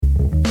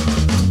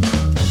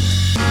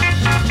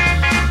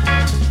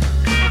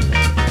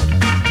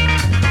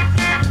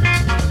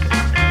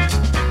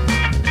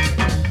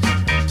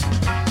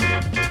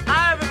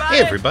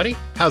everybody.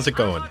 How's it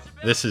going?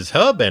 This is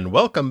Hub, and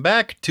welcome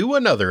back to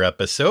another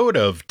episode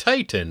of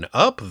Tighten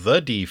Up the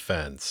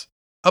Defense,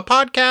 a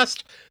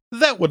podcast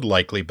that would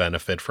likely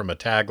benefit from a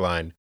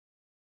tagline.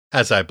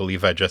 As I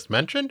believe I just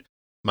mentioned,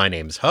 my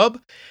name's Hub,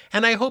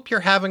 and I hope you're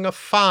having a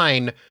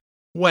fine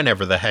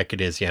whenever the heck it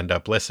is you end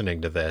up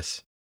listening to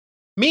this.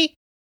 Me?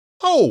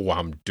 Oh,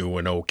 I'm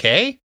doing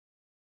okay.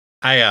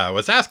 I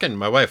was asking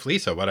my wife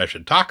Lisa what I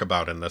should talk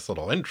about in this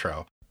little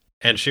intro,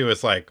 and she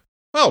was like,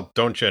 well,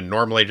 don't you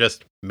normally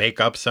just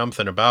make up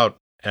something about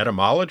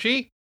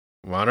etymology?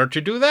 Why don't you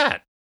do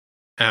that?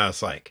 And I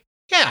was like,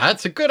 yeah,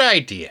 that's a good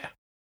idea.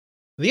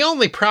 The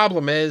only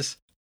problem is,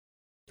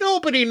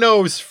 nobody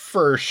knows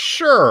for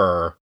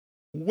sure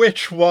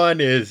which one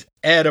is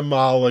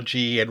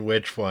etymology and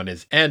which one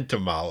is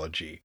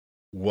entomology.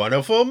 One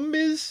of them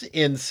is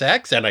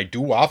insects, and I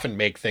do often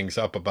make things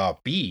up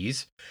about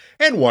bees,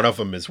 and one of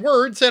them is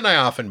words, and I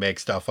often make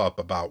stuff up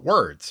about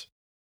words.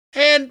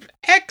 And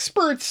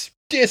experts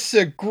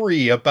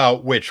disagree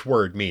about which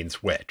word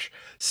means which.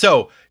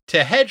 So,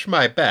 to hedge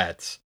my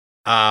bets,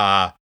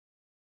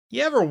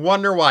 you ever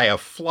wonder why a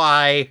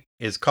fly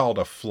is called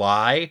a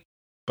fly,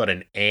 but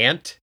an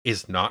ant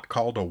is not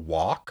called a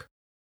walk?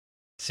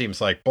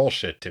 Seems like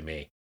bullshit to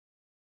me.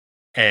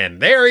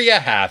 And there you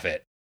have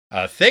it.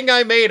 A thing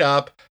I made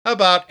up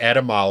about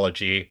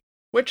etymology,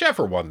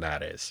 whichever one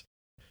that is.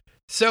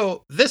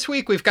 So, this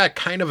week we've got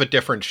kind of a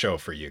different show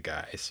for you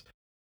guys.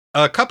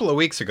 A couple of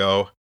weeks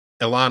ago,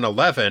 Ilana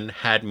Levin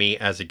had me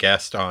as a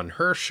guest on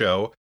her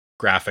show,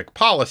 Graphic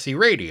Policy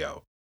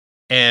Radio,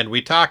 and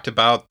we talked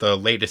about the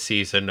latest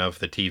season of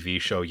the TV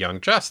show Young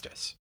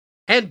Justice,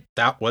 and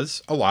that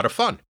was a lot of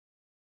fun.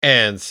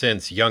 And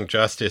since Young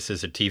Justice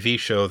is a TV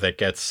show that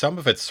gets some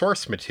of its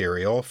source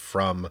material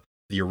from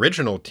the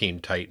original Teen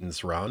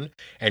Titans run,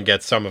 and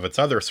gets some of its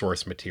other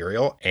source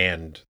material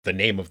and the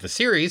name of the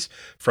series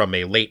from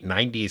a late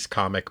 90s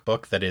comic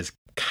book that is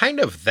kind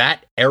of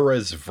that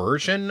era's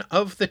version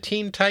of the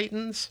Teen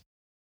Titans,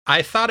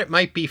 I thought it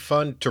might be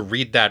fun to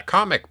read that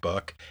comic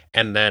book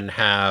and then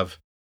have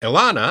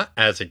Ilana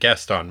as a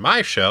guest on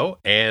my show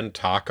and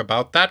talk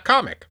about that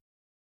comic.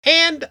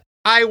 And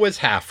I was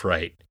half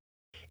right.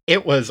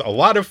 It was a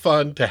lot of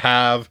fun to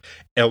have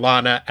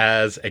Ilana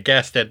as a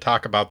guest and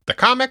talk about the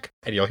comic,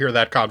 and you'll hear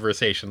that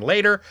conversation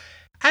later.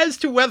 As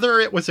to whether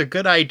it was a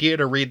good idea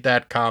to read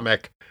that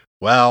comic,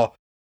 well,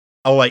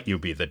 I'll let you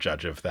be the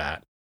judge of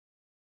that.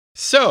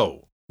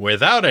 So,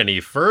 without any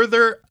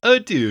further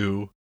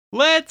ado,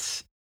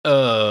 let's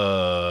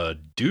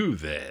do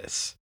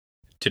this.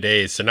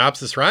 Today's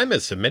synopsis rhyme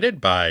is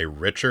submitted by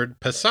Richard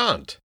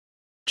Passant.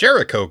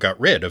 Jericho got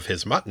rid of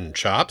his mutton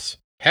chops.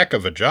 Heck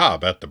of a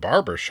job at the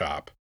barber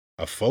shop.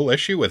 A full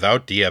issue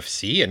without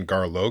DFC and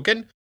Gar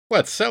Logan?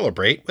 Let's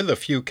celebrate with a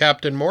few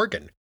Captain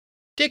Morgan.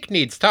 Dick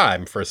needs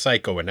time for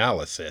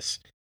psychoanalysis.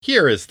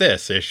 Here is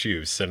this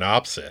issue's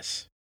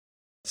synopsis.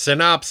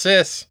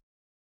 Synopsis.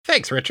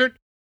 Thanks, Richard.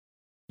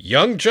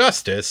 Young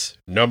Justice,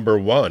 number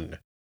 1.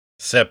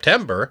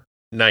 September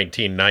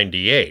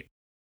 1998.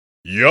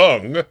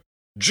 Young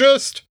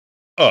Just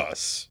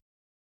Us.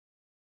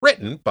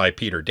 Written by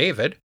Peter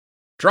David.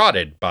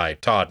 Draughted by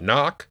Todd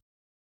Knock.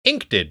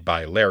 Inked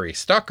by Larry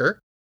Stucker.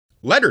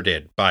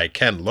 Lettered by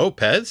Ken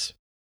Lopez.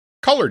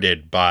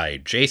 Colored by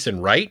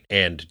Jason Wright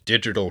and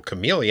Digital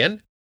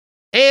Chameleon.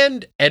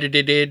 And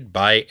edited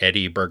by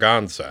Eddie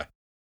Berganza.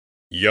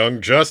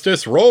 Young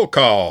Justice Roll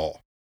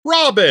Call.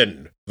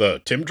 Robin,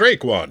 the Tim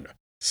Drake one.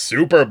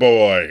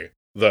 Superboy,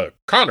 the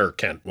Connor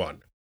Kent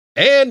one.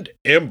 And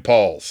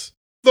Impulse,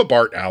 the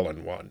Bart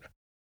Allen one.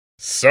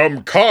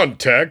 Some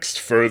context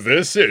for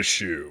this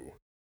issue.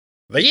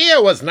 The year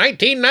was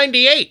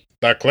 1998.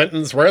 The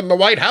Clintons were in the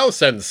White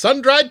House and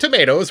sun-dried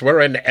tomatoes were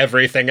in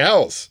everything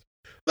else.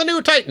 The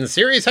new Titan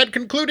series had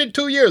concluded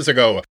 2 years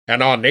ago,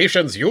 and our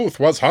nation's youth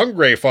was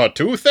hungry for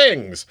two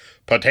things: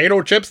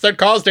 potato chips that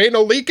caused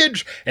anal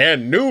leakage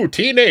and new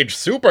teenage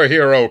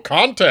superhero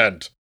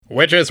content.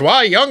 Which is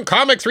why young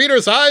comics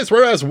readers' eyes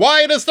were as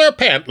wide as their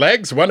pant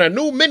legs when a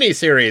new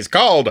miniseries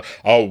called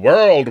A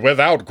World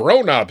Without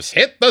Grown-Ups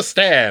hit the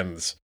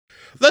stands.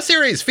 The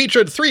series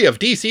featured 3 of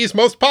DC's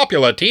most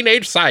popular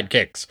teenage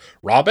sidekicks,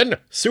 Robin,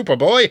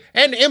 Superboy,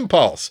 and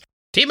Impulse,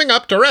 teaming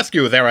up to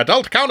rescue their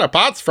adult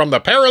counterparts from the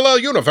parallel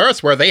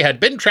universe where they had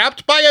been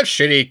trapped by a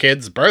shitty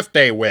kid's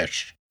birthday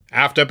wish.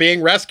 After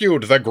being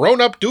rescued, the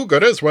grown-up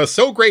do-gooders were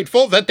so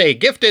grateful that they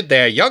gifted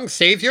their young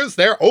saviors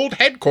their old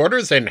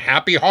headquarters in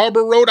Happy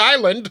Harbor, Rhode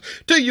Island,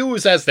 to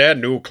use as their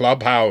new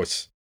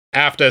clubhouse.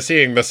 After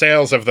seeing the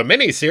sales of the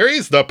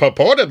miniseries, the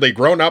purportedly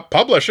grown-up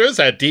publishers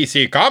at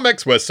DC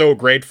Comics were so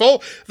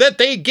grateful that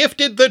they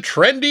gifted the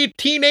trendy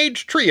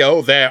teenage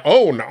trio their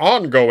own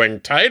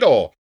ongoing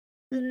title.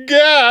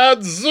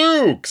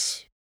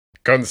 Gadzooks!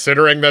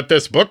 Considering that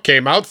this book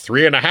came out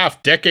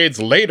 3.5 decades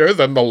later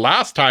than the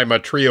last time a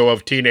trio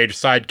of teenage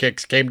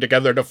sidekicks came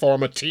together to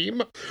form a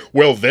team,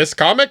 will this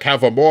comic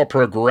have a more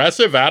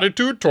progressive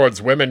attitude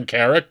towards women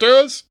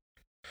characters?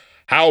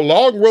 How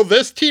long will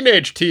this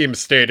teenage team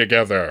stay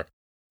together?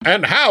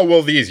 And how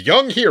will these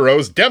young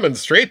heroes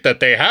demonstrate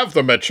that they have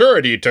the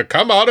maturity to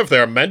come out of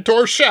their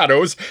mentor's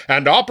shadows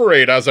and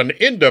operate as an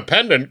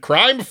independent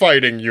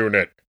crime-fighting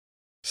unit?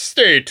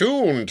 Stay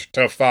tuned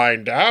to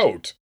find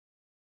out.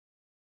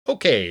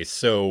 Okay,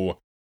 so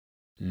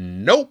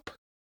nope.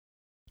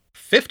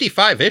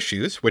 55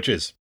 issues, which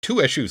is 2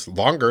 issues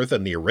longer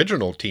than the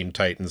original Teen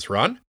Titans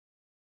run,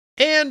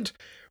 and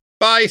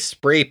by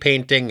spray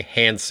painting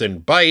Hanson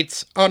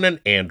bites on an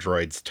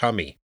android's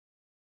tummy.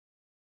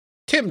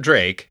 Tim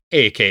Drake,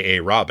 aka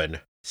Robin,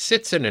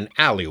 sits in an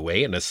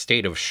alleyway in a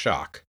state of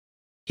shock.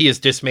 He is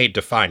dismayed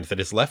to find that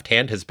his left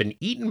hand has been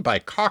eaten by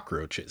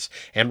cockroaches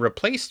and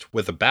replaced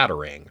with a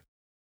batarang.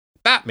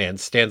 Batman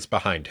stands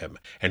behind him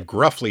and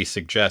gruffly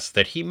suggests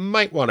that he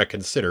might want to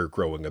consider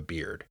growing a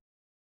beard.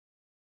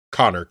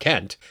 Connor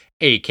Kent,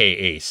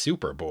 aka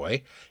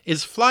Superboy,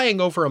 is flying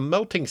over a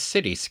melting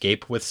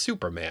cityscape with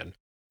Superman,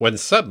 when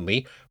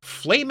suddenly,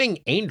 flaming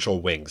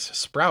angel wings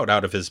sprout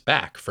out of his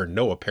back for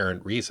no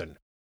apparent reason.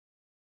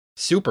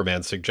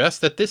 Superman suggests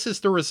that this is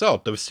the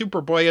result of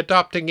Superboy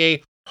adopting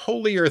a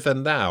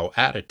holier-than-thou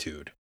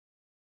attitude.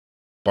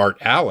 Bart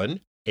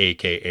Allen,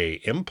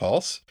 aka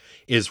Impulse,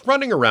 is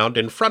running around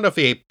in front of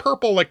a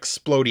purple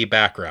explodey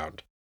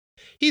background.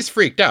 He's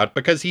freaked out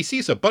because he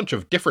sees a bunch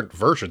of different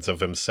versions of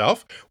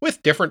himself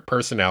with different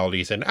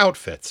personalities and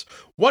outfits,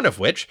 one of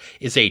which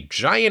is a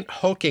giant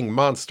hulking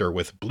monster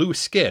with blue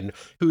skin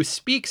who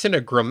speaks in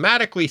a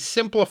grammatically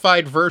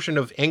simplified version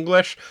of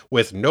English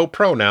with no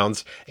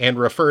pronouns and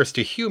refers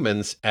to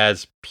humans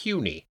as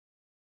puny.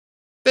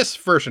 This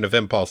version of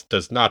Impulse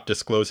does not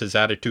disclose his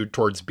attitude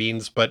towards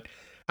beings, but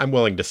I'm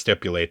willing to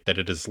stipulate that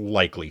it is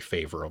likely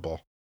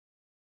favorable.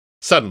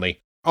 Suddenly,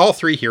 all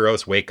 3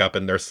 heroes wake up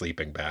in their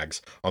sleeping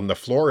bags on the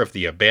floor of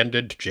the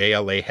abandoned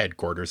JLA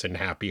headquarters in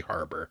Happy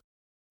Harbor.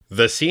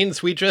 The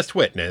scenes we just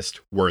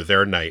witnessed were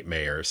their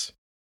nightmares.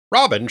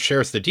 Robin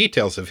shares the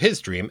details of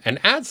his dream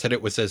and adds that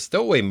it was as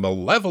though a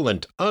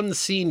malevolent,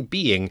 unseen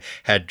being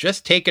had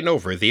just taken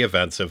over the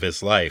events of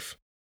his life.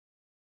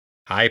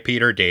 Hi,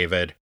 Peter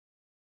David.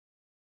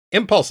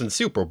 Impulse and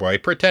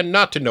Superboy pretend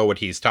not to know what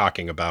he's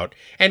talking about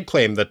and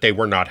claim that they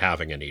were not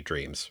having any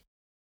dreams.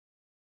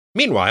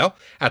 Meanwhile,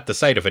 at the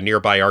site of a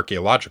nearby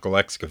archaeological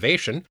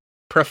excavation,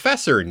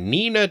 Professor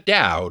Nina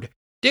Dowd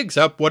digs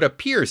up what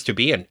appears to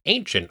be an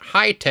ancient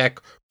high-tech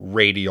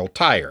radial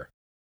tire.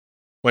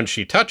 When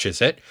she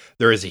touches it,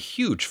 there is a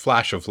huge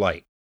flash of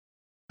light.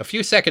 A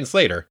few seconds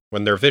later,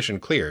 when their vision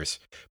clears,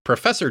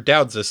 Professor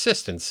Dowd's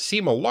assistants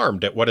seem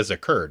alarmed at what has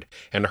occurred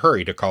and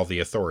hurry to call the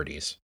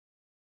authorities.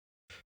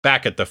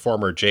 Back at the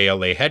former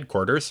JLA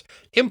headquarters,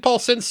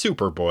 Impulse and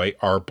Superboy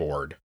are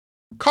bored.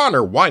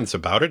 Connor whines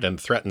about it and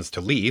threatens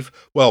to leave,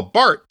 while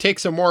Bart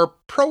takes a more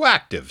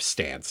proactive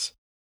stance.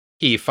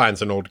 He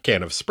finds an old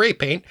can of spray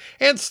paint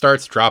and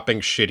starts dropping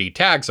shitty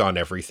tags on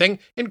everything,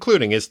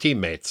 including his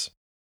teammates.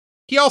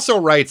 He also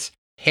writes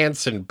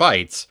Hanson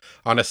Bites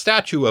on a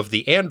statue of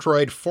the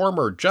android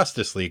former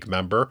Justice League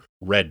member,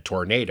 Red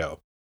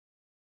Tornado.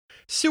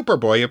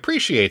 Superboy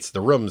appreciates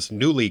the room's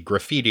newly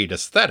graffitied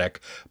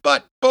aesthetic,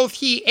 but both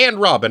he and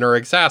Robin are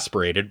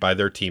exasperated by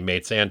their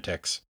teammates'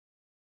 antics.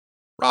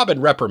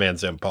 Robin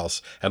reprimands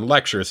Impulse and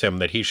lectures him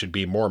that he should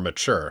be more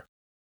mature.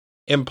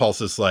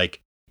 Impulse is like,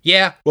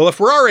 yeah, well, if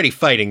we're already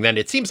fighting, then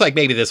it seems like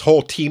maybe this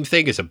whole team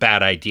thing is a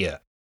bad idea.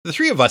 The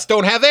 3 of us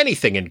don't have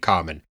anything in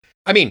common.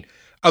 I mean,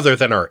 other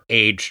than our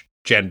age,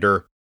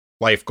 gender,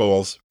 life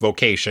goals,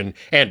 vocation,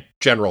 and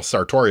general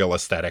sartorial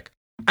aesthetic.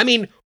 I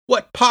mean,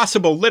 what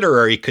possible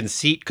literary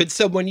conceit could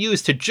someone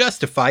use to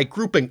justify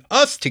grouping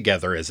us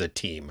together as a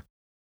team?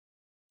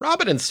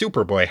 Robin and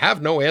Superboy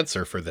have no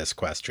answer for this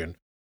question,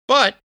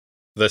 but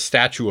the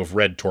statue of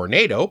Red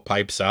Tornado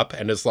pipes up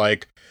and is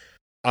like,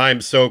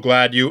 I'm so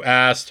glad you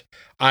asked.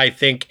 I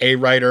think a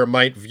writer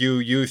might view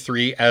you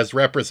 3 as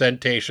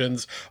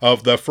representations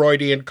of the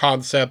Freudian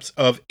concepts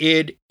of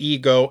id,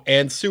 ego,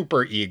 and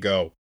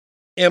superego.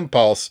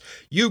 Impulse,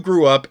 you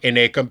grew up in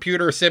a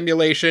computer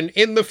simulation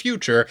in the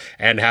future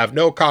and have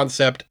no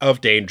concept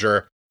of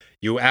danger.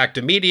 You act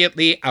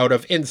immediately out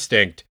of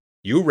instinct.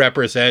 You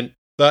represent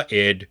the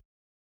id.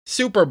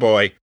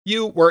 Superboy,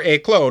 you were a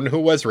clone who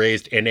was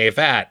raised in a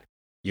vat.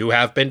 You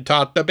have been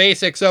taught the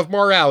basics of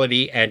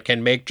morality and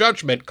can make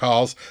judgment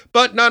calls,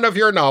 but none of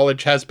your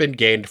knowledge has been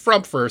gained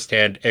from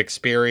first-hand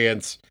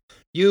experience.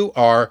 You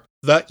are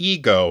the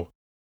ego.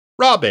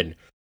 Robin,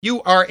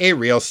 you are a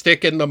real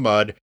stick in the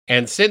mud,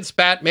 and since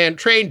Batman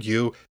trained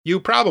you, you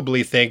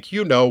probably think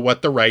you know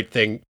what the right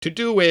thing to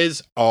do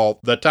is all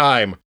the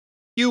time.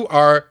 You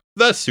are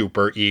the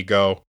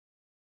superego.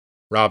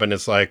 Robin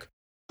is like,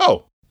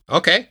 oh,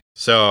 okay,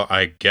 so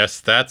I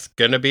guess that's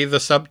gonna be the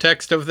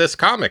subtext of this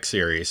comic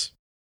series.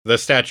 The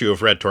statue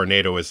of Red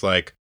Tornado is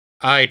like,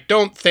 I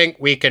don't think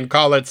we can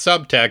call it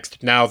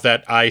subtext now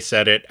that I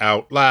said it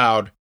out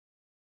loud.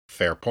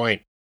 Fair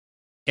point.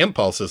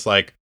 Impulse is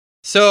like,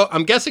 so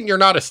I'm guessing you're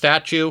not a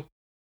statue?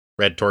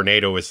 Red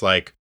Tornado is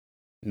like,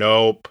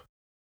 nope.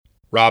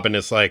 Robin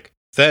is like,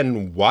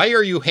 then why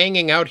are you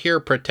hanging out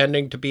here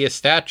pretending to be a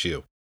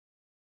statue?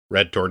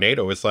 Red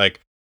Tornado is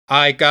like,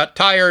 I got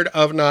tired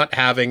of not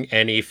having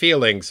any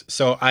feelings,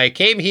 so I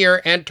came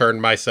here and turned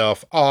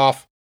myself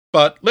off.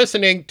 But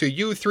listening to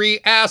you three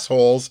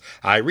assholes,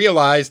 I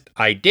realized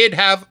I did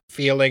have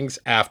feelings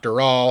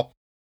after all.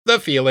 The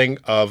feeling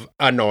of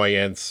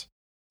annoyance.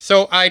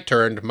 So I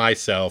turned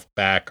myself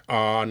back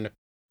on.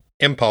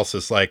 Impulse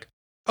is like,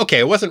 okay,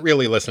 I wasn't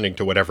really listening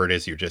to whatever it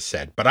is you just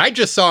said, but I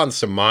just saw on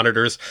some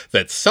monitors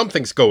that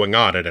something's going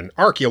on at an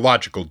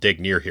archaeological dig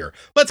near here.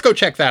 Let's go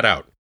check that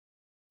out.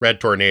 Red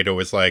Tornado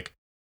is like,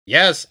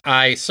 yes,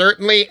 I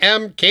certainly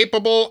am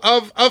capable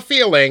of a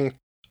feeling.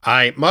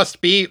 I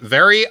must be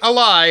very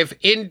alive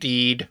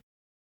indeed.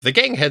 The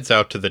gang heads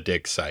out to the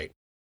dig site.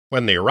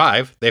 When they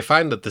arrive, they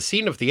find that the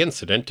scene of the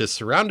incident is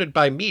surrounded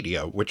by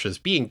media, which is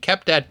being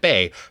kept at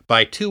bay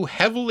by two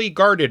heavily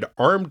guarded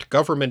armed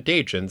government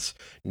agents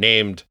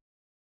named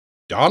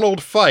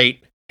Donald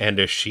Fight and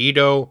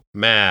Ishido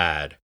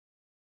Mad.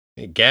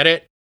 Get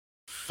it?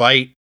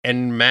 Fight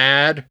and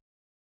Mad?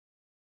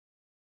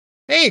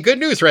 Hey, good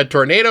news, Red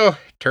Tornado.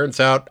 Turns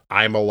out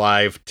I'm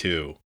alive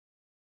too.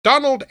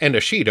 Donald and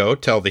Ishido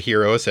tell the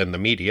heroes and the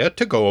media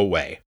to go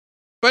away.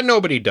 But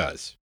nobody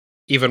does,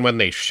 even when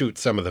they shoot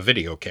some of the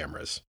video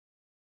cameras.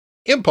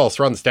 Impulse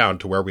runs down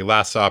to where we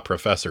last saw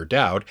Professor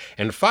Dowd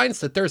and finds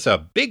that there's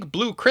a big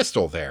blue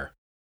crystal there.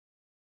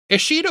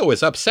 Ishido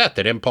is upset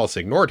that Impulse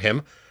ignored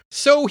him,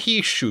 so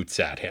he shoots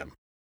at him.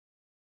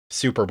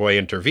 Superboy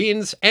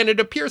intervenes, and it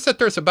appears that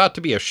there's about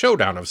to be a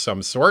showdown of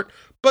some sort,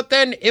 but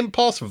then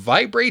Impulse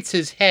vibrates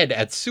his head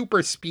at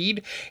super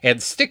speed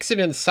and sticks it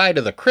inside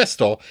of the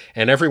crystal,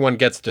 and everyone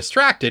gets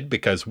distracted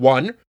because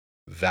 1,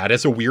 that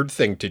is a weird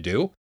thing to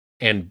do,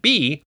 and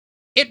B,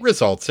 it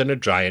results in a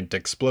giant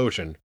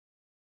explosion.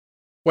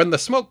 When the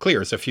smoke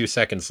clears a few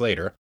seconds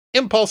later,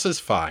 Impulse is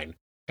fine,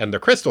 and the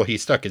crystal he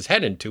stuck his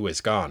head into is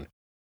gone.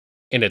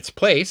 In its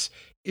place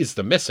is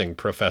the missing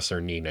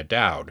Professor Nina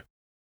Dowd.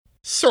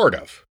 Sort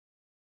of.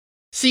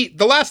 See,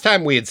 the last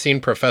time we had seen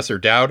Professor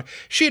Dowd,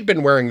 she had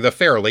been wearing the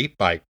fairly,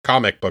 by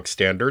comic book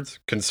standards,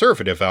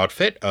 conservative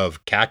outfit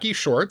of khaki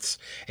shorts,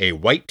 a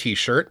white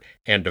t-shirt,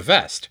 and a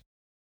vest.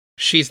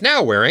 She's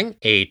now wearing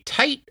a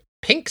tight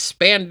pink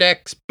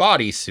spandex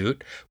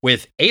bodysuit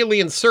with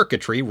alien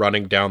circuitry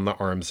running down the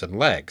arms and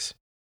legs.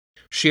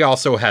 She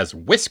also has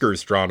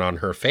whiskers drawn on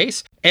her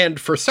face,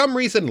 and for some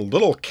reason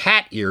little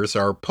cat ears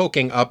are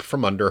poking up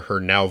from under her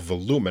now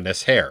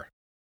voluminous hair.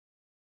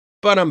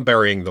 But I'm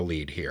burying the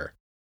lead here.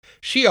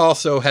 She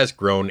also has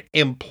grown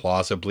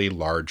implausibly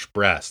large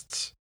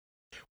breasts.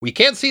 We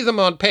can't see them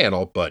on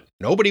panel, but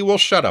nobody will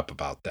shut up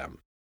about them.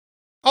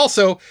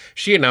 Also,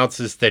 she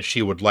announces that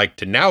she would like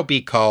to now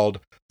be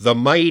called the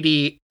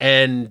Mighty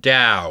N.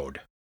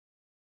 Dowd.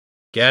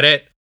 Get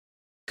it?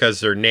 Because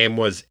her name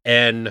was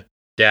N.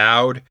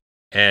 Dowd,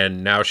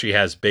 and now she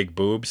has big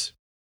boobs?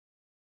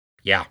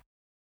 Yeah.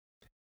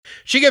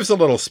 She gives a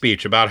little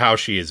speech about how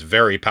she is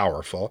very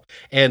powerful,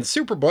 and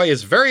Superboy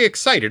is very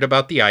excited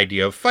about the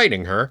idea of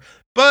fighting her,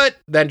 but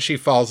then she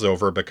falls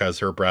over because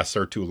her breasts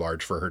are too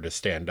large for her to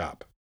stand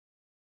up.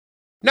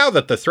 Now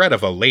that the threat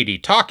of a lady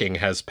talking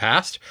has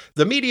passed,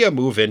 the media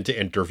move in to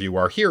interview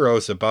our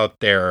heroes about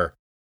their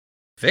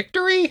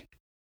victory?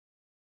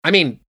 I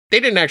mean,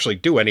 they didn't actually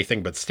do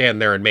anything but stand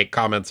there and make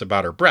comments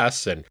about her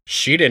breasts, and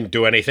she didn't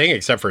do anything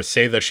except for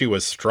say that she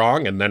was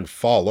strong and then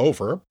fall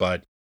over,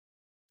 but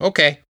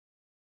okay.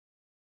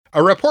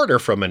 A reporter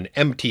from an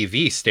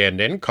MTV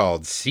stand-in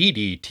called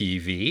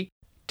CDTV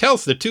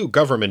tells the two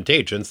government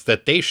agents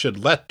that they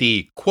should let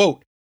the,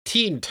 quote,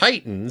 Teen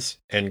Titans,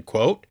 end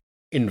quote,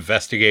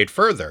 investigate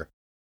further.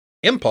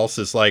 Impulse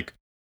is like,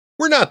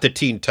 we're not the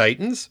Teen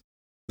Titans.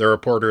 The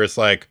reporter is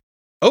like,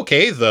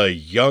 okay, the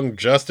Young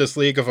Justice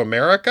League of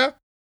America?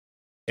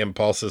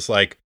 Impulse is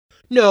like,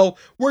 no,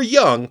 we're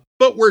young,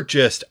 but we're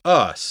just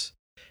us.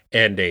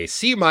 And a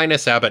C-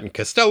 Abbott and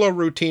Costello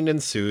routine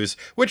ensues,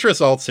 which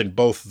results in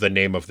both the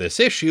name of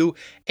this issue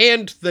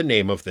and the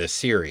name of this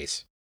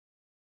series.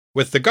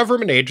 With the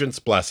government agent's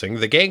blessing,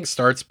 the gang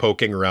starts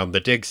poking around the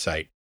dig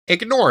site,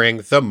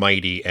 ignoring the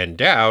mighty N.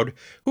 Dowd,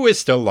 who is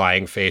still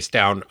lying face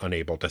down,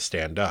 unable to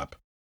stand up.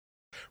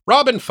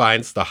 Robin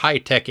finds the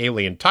high-tech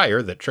alien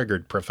tire that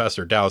triggered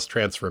Professor Dow's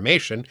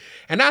transformation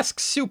and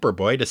asks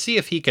Superboy to see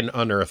if he can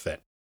unearth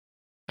it.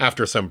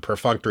 After some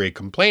perfunctory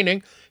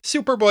complaining,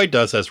 Superboy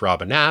does as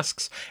Robin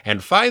asks,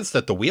 and finds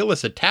that the wheel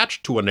is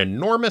attached to an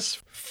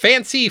enormous,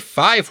 fancy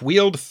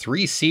 5-wheeled,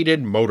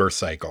 3-seated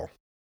motorcycle.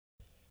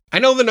 I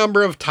know the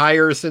number of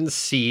tires and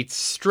seats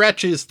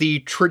stretches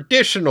the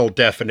traditional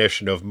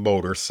definition of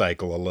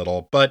motorcycle a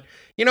little, but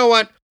you know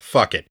what?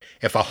 Fuck it.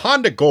 If a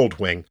Honda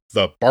Goldwing,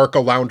 the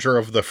Barca-Lounger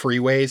of the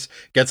freeways,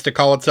 gets to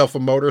call itself a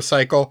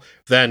motorcycle,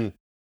 then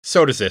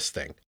so does this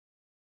thing.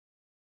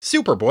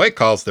 Superboy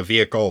calls the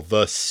vehicle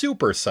the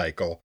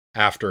Supercycle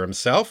after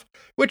himself,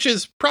 which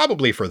is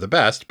probably for the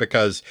best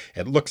because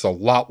it looks a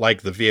lot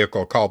like the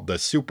vehicle called the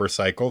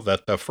Supercycle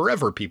that the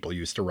Forever People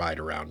used to ride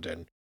around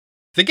in.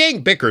 The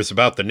gang bickers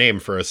about the name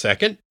for a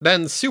second,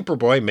 then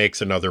Superboy makes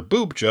another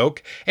boob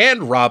joke,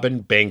 and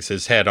Robin bangs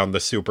his head on the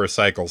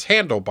Supercycle's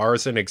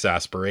handlebars in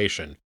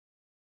exasperation.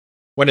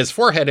 When his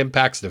forehead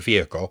impacts the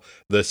vehicle,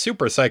 the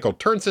supercycle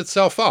turns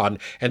itself on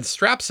and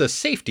straps a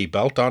safety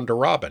belt onto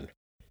Robin.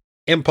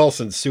 Impulse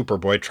and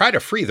Superboy try to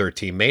free their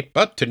teammate,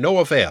 but to no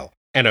avail,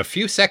 and a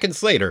few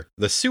seconds later,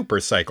 the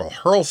supercycle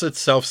hurls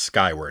itself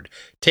skyward,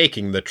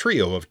 taking the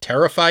trio of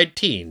terrified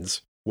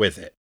teens with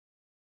it.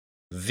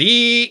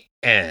 The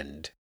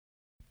end.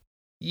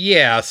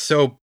 Yeah,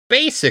 so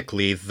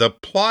basically, the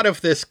plot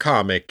of this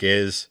comic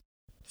is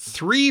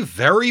 3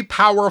 very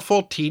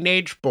powerful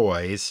teenage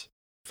boys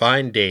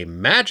find a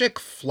magic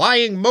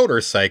flying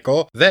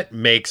motorcycle that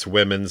makes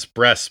women's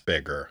breasts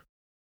bigger.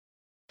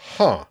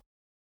 Huh.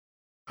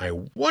 I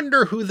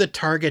wonder who the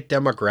target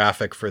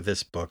demographic for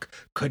this book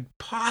could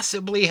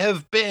possibly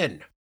have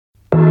been.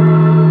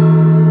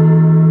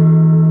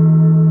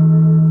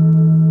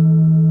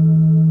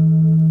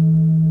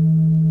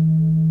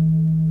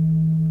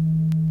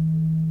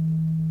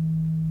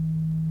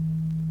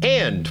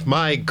 And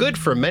my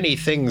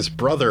good-for-many-things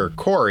brother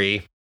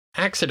Corey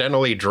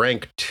accidentally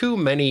drank too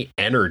many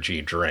energy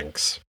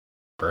drinks,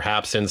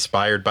 perhaps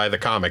inspired by the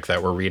comic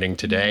that we're reading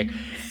today,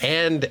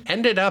 and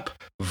ended up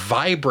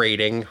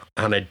vibrating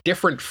on a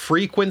different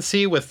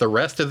frequency with the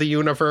rest of the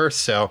universe,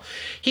 so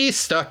he's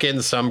stuck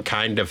in some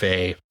kind of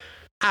a,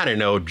 I don't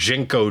know,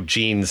 Jinko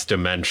Jeans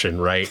dimension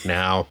right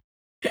now.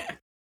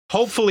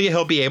 Hopefully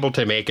he'll be able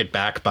to make it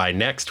back by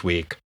next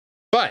week.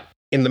 But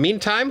in the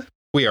meantime,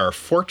 we are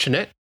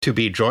fortunate to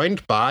be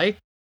joined by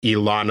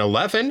Ilana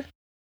Levin.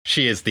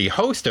 She is the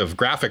host of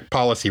Graphic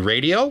Policy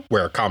Radio,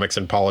 where comics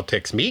and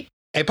politics meet,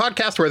 a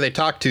podcast where they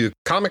talk to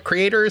comic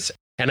creators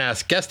and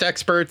ask guest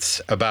experts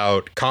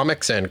about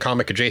comics and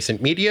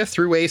comic-adjacent media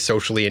through a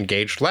socially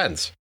engaged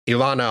lens.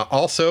 Ilana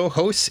also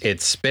hosts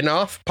its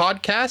spin-off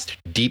podcast,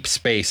 Deep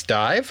Space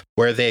Dive,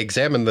 where they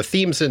examine the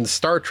themes in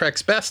Star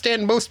Trek's best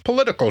and most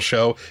political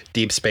show,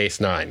 Deep Space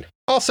Nine.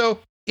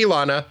 Also,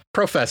 Ilana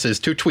professes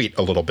to tweet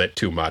a little bit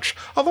too much,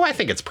 although I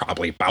think it's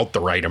probably about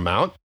the right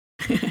amount.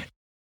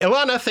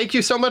 Ilana, thank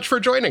you so much for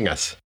joining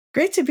us.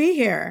 Great to be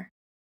here.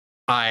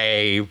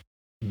 I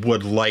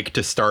would like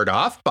to start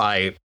off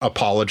by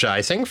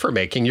apologizing for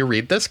making you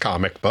read this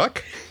comic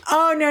book.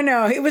 Oh,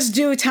 no. It was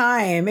due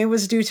time.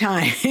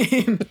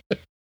 And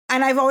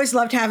I've always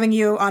loved having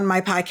you on my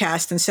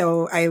podcast. And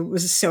so I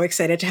was so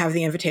excited to have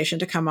the invitation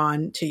to come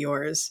on to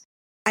yours.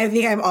 I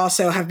think I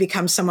also have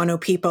become someone who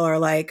people are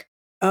like,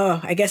 oh,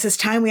 I guess it's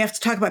time we have to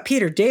talk about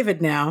Peter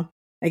David now.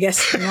 I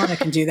guess Ilana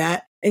can do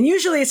that. And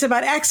usually it's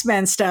about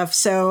X-Men stuff.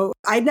 So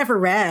I'd never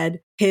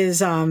read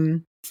his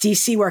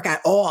DC work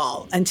at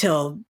all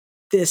until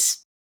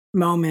this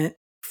moment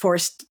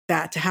forced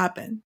that to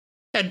happen.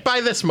 And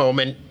by this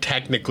moment,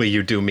 technically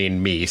you do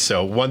mean me.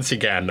 So once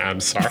again, I'm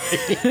sorry.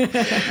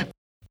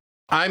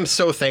 I'm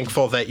so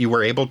thankful that you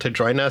were able to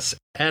join us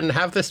and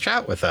have this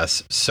chat with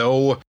us.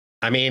 So,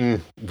 I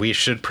mean, we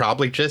should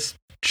probably just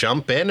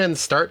jump in and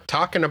start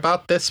talking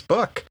about this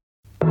book.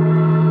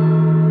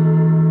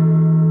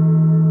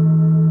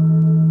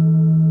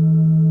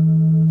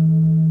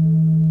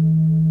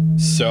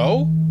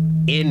 So,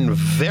 in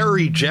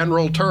very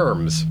general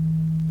terms,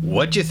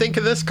 what'd you think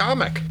of this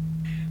comic?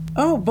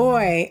 Oh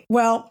boy.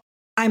 Well,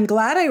 I'm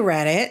glad I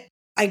read it.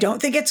 I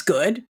don't think it's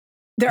good.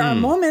 There are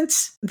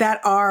moments that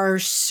are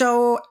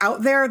so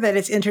out there that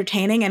it's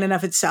entertaining in and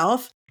of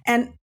itself.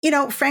 And,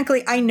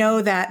 frankly, I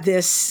know that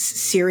this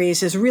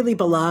series is really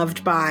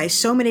beloved by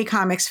so many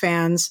comics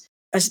fans,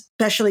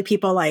 especially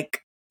people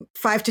like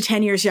 5 to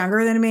 10 years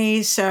younger than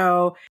me.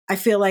 So I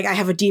feel like I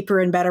have a deeper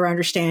and better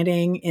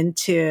understanding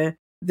into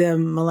the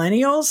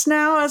millennials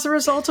now as a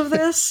result of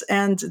this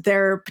and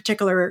their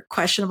particular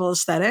questionable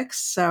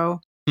aesthetics. So.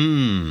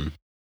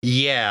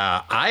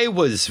 Yeah, I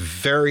was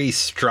very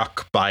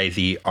struck by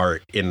the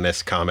art in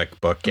this comic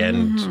book,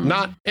 and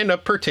not in a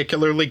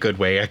particularly good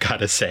way, I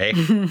gotta say.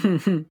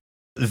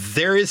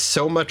 There is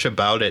so much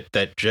about it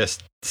that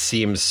just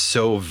seems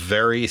so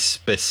very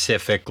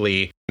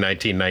specifically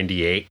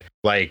 1998,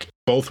 like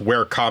both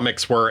where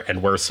comics were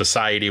and where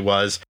society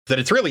was, that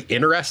it's really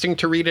interesting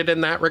to read it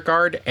in that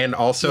regard, and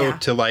also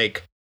to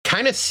like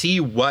kind of see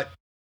what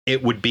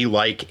it would be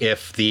like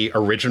if the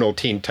original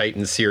Teen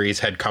Titans series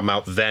had come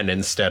out then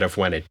instead of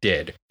when it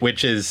did,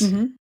 which is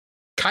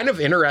kind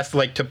of interesting,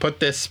 like to put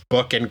this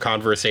book in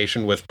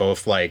conversation with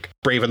both like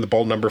Brave and the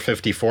Bold number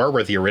 54,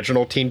 where the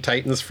original Teen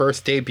Titans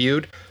first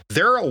debuted.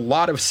 There are a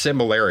lot of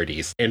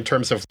similarities in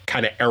terms of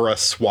kind of era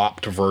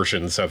swapped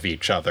versions of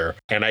each other.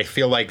 And I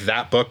feel like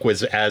that book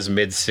was as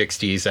mid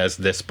 60s as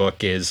this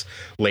book is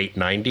late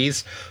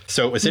 90s.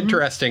 So it was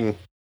interesting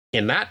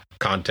in that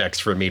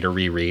context for me to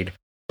reread.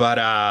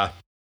 But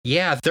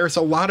yeah, there's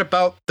a lot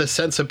about the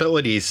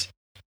sensibilities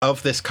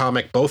of this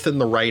comic, both in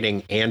the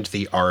writing and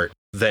the art,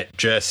 that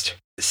just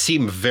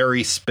seem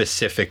very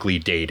specifically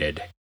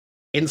dated.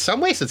 in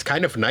some ways, it's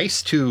kind of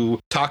nice to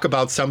talk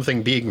about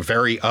something being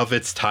very of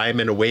its time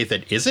in a way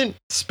that isn't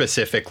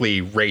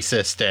specifically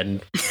racist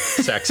and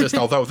sexist,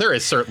 although there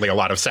is certainly a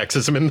lot of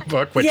sexism in the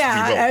book, which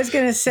I was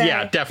going to say.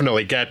 Yeah,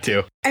 definitely get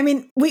to. I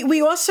mean,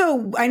 we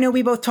also, I know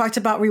we both talked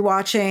about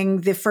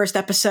rewatching the first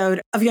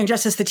episode of Young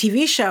Justice, the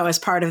TV show, as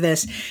part of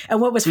this.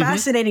 And what was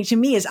fascinating to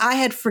me is I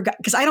had forgot,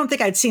 because I don't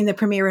think I'd seen the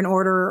premiere in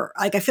order.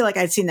 Like, I feel like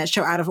I'd seen that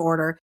show out of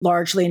order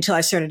largely until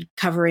I started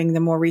covering the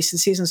more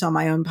recent seasons on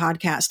my own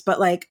podcast. But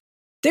like,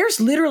 there's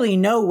literally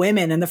no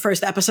women in the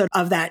first episode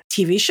of that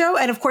TV show.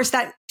 And of course,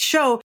 that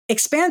show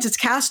expands its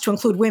cast to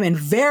include women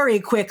very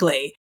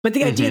quickly. But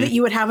the idea that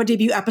you would have a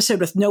debut episode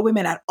with no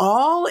women at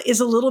all is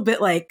a little bit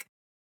like,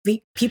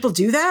 people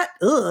do that?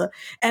 Ugh.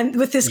 And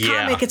with this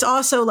comic, it's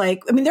also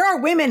like, I mean, there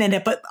are women in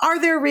it, but are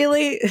there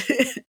really?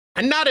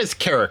 And not as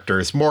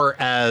characters, more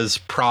as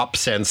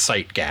props and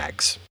sight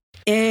gags.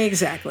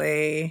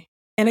 Exactly.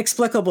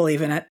 Inexplicable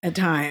even at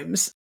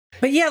times.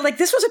 But yeah, like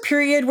this was a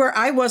period where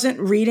I wasn't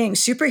reading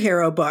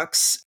superhero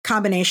books,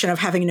 combination of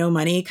having no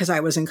money because I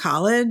was in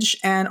college.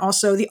 And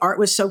also the art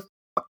was so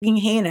fucking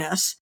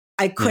heinous.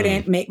 I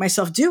couldn't make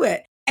myself do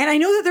it. And I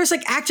know that there's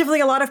like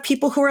actively a lot of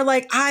people who are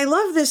like, I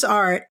love this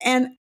art.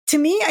 And to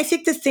me, I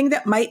think the thing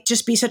that might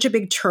just be such a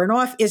big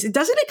turnoff is,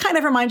 doesn't it kind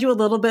of remind you a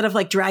little bit of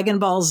like Dragon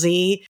Ball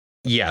Z?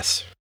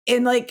 Yes.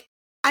 And like,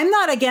 I'm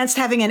not against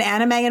having an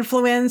anime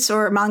influence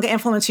or manga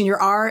influence in your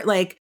art.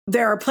 Like,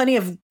 there are plenty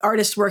of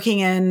artists working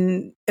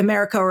in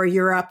America or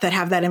Europe that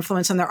have that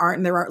influence on their art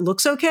and their art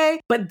looks okay.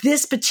 But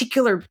this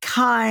particular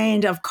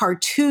kind of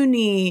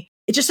cartoony,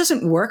 it just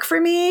doesn't work for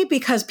me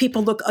because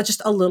people look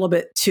just a little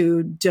bit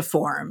too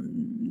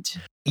deformed.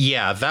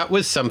 Yeah, that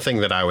was something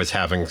that I was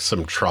having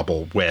some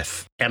trouble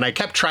with. And I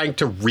kept trying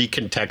to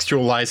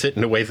recontextualize it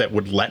in a way that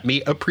would let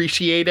me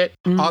appreciate it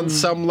on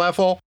some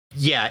level.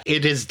 Yeah,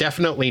 it is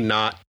definitely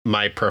not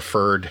my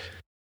preferred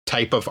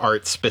type of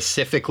art.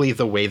 Specifically,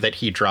 the way that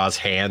he draws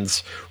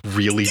hands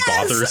really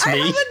bothers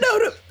me.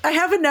 I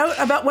have a note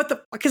about what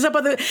the fuck is up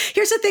with it.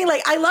 Here's the thing,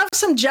 like, I love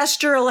some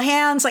gestural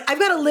hands. Like, I've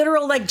got a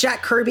literal, like,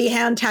 Jack Kirby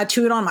hand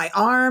tattooed on my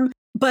arm.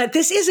 But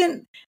this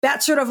isn't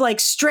that sort of, like,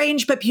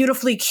 strange but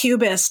beautifully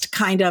cubist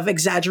kind of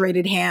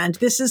exaggerated hand.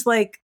 This is,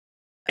 like...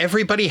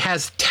 Everybody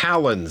has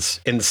talons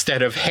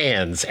instead of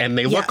hands, and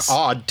they look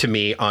odd to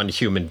me on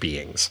human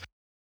beings.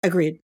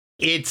 Agreed.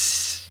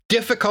 It's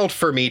difficult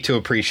for me to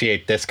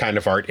appreciate this kind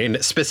of art,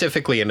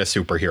 specifically in a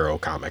superhero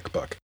comic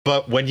book.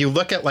 But when you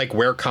look at like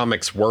where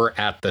comics were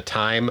at the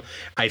time,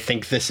 I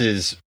think this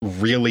is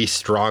really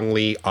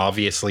strongly,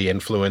 obviously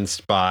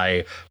influenced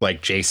by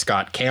like J.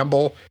 Scott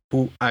Campbell,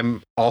 who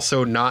I'm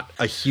also not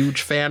a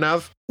huge fan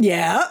of.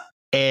 Yeah.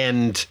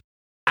 And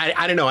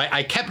I don't know.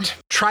 I kept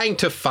trying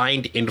to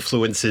find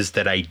influences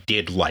that I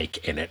did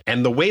like in it.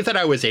 And the way that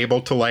I was able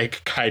to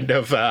like kind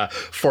of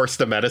force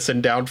the medicine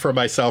down for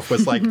myself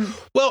was like,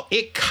 well,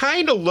 it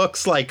kind of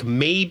looks like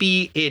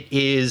maybe it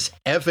is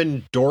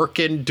Evan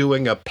Dorkin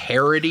doing a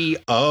parody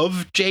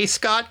of J.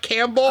 Scott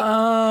Campbell.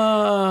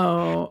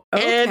 Oh,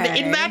 okay. And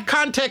in that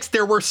context,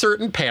 there were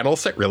certain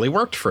panels that really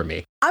worked for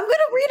me. I'm going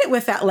to read it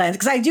with that lens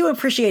because I do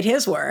appreciate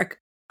his work.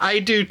 I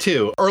do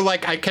too. Or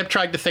like, I kept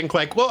trying to think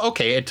like, well,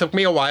 okay, it took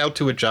me a while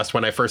to adjust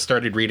when I first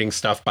started reading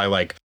stuff by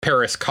like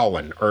Paris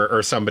Cullen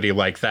or somebody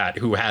like that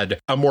who had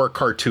a more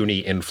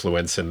cartoony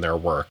influence in their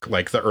work,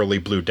 like the early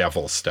Blue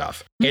Devil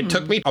stuff. It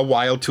took me a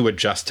while to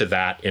adjust to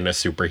that in a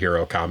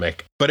superhero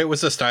comic, but it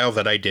was a style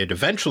that I did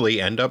eventually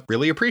end up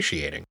really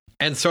appreciating.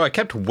 And so I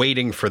kept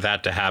waiting for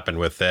that to happen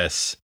with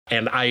this.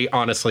 And I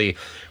honestly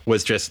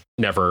was just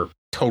never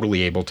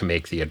totally able to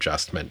make the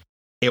adjustment.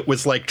 It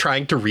was like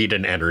trying to read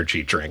an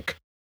energy drink.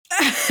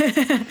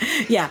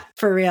 Yeah,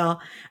 for real.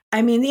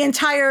 I mean,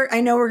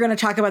 I know we're going to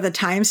talk about the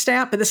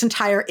timestamp, but this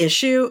entire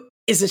issue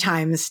is a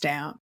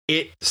timestamp.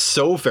 It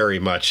so very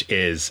much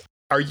is.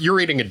 You're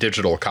reading a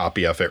digital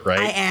copy of it, right?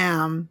 I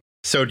am.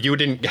 So you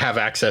didn't have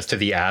access to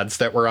the ads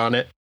that were on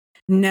it?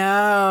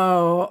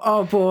 No.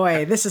 Oh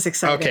boy, this is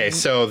exciting. Okay,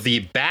 so the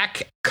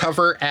back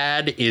cover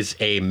ad is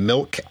a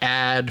milk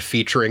ad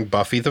featuring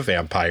Buffy the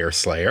Vampire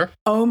Slayer.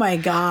 Oh my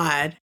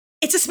God.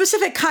 It's a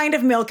specific kind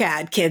of milk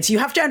ad, kids. You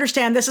have to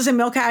understand this is a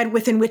milk ad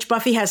within which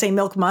Buffy has a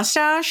milk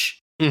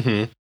mustache.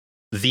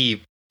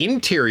 The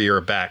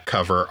interior back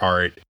cover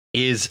art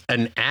is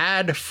an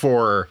ad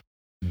for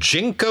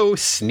Jinko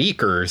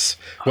sneakers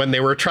when they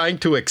were trying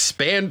to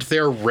expand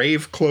their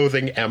rave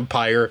clothing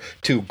empire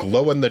to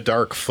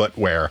glow-in-the-dark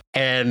footwear.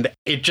 And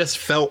it just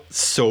felt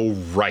so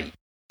right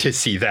to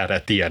see that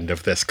at the end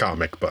of this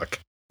comic book.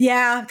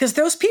 Yeah, because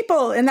those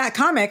people in that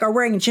comic are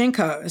wearing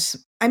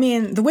Jinkos. I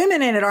mean, the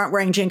women in it aren't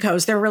wearing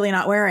Jinkos. They're really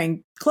not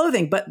wearing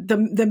clothing. But the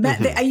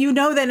men, you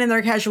know that in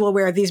their casual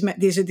wear, these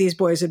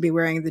boys would be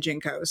wearing the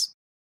Jinkos.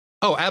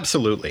 Oh,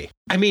 absolutely.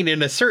 I mean,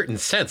 in a certain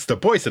sense, the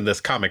boys in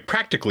this comic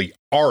practically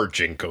are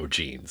Jinko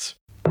jeans.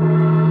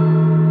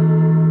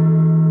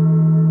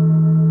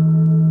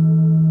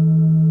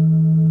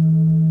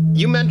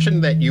 You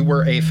mentioned that you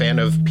were a fan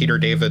of Peter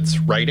David's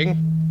writing.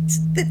 It's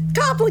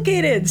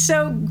complicated.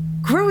 So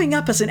growing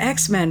up as an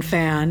X-Men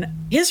fan,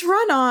 his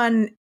run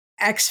on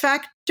X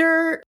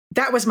Factor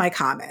that was my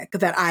comic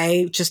that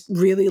I just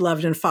really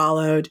loved and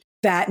followed.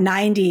 That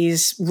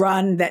 90s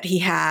run that he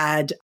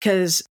had,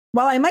 because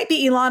while I might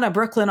be Ilana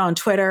Brooklyn on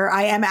Twitter,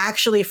 I am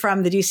actually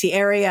from the DC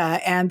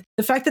area. And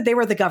the fact that they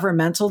were the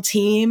governmental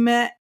team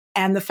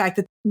and the fact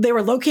that they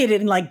were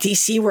located in like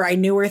DC where I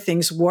knew where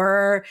things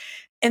were,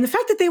 and the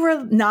fact that they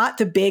were not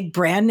the big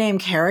brand name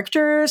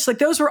characters, like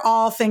those were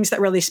all things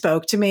that really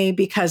spoke to me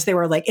because they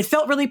were like, it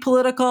felt really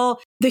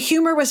political. The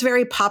humor was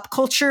very pop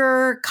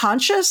culture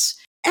conscious.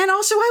 And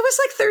also I was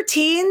like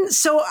 13.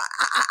 So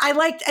I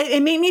liked,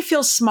 it made me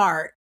feel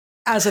smart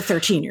as a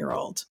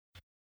 13-year-old.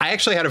 I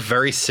actually had a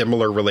very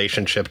similar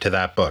relationship to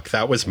that book.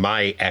 That was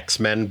my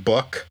X-Men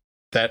book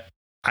that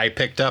I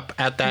picked up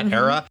at that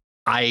era.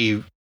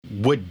 I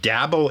would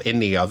dabble in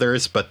the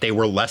others, but they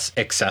were less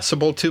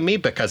accessible to me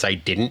because I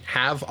didn't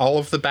have all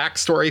of the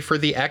backstory for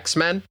the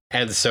X-Men.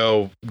 And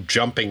so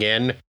jumping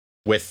in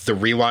with the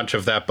relaunch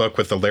of that book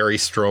with the Larry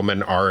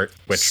Stroman art,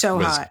 which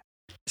was hot.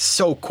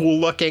 So cool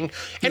looking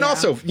and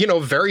also, you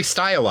know, very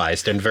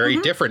stylized and very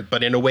different,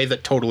 but in a way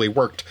that totally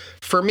worked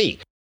for me.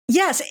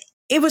 Yes,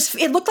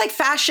 it looked like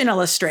fashion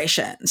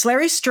illustrations.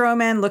 Larry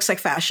Stroman looks like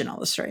fashion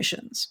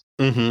illustrations.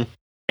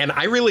 And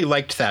I really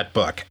liked that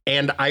book.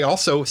 And I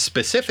also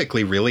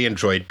specifically really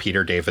enjoyed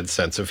Peter David's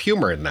sense of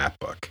humor in that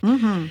book,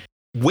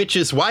 which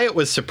is why it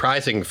was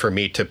surprising for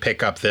me to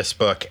pick up this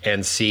book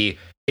and see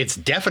it's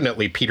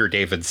definitely Peter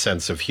David's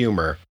sense of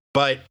humor,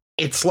 but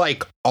it's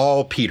like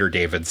all Peter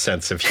David's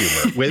sense of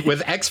humor.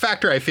 With X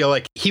Factor, I feel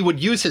like he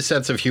would use his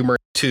sense of humor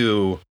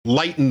to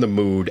lighten the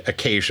mood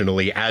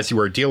occasionally as you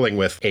are dealing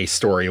with a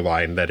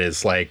storyline that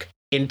is like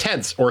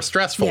intense or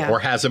stressful or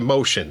has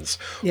emotions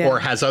or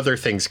has other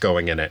things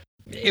going in it.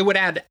 It would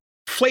add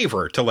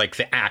flavor to like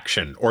the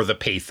action or the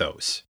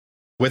pathos.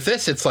 With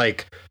this, it's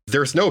like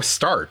there's no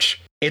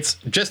starch. It's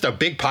just a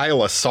big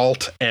pile of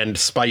salt and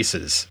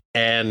spices.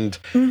 And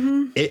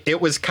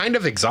it was kind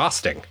of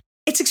exhausting.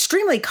 It's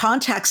extremely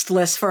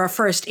contextless for a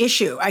first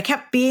issue. I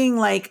kept being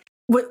like,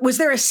 was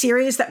there a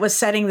series that was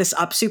setting this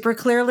up super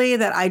clearly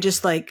that I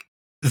just like?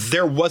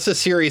 There was a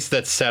series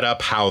that set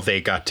up how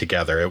they got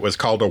together. It was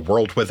called A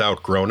World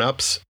Without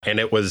Grown-Ups, and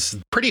it was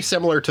pretty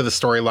similar to the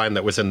storyline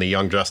that was in the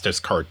Young Justice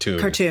cartoon,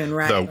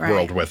 The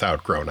World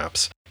Without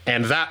Grown-Ups.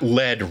 And that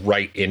led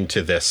right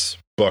into this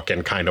book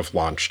and kind of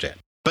launched it.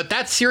 But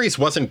that series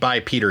wasn't by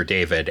Peter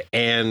David,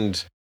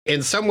 and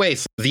in some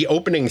ways, the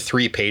opening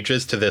 3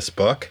 pages to this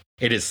book,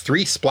 it is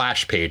 3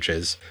 splash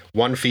pages,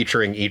 one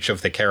featuring each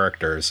of the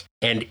characters,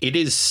 and it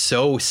is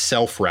so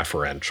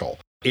self-referential.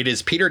 It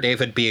is Peter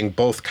David being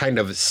both kind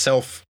of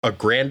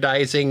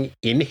self-aggrandizing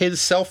in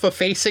his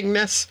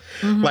self-effacingness.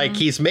 Like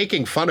he's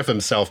making fun of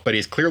himself, but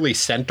he's clearly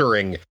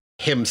centering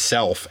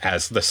himself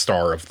as the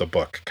star of the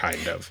book,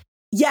 kind of.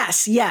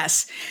 Yes,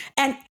 yes.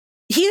 And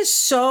he is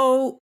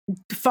so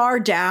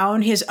far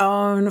down his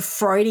own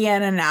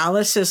Freudian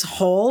analysis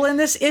hole in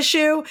this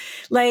issue.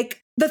 Like,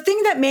 the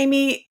thing that made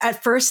me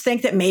at first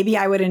think that maybe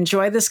I would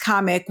enjoy this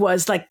comic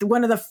was like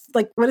one of the,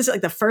 like, what is it?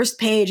 Like the first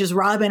page is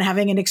Robin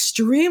having an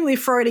extremely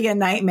Freudian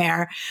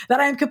nightmare that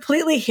I'm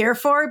completely here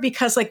for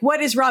because like, what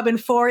is Robin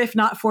for if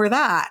not for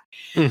that?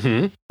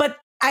 But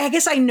I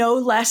guess I know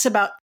less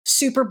about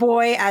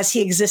Superboy as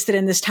he existed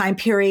in this time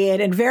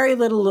period and very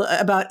little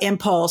about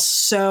Impulse.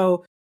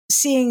 So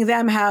seeing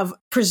them have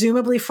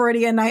presumably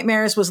Freudian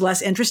nightmares was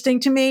less interesting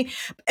to me.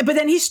 But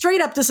then he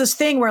straight up does this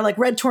thing where like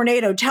Red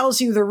Tornado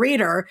tells you, the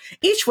reader,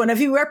 each one of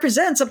you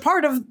represents a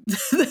part of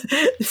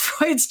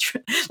Freud's,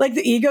 like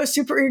the ego,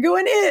 superego,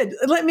 and id.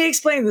 Let me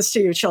explain this to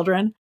you,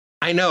 children.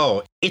 I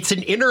know. It's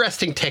an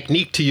interesting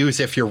technique to use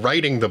if you're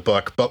writing the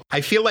book, but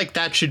I feel like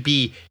that should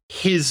be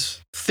his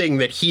thing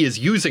that he is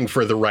using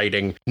for the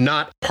writing,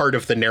 not part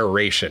of the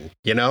narration,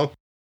 you know?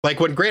 Like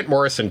when Grant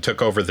Morrison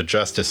took over the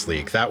Justice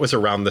League, that was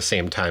around the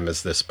same time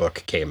as this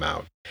book came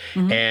out.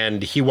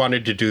 And he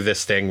wanted to do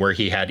this thing where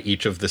he had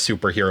each of the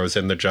superheroes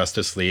in the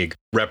Justice League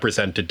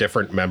represent a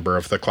different member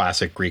of the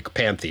classic Greek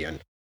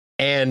pantheon.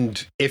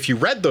 And if you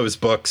read those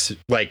books,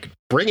 like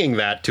bringing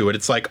that to it,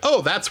 it's like,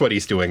 oh, that's what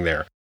he's doing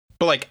there.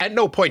 But like at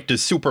no point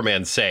does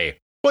Superman say,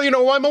 well, you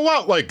know, I'm a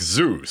lot like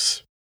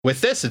Zeus.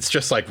 With this, it's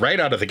just like right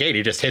out of the gate,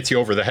 he just hits you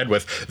over the head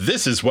with,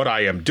 this is what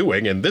I am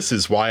doing, and this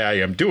is why I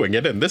am doing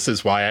it, and this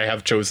is why I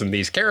have chosen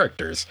these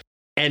characters.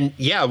 And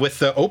yeah, with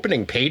the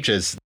opening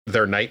pages,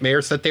 their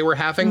nightmares that they were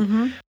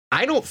having,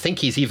 I don't think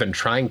he's even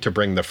trying to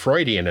bring the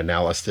Freudian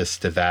analysis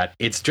to that.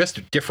 It's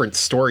just different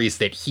stories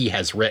that he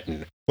has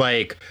written.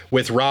 Like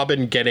with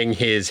Robin getting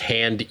his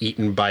hand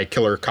eaten by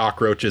killer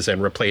cockroaches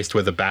and replaced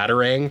with a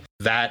batarang,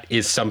 that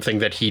is something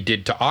that he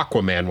did to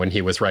Aquaman when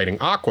he was writing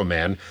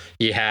Aquaman.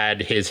 He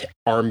had his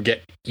arm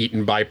get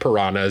eaten by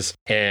piranhas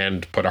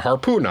and put a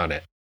harpoon on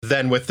it.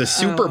 Then with the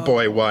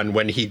Superboy one,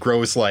 when he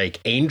grows like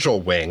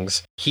angel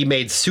wings, he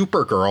made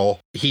Supergirl.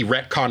 He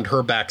retconned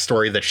her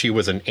backstory that she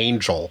was an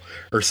angel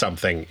or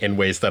something in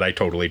ways that I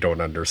totally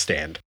don't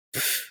understand.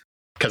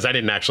 because I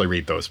didn't actually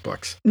read those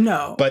books.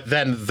 No. But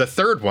then the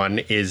third one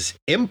is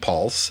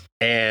Impulse,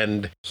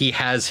 and he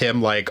has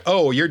him like,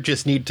 oh, you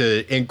just need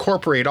to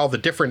incorporate all the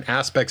different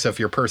aspects of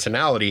your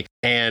personality.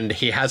 And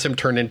he has him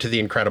turn into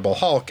the Incredible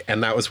Hulk,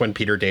 and that was when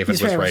Peter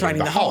David was writing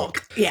the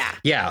Hulk. Yeah.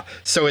 Yeah.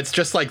 So it's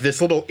just like this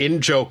little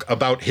in-joke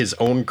about his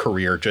own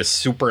career just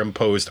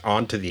superimposed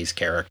onto these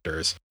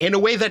characters in a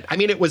way that, I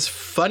mean, it was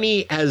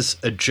funny as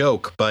a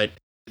joke, but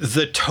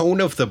the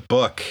tone of the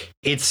book,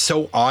 it's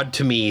so odd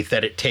to me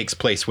that it takes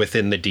place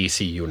within the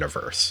DC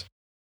universe.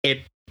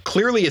 It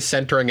clearly is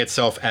centering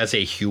itself as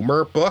a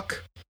humor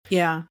book.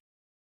 Yeah.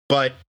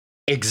 But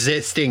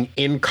existing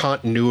in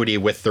continuity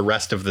with the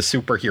rest of the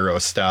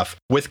superhero stuff,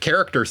 with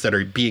characters that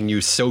are being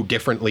used so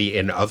differently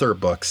in other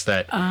books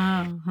that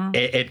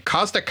it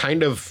caused a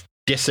kind of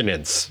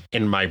dissonance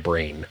in my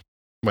brain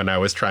when I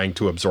was trying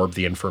to absorb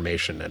the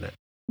information in it.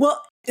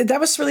 Well,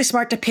 that was really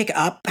smart to pick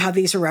up how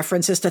these are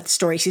references to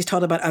stories he's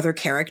told about other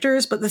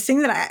characters. But the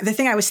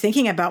thing I was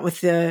thinking about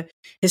with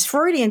his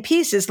Freudian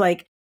piece is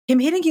like him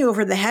hitting you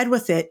over the head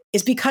with it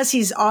is because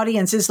his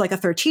audience is like a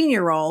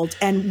 13-year-old.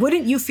 And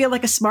wouldn't you feel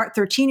like a smart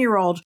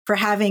 13-year-old for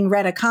having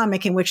read a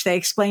comic in which they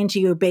explain to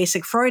you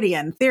basic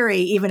Freudian theory,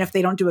 even if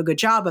they don't do a good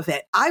job of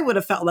it? I would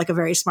have felt like a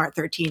very smart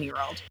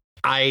 13-year-old.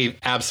 I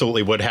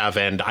absolutely would have.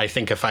 And I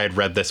think if I had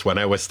read this when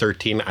I was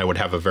 13, I would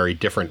have a very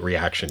different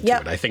reaction to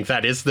it. I think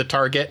that is the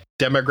target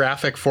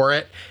demographic for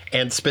it.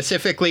 And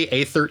specifically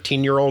a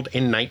 13-year-old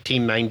in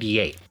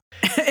 1998.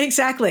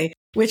 Exactly.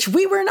 Which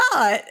we were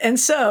not. And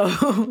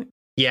so...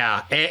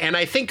 Yeah. And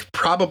I think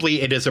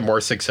probably it is a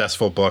more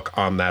successful book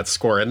on that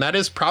score. And that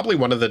is probably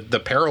one of the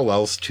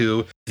parallels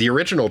to the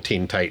original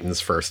Teen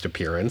Titans first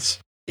appearance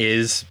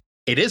is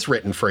it is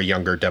written for a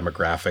younger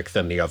demographic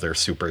than the other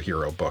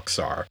superhero books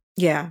are.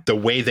 Yeah. The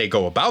way they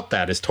go about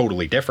that is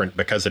totally different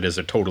because it is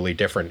a totally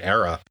different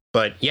era.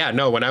 But yeah,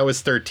 no, when I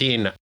was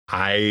 13,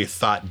 I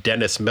thought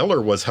Dennis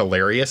Miller was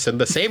hilarious in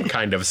the same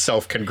kind of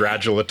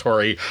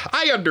self-congratulatory,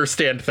 I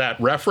understand that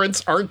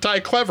reference, aren't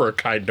I clever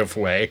kind of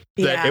way.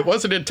 That it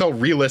wasn't until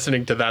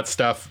re-listening to that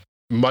stuff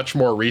much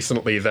more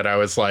recently that I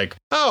was like,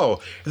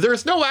 oh,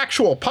 there's no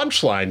actual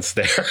punchlines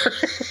there.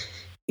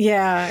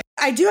 Yeah.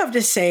 I do have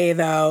to say,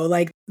 though,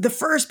 like the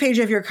first page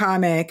of your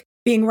comic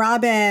being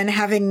Robin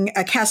having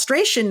a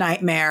castration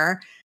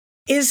nightmare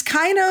is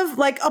kind of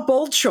like a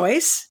bold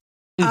choice.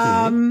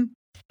 And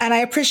I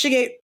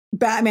appreciate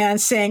Batman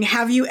saying,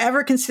 have you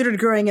ever considered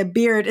growing a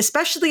beard,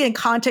 especially in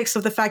context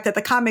of the fact that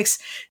the comics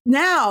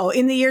now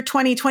in the year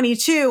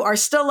 2022 are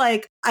still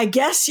like, I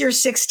guess you're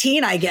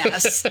 16, I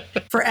guess,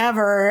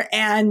 forever.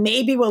 And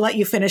maybe we'll let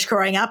you finish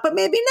growing up, but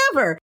maybe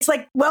never. It's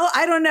like, well,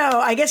 I don't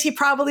know. I guess he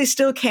probably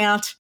still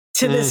can't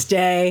to this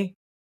day.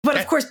 But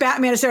of course,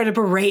 Batman is there to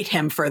berate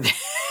him for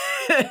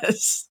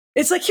this.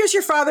 It's like, here's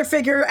your father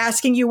figure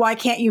asking you, why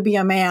can't you be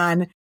a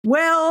man?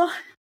 Well,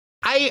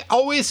 I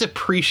always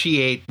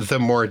appreciate the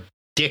more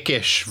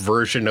dickish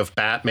version of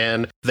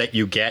Batman that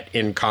you get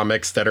in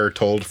comics that are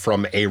told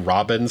from a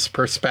Robin's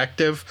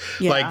perspective.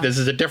 Yeah. Like, this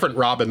is a different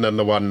Robin than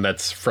the one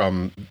that's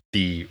from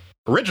the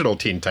original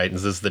Teen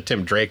Titans. This is the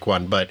Tim Drake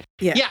one. But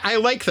yeah, I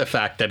like the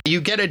fact that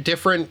you get a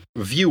different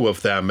view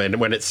of them and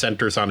when it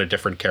centers on a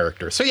different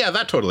character. So yeah,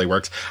 that totally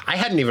works. I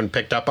hadn't even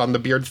picked up on the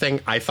beard thing.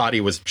 I thought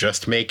he was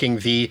just making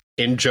the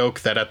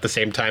in-joke that at the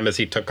same time as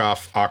he took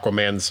off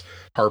Aquaman's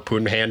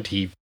harpoon hand,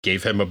 he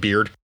gave him a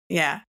beard.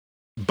 Yeah.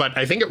 But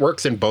I think it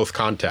works in both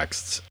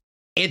contexts.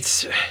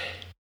 It's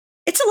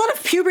a lot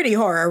of puberty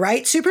horror,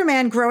 right?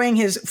 Superman growing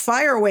his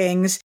fire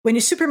wings when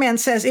Superman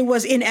says it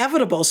was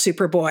inevitable,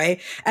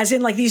 Superboy, as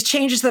in like these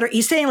changes that are,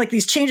 he's saying like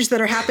these changes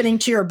that are happening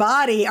to your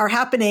body are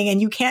happening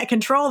and you can't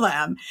control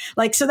them.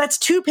 Like, so that's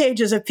 2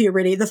 pages of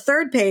puberty. The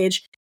third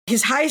page,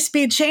 his high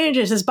speed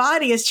changes, his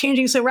body is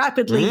changing so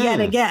rapidly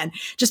yet again.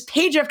 Just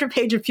page after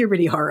page of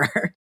puberty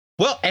horror.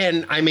 Well,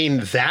 and I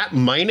mean, that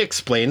might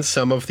explain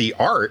some of the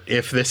art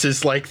if this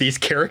is like these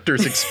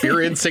characters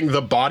experiencing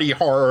the body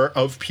horror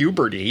of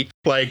puberty.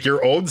 Like,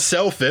 your own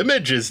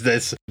self-image is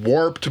this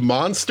warped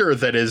monster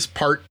that is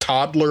part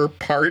toddler,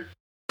 part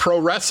pro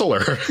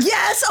wrestler.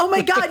 Yes. Oh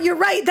my God. You're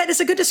right. That is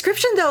a good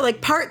description, though.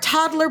 Like, part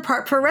toddler,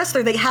 part pro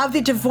wrestler. They have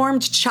the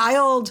deformed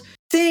child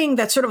thing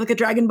that's sort of like a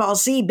Dragon Ball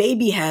Z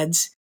baby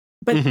heads.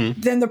 But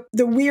then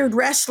the weird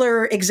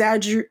wrestler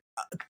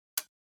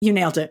you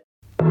nailed it.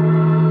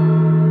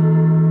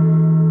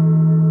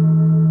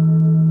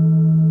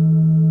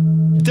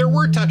 There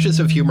were touches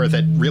of humor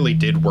that really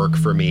did work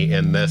for me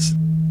in this.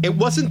 It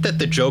wasn't that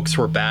the jokes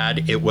were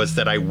bad. It was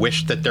that I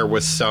wished that there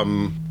was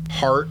some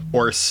heart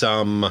or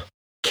some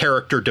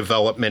character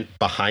development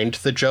behind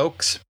the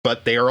jokes,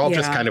 but they are all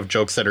just kind of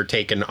jokes that are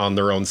taken on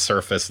their own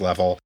surface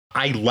level.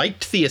 I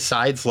liked the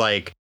asides,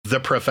 like the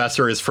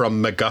professor is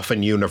from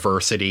MacGuffin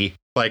University.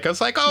 Like, I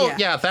was like, oh,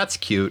 yeah, that's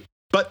cute.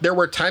 But there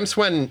were times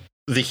when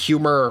the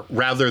humor,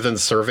 rather than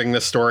serving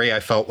the story, I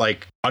felt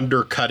like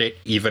undercut it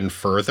even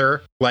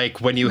further.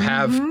 Like when you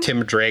have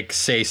Tim Drake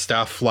say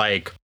stuff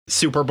like,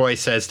 Superboy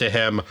says to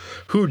him,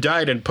 who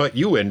died and put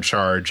you in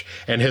charge?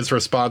 And his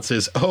response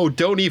is, oh,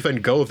 don't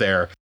even go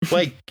there.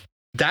 Like,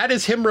 that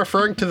is him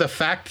referring to the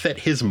fact that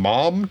his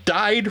mom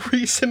died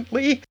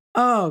recently.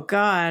 Oh,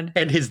 God.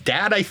 And his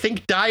dad, I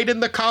think, died in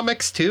the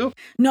comics, too?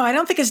 No, I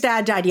don't think his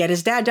dad died yet.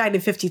 His dad died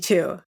in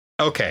 52.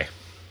 Okay.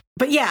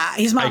 But yeah,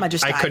 his mama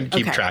just died. I couldn't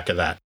keep track of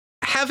that.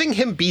 Having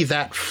him be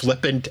that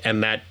flippant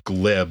and that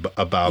glib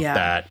about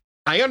that,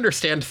 I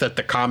understand that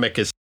the comic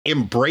is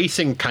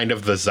embracing kind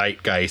of the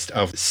zeitgeist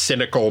of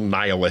cynical,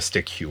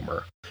 nihilistic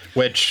humor,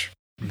 which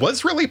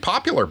was really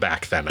popular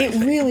back then, I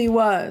think. It really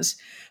was.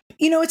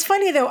 You know, it's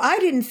funny, though. I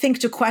didn't think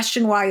to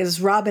question why is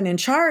Robin in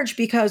charge,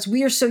 because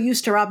we are so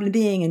used to Robin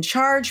being in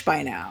charge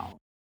by now.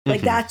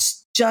 Like,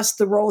 that's just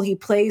the role he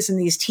plays in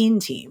these teen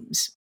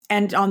teams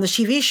and on the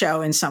TV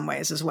show in some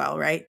ways as well,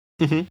 right?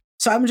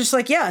 So I'm just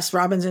like, yes,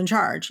 Robin's in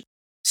charge.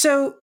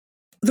 So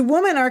the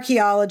woman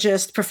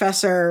archaeologist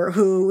professor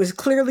who was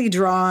clearly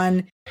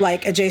drawn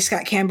like a J.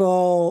 Scott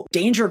Campbell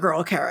Danger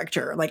Girl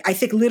character, like I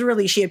think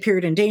literally she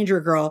appeared in Danger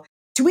Girl.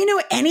 Do we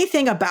know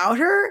anything about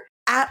her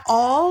at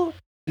all?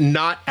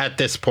 Not at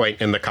this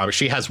point in the comic.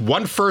 She has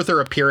one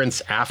further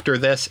appearance after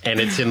this, and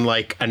it's in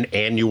like an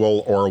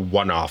annual or a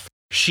one-off.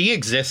 She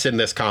exists in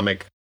this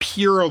comic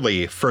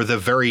purely for the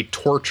very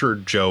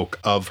tortured joke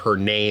of her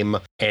name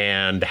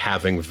and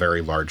having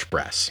very large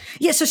breasts.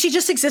 Yeah, so she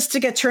just exists to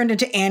get turned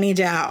into Annie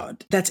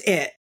Dowd. That's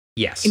it.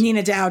 Yes. And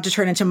Nina Dowd to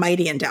turn into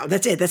Mighty and Dowd.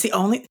 That's it. That's the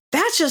only...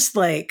 That's just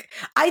like...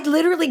 I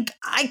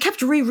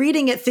kept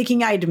rereading it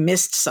thinking I'd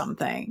missed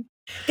something.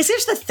 Because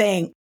here's the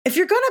thing. If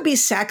you're going to be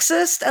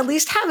sexist, at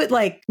least have it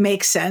like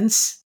make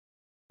sense.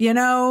 You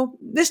know?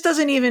 This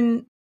doesn't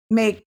even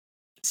make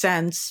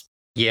sense.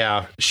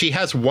 Yeah, she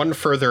has one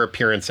further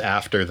appearance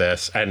after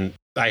this, and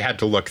I had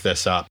to look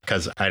this up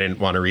because I didn't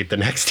want to read the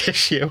next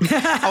issue.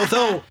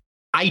 Although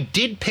I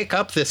did pick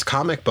up this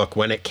comic book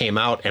when it came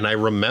out, and I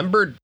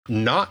remembered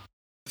not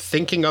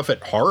thinking of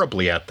it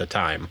horribly at the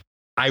time.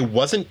 I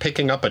wasn't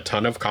picking up a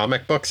ton of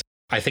comic books.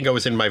 I think I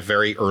was in my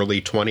very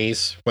early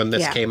 20s when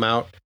this came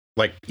out,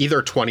 like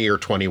either 20 or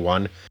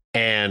 21.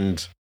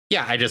 And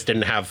yeah, I just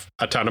didn't have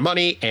a ton of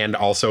money and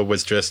also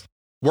was just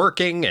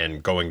working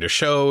and going to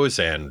shows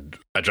and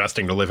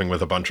adjusting to living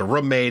with a bunch of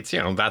roommates, you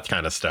know, that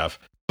kind of stuff.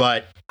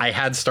 But I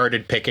had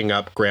started picking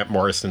up Grant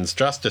Morrison's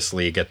Justice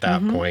League at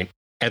that point.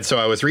 And so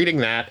I was reading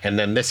that, and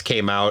then this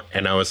came out,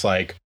 and I was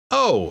like,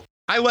 oh,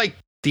 I like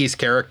these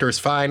characters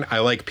fine. I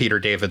like Peter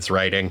David's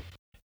writing.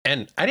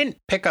 And I didn't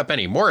pick up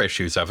any more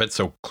issues of it,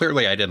 so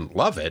clearly I didn't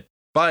love it.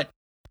 But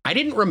I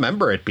didn't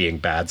remember it being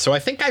bad, so I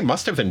think I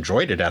must have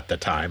enjoyed it at the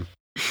time.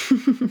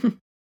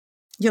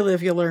 You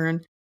live, you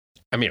learn.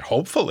 I mean,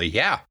 hopefully,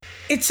 yeah.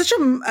 It's such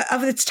a,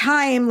 of its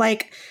time,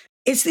 like,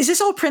 is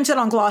this all printed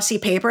on glossy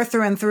paper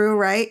through and through,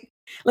 right?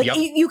 Like,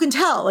 you can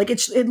tell, like,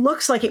 it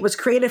looks like it was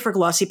created for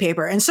glossy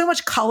paper. And so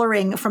much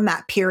coloring from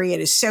that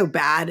period is so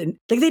bad. And,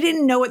 like, they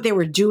didn't know what they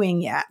were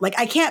doing yet. Like,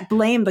 I can't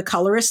blame the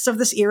colorists of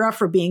this era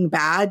for being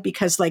bad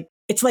because, like,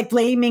 it's like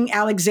blaming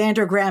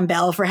Alexander Graham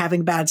Bell for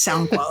having bad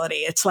sound quality.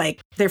 It's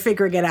like they're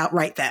figuring it out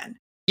right then.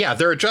 Yeah,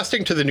 they're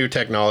adjusting to the new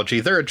technology.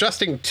 They're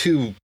adjusting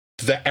to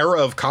the era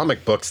of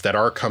comic books that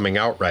are coming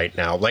out right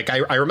now. Like,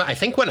 I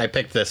think when I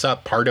picked this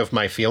up, part of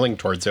my feeling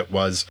towards it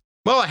was,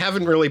 well, I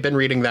haven't really been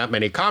reading that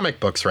many comic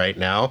books right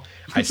now.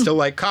 I still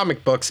like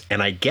comic books,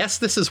 and I guess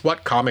this is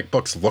what comic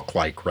books look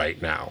like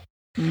right now.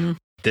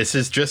 This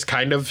is just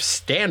kind of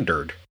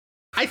standard.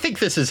 I think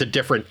this is a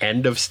different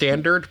end of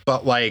standard,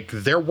 but like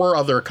there were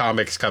other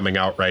comics coming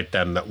out right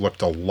then that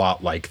looked a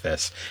lot like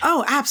this.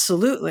 Oh,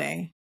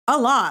 absolutely. A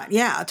lot.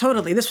 Yeah,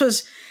 totally. This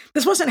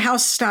wasn't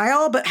House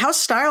Style, but House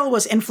Style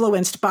was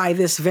influenced by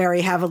this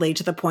very heavily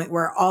to the point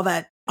where all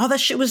that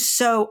shit was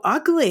so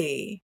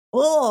ugly.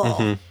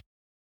 Oh.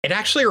 It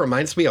actually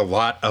reminds me a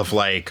lot of,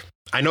 like,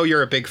 I know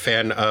you're a big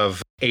fan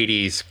of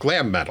 80s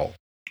glam metal.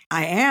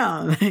 I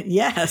am.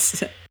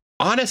 Yes.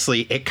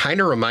 Honestly, it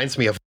kind of reminds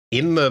me of,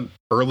 in the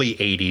early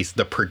 80s,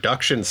 the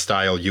production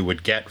style you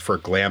would get for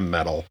glam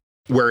metal,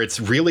 where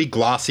it's really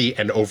glossy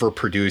and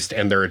overproduced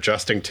and they're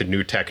adjusting to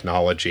new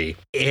technology.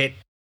 It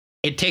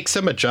takes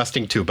some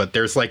adjusting to, but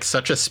there's like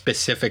such a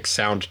specific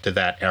sound to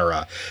that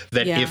era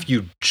that if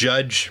you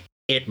judge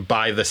it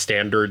by the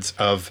standards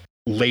of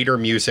later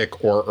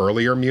music or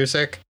earlier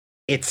music,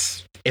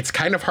 it's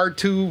kind of hard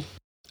to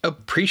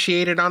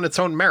appreciate it on its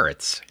own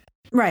merits.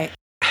 Right.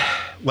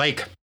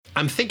 Like,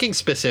 I'm thinking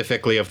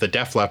specifically of the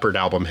Def Leppard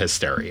album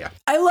Hysteria.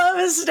 I love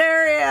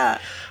Hysteria.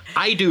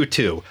 I do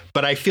too,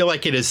 but I feel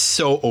like it is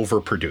so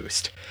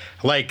overproduced.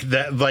 Like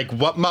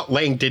what Mutt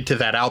Lange did to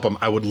that album,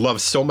 I would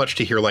love so much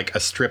to hear like a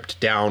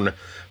stripped down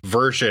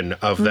version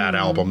of that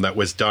album that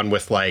was done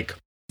with like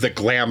the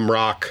glam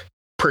rock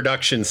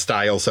production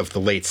styles of the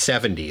late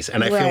 70s.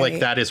 And I feel like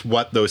that is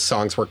what those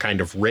songs were kind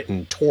of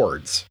written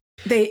towards.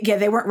 They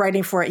weren't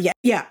writing for it yet.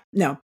 Yeah,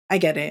 no, I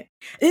get it.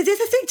 The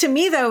thing to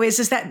me, though,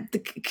 is that the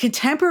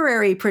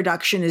contemporary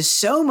production is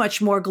so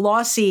much more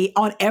glossy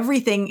on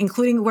everything,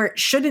 including where it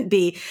shouldn't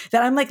be,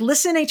 that I'm like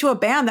listening to a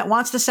band that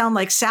wants to sound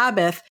like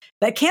Sabbath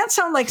that can't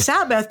sound like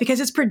Sabbath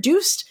because it's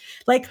produced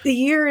like the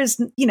year is,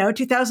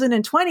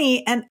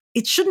 2020, and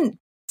it shouldn't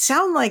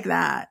sound like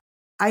that.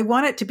 I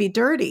want it to be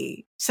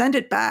dirty. Send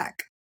it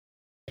back.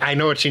 I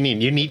know what you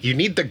need. You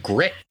need the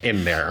grit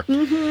in there.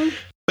 Mm-hmm.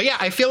 But yeah,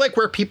 I feel like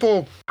where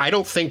people, I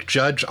don't think,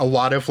 judge a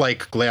lot of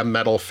like glam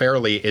metal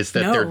fairly is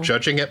that they're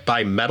judging it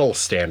by metal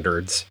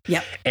standards.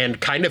 Yep. And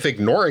kind of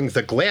ignoring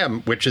the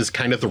glam, which is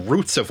kind of the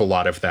roots of a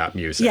lot of that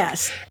music.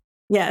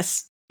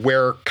 Yes.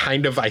 Where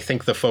kind of I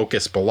think the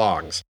focus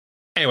belongs.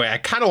 Anyway, I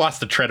kind of lost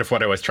the thread of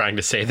what I was trying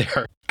to say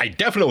there. I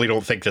definitely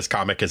don't think this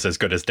comic is as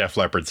good as Def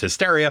Leppard's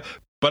Hysteria,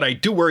 but I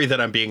do worry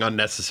that I'm being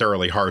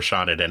unnecessarily harsh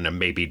on it and I'm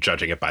maybe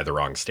judging it by the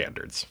wrong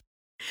standards.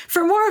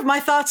 For more of my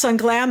thoughts on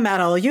glam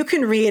metal, you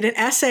can read an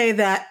essay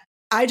that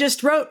I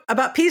just wrote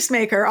about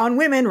Peacemaker on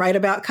Women Write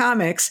About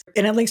Comics,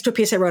 and it links to a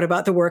piece I wrote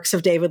about the works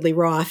of David Lee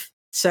Roth.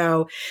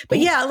 So, but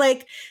yeah,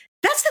 like,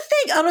 that's the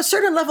thing on a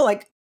certain level.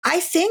 Like, I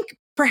think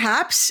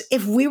perhaps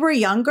if we were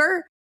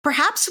younger,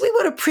 perhaps we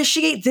would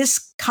appreciate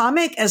this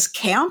comic as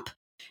camp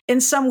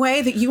in some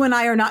way that you and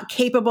I are not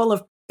capable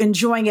of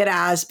enjoying it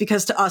as,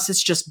 because to us,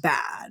 it's just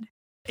bad.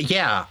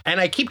 Yeah, and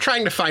I keep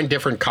trying to find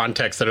different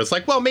contexts that it's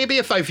like, well, maybe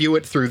if I view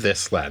it through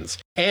this lens.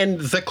 And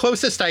the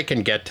closest I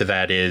can get to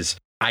that is,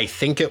 I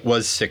think it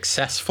was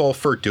successful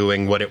for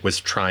doing what it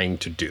was trying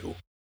to do.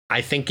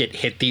 I think it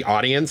hit the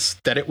audience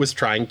that it was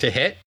trying to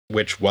hit,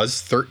 which was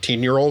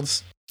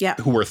 13-year-olds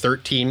who were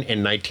 13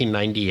 in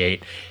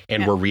 1998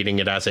 and were reading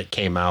it as it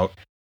came out.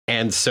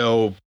 And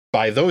so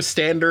by those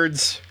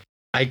standards,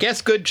 I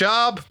guess good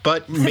job,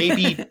 but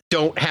maybe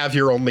don't have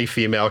your only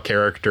female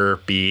character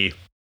be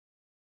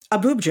a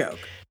boob joke.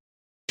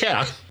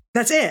 Yeah.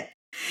 That's it.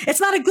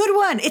 It's not a good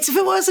one. If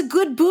it was a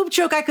good boob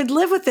joke, I could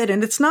live with it,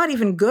 and it's not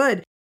even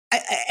good.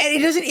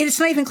 It's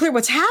not even clear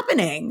what's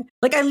happening.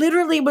 Like, I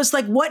literally was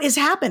like, what is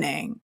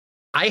happening?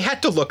 I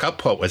had to look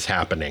up what was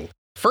happening.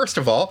 First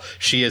of all,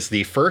 she is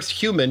the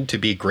first human to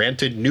be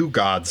granted New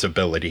Gods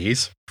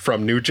abilities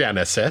from New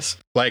Genesis.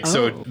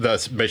 So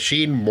the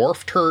machine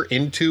morphed her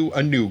into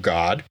a New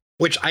God,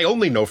 which I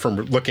only know from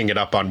looking it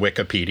up on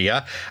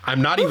Wikipedia.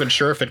 I'm not even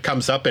sure if it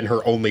comes up in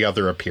her only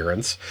other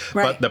appearance.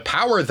 Right. But the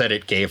power that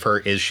it gave her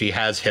is she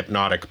has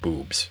hypnotic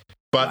boobs.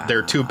 But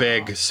they're too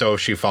big, so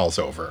she falls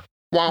over.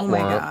 Oh my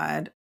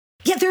God.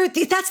 Yeah,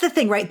 that's the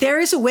thing, right? There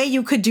is a way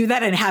you could do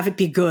that and have it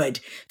be good.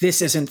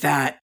 This isn't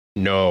that.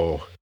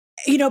 No.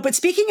 But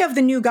speaking of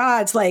the New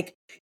Gods, like,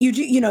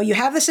 you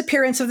have this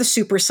appearance of the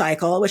Super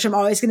Cycle, which I'm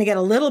always going to get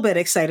a little bit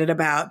excited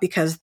about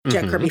because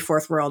Jack Kirby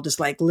Fourth World is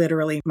like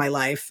literally my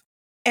life.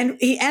 And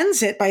he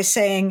ends it by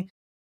saying,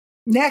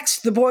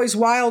 next, the boys'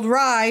 wild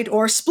ride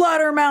or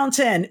Splutter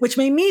Mountain, which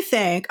made me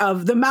think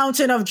of the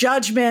Mountain of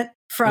Judgment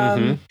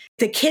from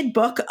the kid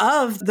book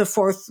of the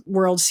Fourth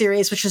World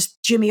series, which is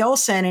Jimmy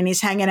Olsen, and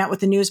he's hanging out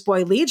with the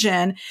Newsboy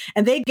Legion,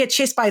 and they get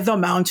chased by the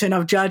Mountain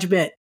of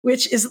Judgment,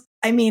 which is,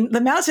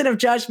 the Mountain of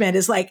Judgment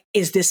is like,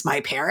 is this my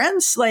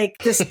parents? Like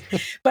this,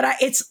 but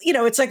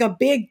it's like a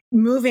big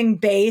moving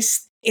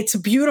base. It's a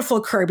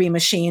beautiful Kirby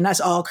machine, as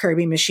all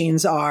Kirby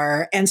machines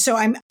are. And so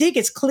I think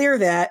it's clear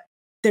that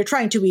they're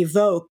trying to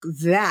evoke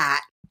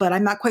that, but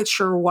I'm not quite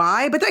sure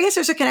why. But I guess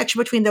there's a connection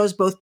between those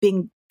both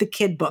being the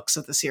kid books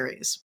of the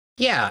series.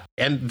 Yeah,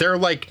 and they're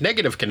like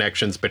negative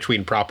connections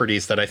between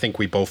properties that I think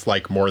we both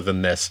like more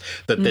than this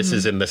this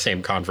is in the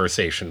same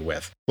conversation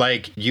with.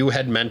 Like, you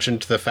had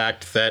mentioned the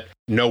fact that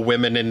no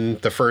women in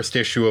the first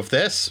issue of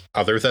this,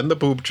 other than the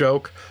boob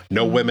joke,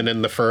 no women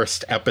in the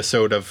first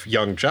episode of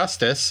Young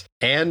Justice,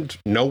 and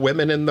no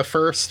women in the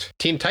first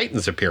Teen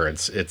Titans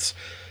appearance. It's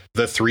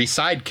the three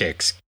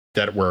sidekicks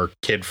that were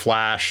Kid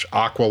Flash,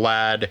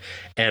 Aqualad,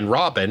 and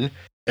Robin.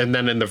 And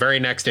then in the very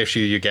next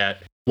issue, you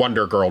get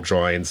Wonder Girl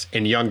joins.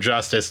 In Young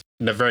Justice,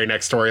 in the very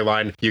next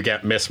storyline, you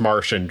get Miss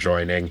Martian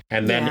joining.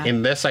 And then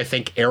in this, I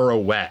think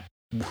Arrowette,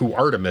 who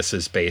Artemis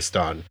is based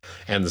on,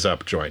 ends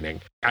up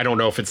joining. I don't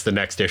know if it's the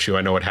next issue.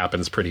 I know it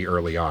happens pretty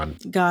early on.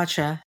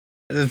 Gotcha.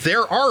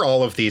 There are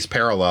all of these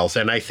parallels,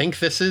 and I think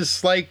this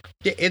is like,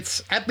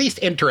 it's at least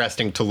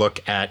interesting to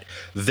look at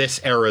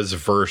this era's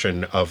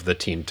version of the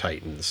Teen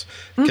Titans.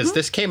 Because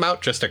this came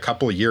out just a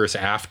couple years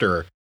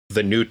after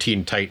the new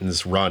Teen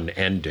Titans run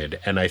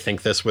ended, and I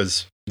think this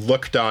was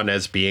looked on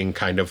as being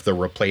kind of the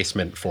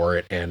replacement for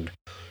it, and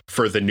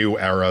for the new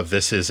era,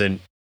 this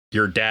isn't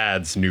your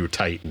dad's new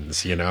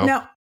Titans,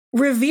 Now,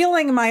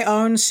 revealing my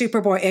own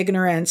Superboy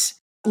ignorance,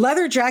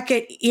 Leather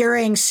Jacket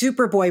Earring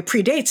Superboy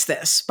predates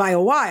this by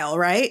a while,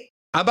 right?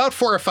 About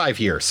 4 or 5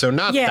 years, so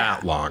not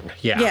that long.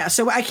 Yeah,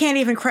 so I can't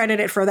even credit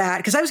it for that,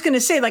 because I was going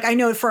to say, like, I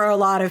know for a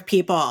lot of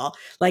people,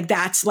 like,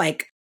 that's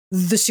like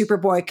the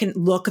Superboy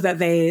look that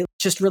they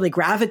just really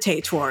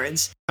gravitate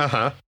towards.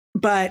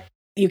 But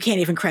you can't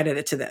even credit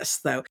it to this,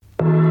 though.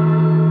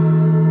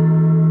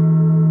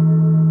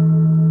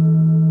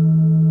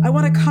 I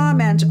want to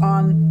comment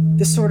on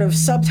the sort of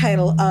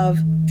subtitle of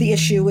the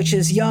issue, which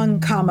is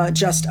Young,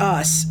 Just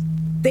Us.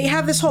 They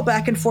have this whole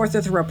back and forth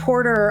with the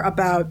reporter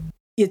about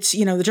it's,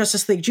 the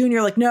Justice League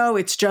Junior, like, no,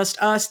 it's just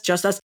us,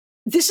 just us.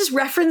 This is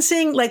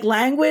referencing like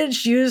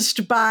language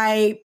used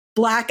by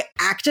Black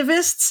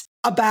activists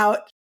about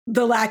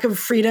the lack of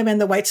freedom in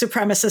the white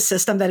supremacist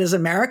system that is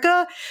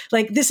America.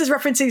 Like, this is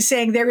referencing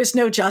saying there is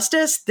no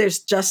justice, there's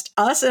just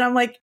us. And I'm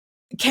like,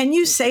 can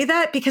you say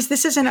that? Because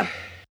this isn't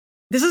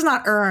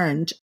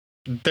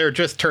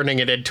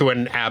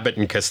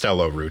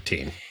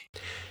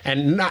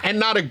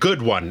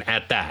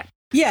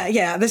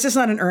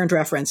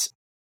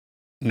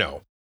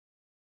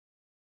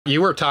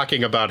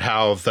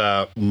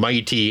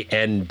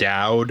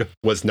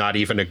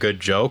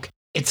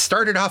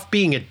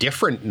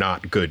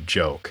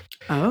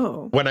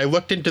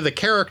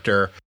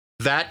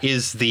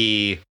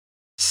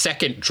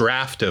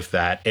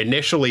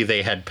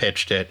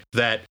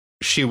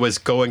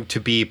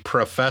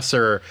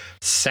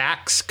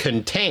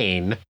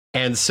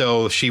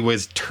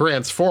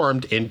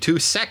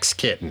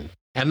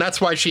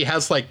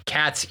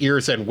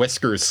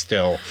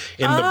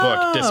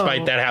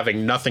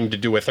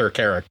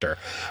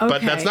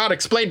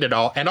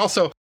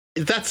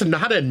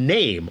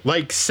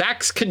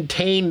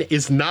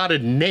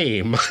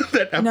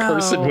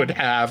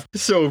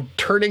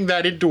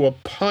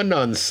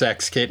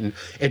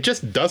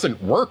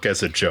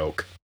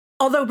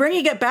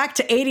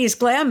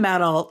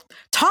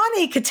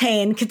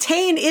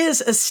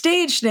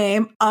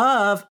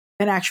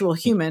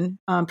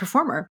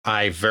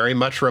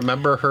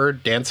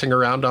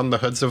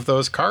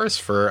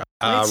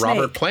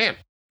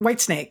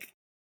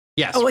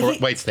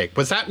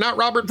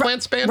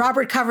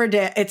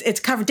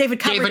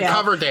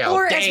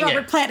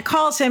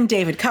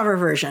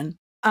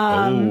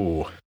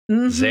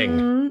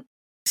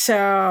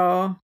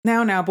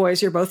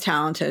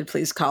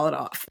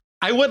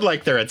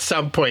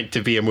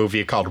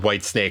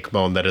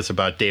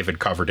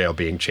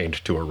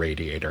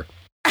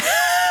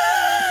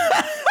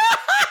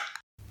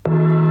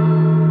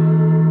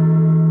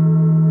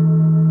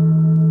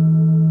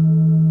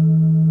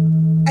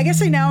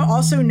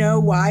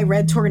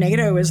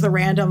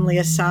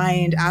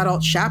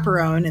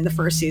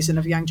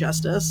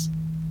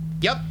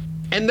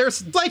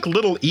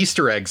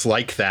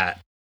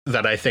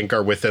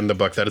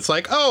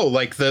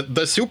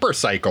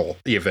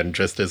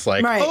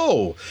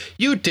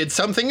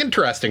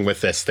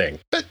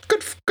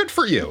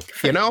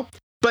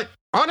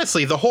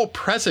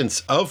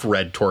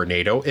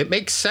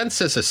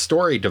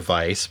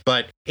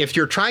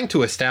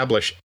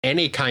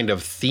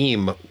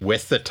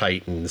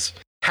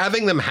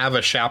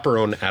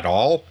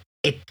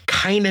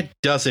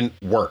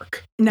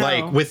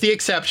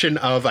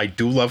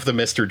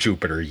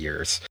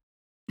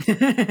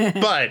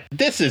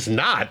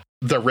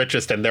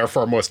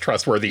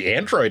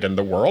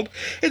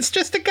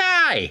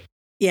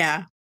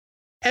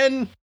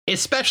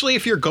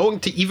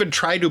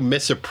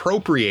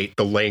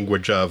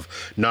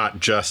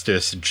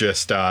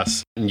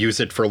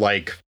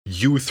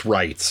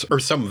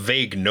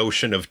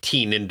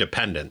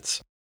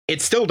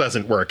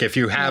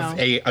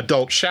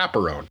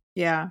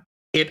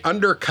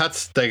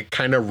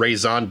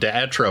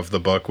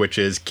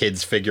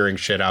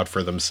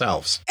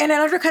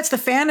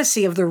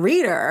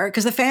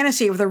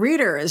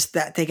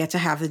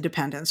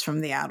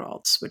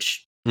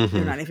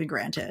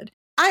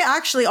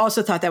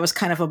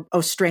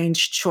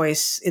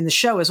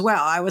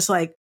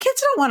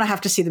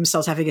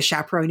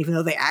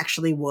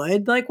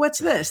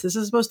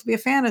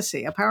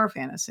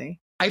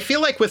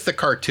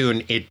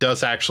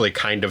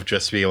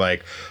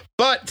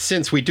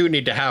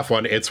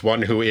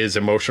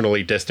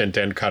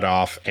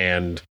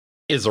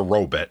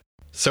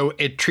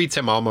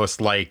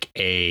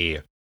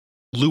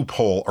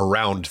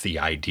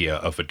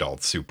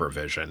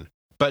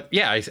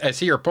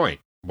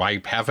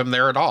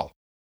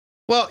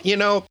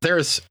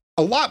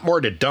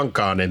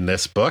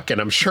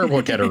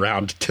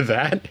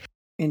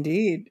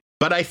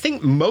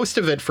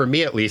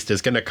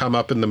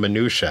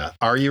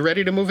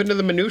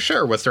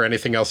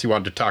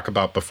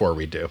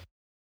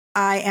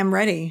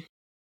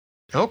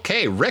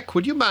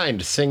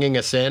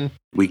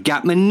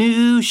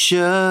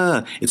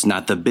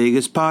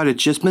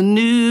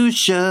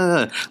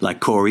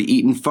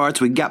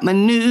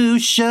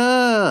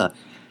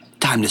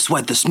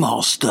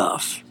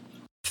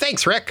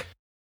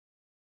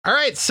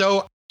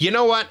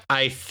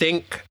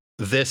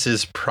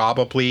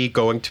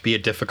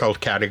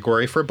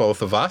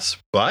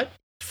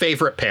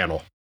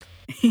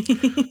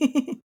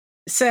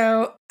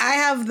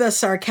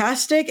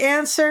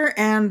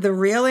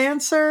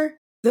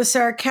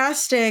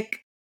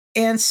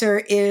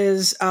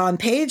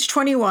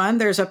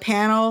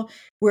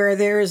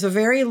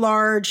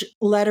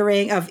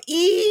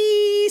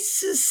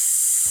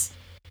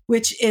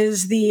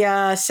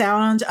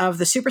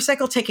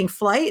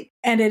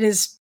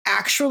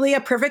actually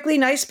a perfectly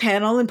nice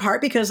panel, in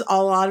part because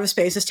a lot of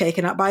space is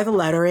taken up by the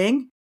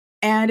lettering,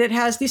 and it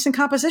has decent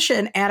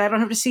composition, and I don't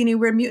have to see any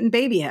weird mutant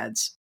baby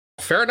heads.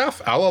 Fair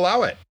enough. I'll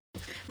allow it.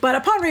 But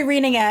upon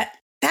rereading it,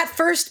 that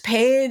first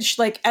page,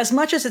 like, as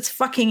much as it's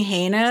fucking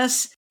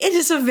heinous, it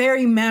is a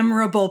very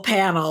memorable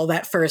panel,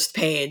 that first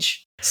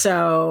page.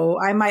 So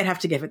I might have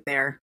to give it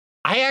there.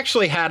 I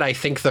actually had, I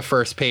think, the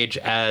first page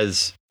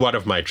as one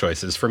of my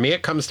choices. For me,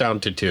 it comes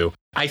down to two.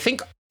 I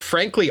think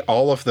Frankly,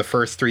 all of the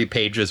first 3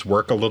 pages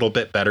work a little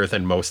bit better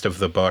than most of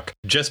the book,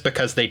 just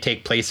because they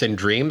take place in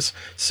dreams.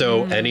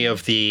 So any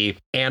of the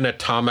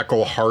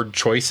anatomical hard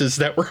choices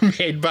that were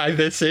made by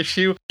this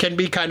issue can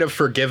be kind of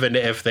forgiven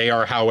if they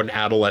are how an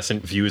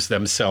adolescent views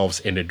themselves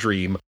in a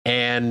dream.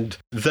 And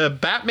the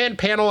Batman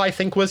panel, I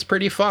think, was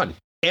pretty fun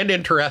and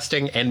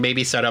interesting, and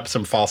maybe set up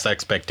some false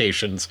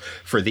expectations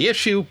for the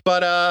issue.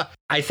 But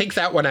I think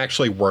that one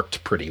actually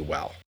worked pretty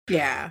well.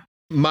 Yeah.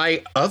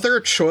 My other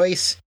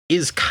choice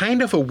is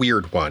kind of a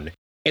weird one.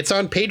 It's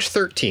on page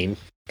 13,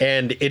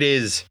 and it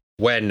is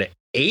when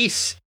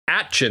Ace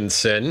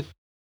Atchison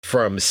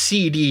from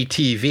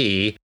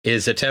CDTV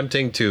is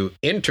attempting to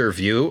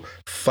interview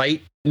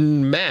Fightin'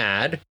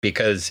 Mad,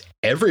 because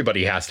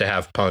everybody has to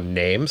have pun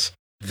names,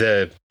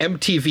 the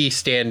MTV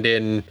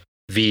stand-in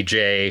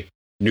VJ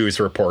news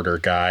reporter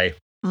guy.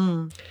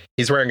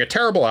 He's wearing a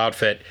terrible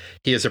outfit.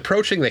 He is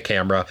approaching the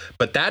camera,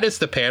 but that is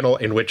the panel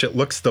in which it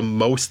looks the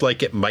most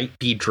like it might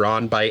be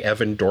drawn by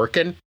Evan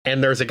Dorkin.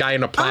 And there's a guy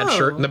in a plaid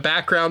shirt in the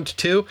background,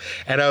 too.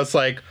 And I was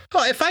like,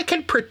 oh, if I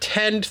can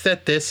pretend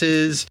that this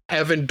is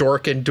Evan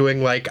Dorkin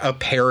doing like a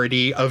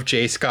parody of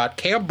J. Scott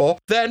Campbell,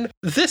 then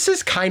this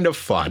is kind of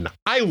fun.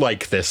 I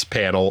like this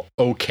panel.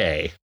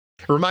 Okay.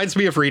 It reminds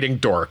me of reading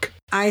Dork.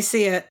 I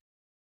see it.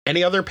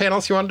 Any other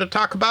panels you wanted to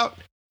talk about?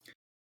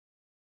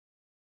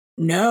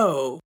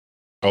 No.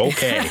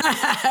 Okay.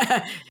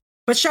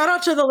 But shout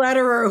out to the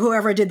letterer,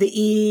 whoever did the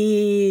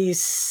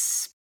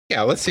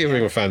Yeah, let's see if we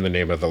can find the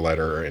name of the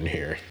letterer in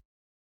here.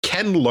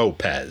 Ken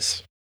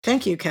Lopez.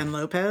 Thank you, Ken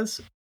Lopez.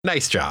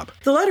 Nice job.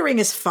 The lettering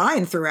is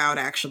fine throughout,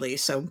 actually.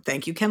 So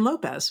thank you, Ken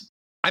Lopez.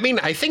 I mean,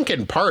 I think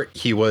in part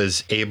he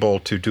was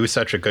able to do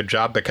such a good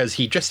job because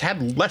he just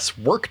had less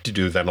work to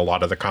do than a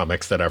lot of the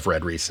comics that I've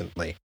read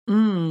recently.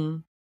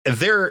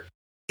 There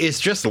is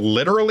just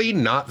literally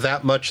not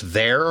that much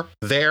there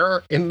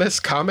in this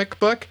comic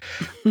book.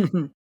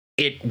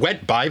 It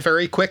went by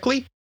very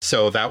quickly,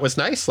 so that was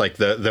nice. Like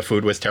the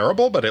food was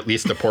terrible, but at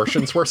least the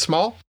portions were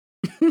small.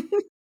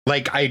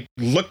 Like, I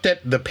looked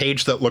at the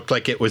page that looked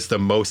like it was the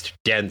most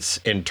dense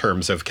in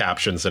terms of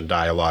captions and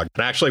dialogue,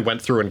 and I actually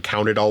went through and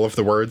counted all of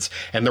the words,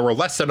 and there were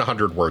less than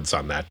 100 words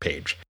on that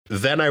page.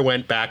 Then I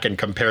went back and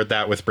compared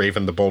that with Brave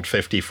and the Bold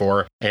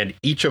 54, and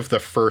each of the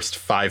first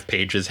 5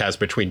 pages has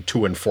between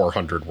 200 and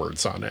 400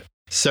 words on it.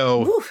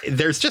 So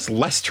there's just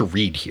less to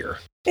read here.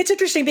 It's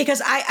interesting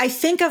because I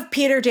think of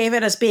Peter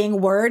David as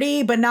being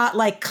wordy, but not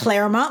like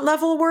Claremont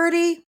level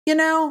wordy, you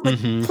know? Like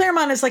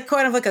Claremont is like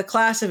kind of like a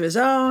class of his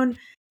own.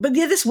 But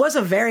yeah, this was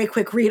a very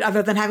quick read,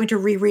 other than having to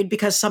reread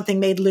because something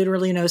made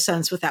literally no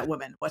sense with that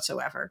woman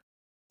whatsoever.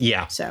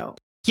 Yeah. So.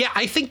 Yeah,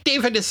 I think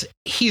David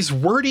he's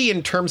wordy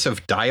in terms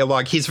of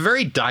dialogue. He's a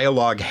very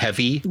dialogue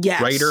heavy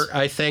writer,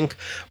 I think.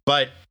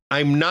 But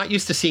I'm not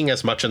used to seeing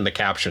as much in the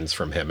captions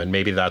from him, and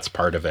maybe that's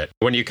part of it.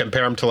 When you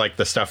compare him to like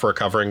the stuff we're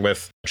covering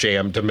with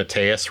J.M.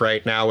 DeMatteis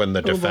right now and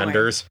the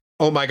Defenders,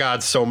 oh my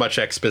God, so much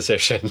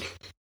exposition.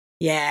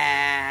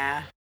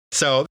 Yeah.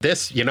 So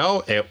this,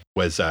 it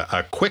was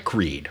a quick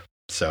read.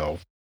 So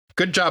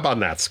good job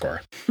on that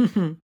score.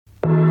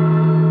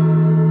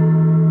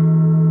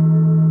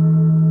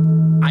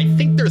 I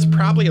think there's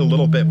probably a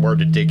little bit more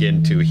to dig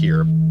into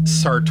here.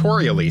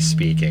 Sartorially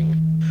speaking,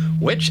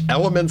 which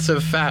elements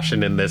of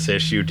fashion in this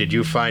issue did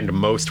you find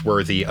most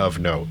worthy of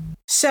note?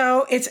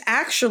 So it's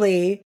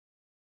actually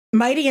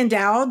Mighty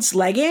Endowed's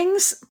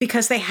leggings,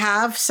 because they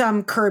have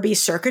some Kirby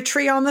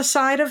circuitry on the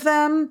side of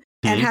them.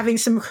 And having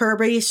some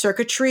Kirby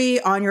circuitry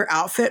on your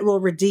outfit will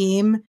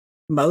redeem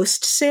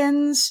most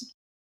sins.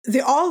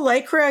 The all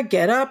Lycra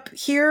getup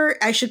here,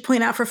 I should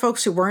point out for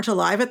folks who weren't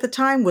alive at the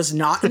time, was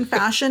not in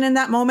fashion in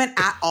that moment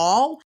at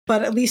all,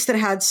 but at least it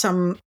had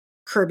some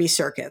Kirby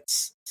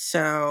circuits.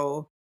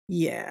 So,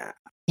 yeah.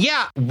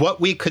 Yeah,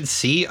 what we could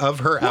see of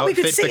her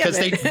outfit, because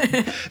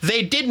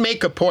they did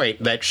make a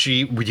point that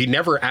you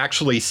never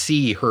actually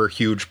see her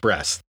huge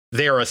breasts.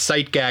 They are a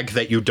sight gag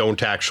that you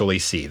don't actually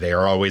see. They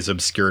are always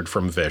obscured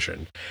from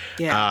vision.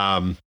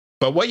 Yeah.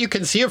 But what you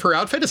can see of her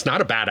outfit is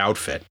not a bad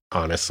outfit,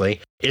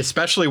 honestly,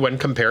 especially when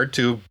compared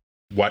to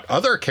what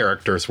other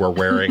characters were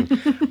wearing.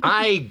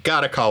 I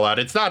gotta call out,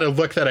 it's not a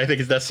look that I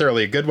think is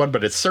necessarily a good one,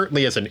 but it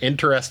certainly is an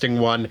interesting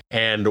one,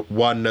 and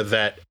one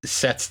that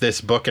sets this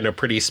book in a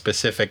pretty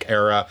specific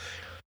era.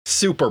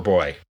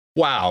 Superboy.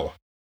 Wow,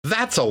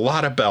 that's a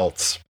lot of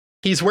belts.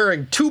 He's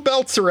wearing 2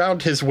 belts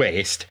around his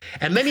waist,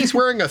 and then he's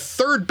wearing a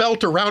 3rd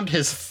belt around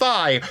his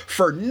thigh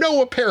for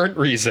no apparent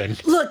reason.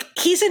 Look,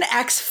 he's an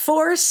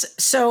X-Force,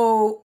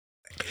 so,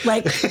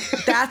 like,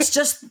 that's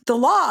just the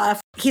law.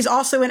 He's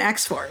also an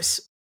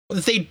X-Force.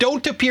 They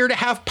don't appear to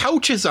have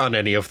pouches on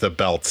any of the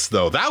belts,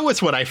 though. That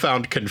was what I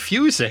found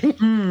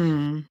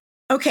confusing.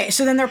 Okay,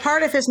 so then they're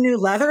part of his new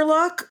leather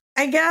look,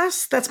 I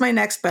guess? That's my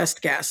next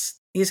best guess.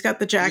 He's got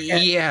the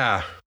jacket.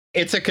 Yeah.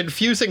 It's a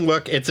confusing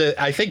look. It's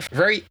I think,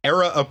 very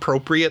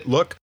era-appropriate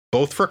look,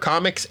 both for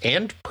comics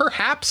and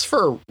perhaps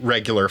for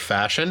regular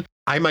fashion.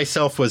 I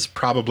myself was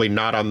probably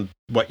not on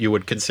what you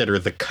would consider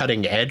the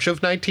cutting edge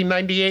of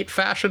 1998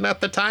 fashion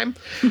at the time.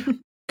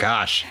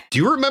 Gosh, do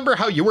you remember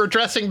how you were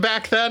dressing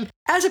back then?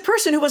 As a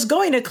person who was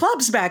going to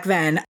clubs back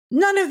then,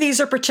 none of these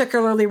are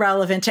particularly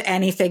relevant to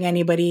anything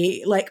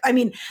anybody like. I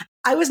mean,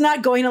 I was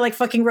not going to like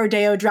fucking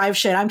Rodeo Drive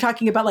shit. I'm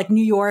talking about like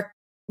New York,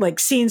 like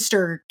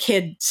scenester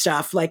kid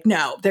stuff. Like,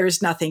 no,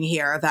 there's nothing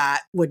here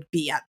that would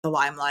be at the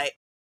limelight.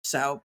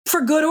 So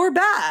for good or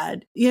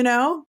bad, you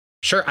know?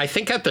 Sure. I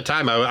think at the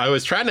time I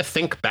was trying to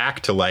think back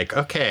to like,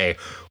 okay,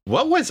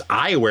 what was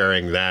I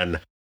wearing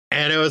then?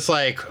 And it was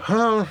like,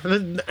 oh,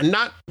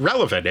 not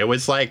relevant. It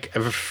was like,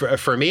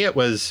 for me, it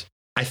was,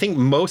 I think,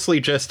 mostly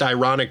just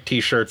ironic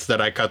T-shirts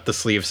that I cut the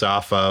sleeves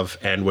off of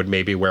and would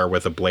maybe wear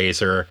with a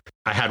blazer.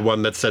 I had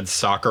one that said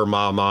soccer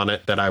mom on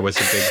it that I was a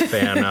big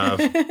fan of.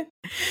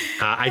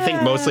 I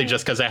think mostly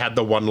just because I had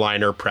the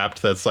one-liner prepped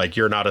that's like,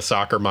 you're not a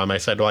soccer mom. I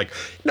said, like,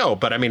 no,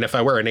 but I mean, if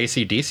I wear an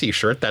AC/DC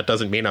shirt, that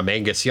doesn't mean I'm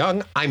Angus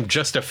Young. I'm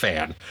just a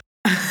fan.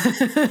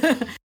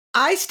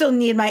 I still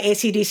need my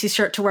AC/DC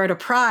shirt to wear to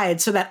Pride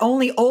so that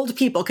only old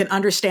people can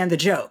understand the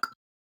joke.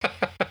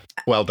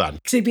 Well done.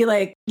 So you'd be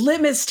like,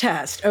 litmus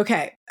test.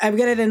 Okay, I've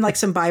got it in like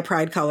some bi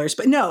Pride colors.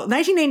 But no,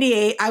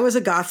 1988, I was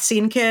a goth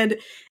scene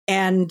kid,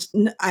 and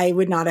I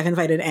would not have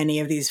invited any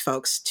of these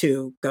folks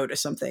to go to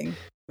something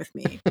with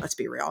me. Let's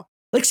be real.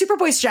 Like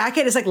Superboy's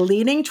jacket is like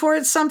leaning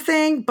towards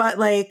something, but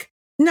like,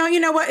 no,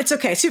 you know what? It's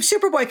okay.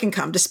 Superboy can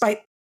come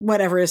despite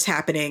whatever is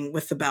happening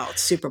with the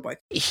belts. Superboy.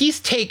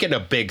 He's taken a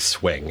big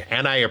swing,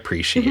 and I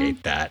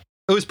appreciate that.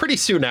 It was pretty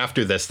soon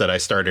after this that I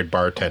started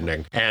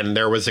bartending, and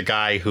there was a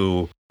guy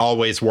who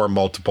always wore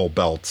multiple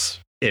belts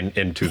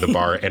into the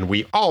bar, and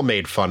we all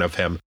made fun of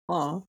him.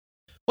 Aww.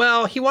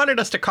 Well, he wanted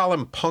us to call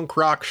him Punk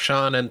Rock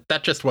Sean, and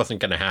that just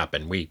wasn't going to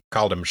happen. We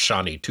called him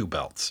Shawnee Two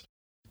Belts.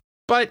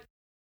 But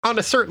on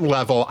a certain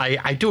level,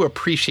 I do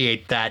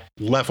appreciate that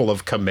level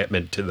of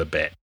commitment to the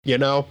bit, you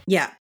know?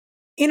 Yeah.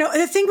 You know,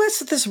 the thing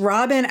with this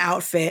Robin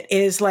outfit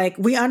is like,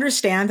 we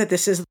understand that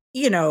this is,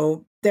 you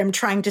know, them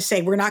trying to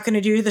say we're not going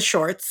to do the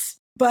shorts,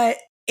 but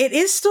it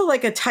is still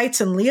like a tights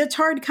and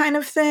leotard kind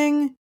of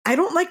thing. I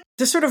don't like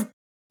the sort of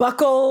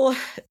buckle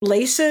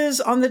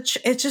laces on the,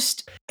 it's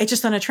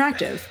just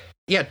unattractive.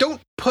 Yeah, don't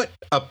put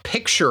a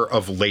picture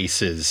of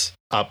laces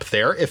up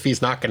there if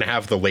he's not going to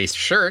have the laced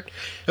shirt.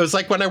 It was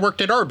like when I worked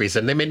at Arby's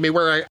and they made me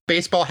wear a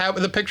baseball hat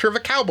with a picture of a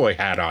cowboy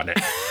hat on it.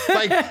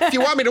 Like, if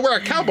you want me to wear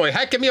a cowboy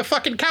hat, give me a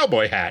fucking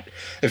cowboy hat.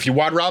 If you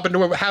want Robin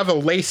to have a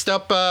laced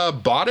up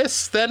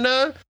bodice, then,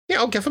 you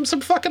know, give him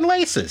some fucking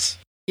laces.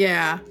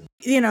 Yeah.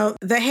 You know,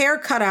 the hair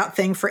cutout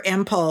thing for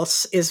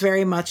Impulse is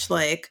very much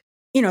like,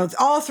 you know,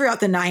 all throughout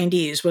the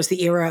 90s was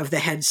the era of the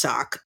head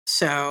sock.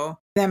 So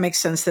that makes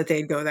sense that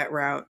they'd go that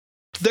route.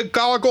 The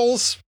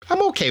goggles,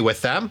 I'm okay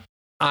with them.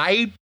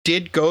 I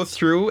did go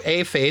through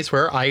a phase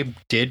where I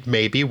did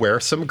maybe wear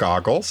some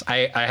goggles.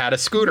 I had a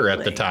scooter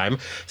at the time,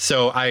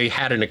 so I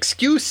had an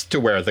excuse to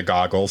wear the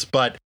goggles.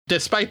 But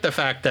despite the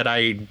fact that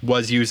I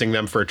was using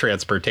them for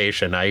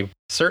transportation, I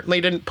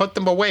certainly didn't put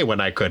them away when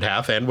I could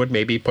have and would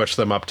maybe push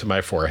them up to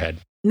my forehead.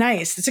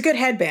 Nice. It's a good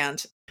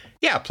headband.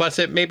 Yeah, plus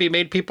it maybe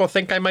made people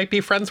think I might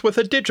be friends with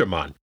a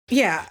Digimon.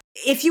 Yeah.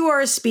 If you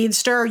are a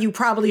speedster, you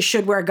probably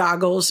should wear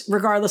goggles,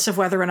 regardless of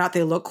whether or not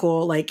they look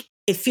cool. Like,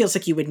 it feels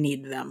like you would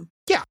need them.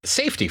 Yeah,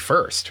 safety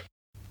first.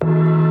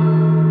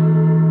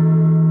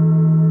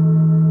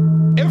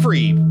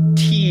 Every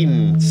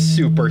teen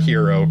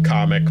superhero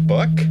comic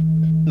book,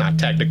 not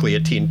technically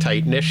a Teen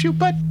Titan issue,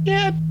 but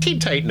yeah, Teen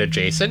Titan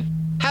adjacent,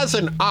 has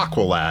an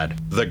Aqualad,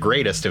 the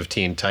greatest of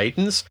Teen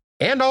Titans,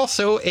 and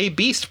also a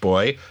Beast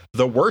Boy,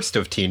 the worst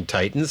of Teen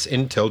Titans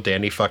until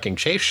Danny fucking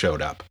Chase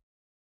showed up.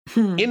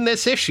 In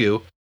this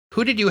issue,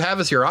 who did you have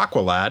as your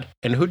Aqualad,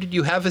 and who did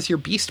you have as your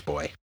Beast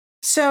Boy?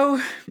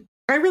 So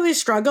I really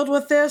struggled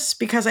with this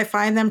because I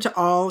find them to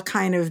all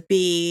kind of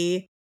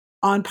be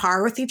on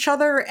par with each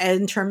other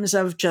in terms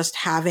of just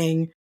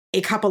having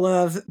a couple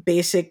of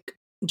basic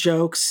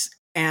jokes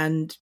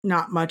and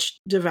not much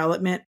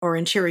development or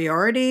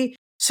interiority.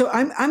 So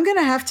I'm going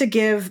to have to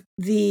give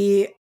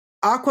the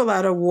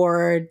Aqualad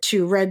award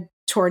to Red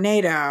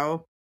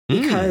Tornado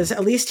because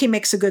at least he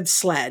makes a good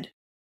sled.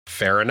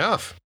 Fair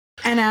enough.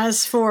 And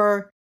as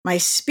for my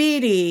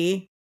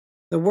Speedy,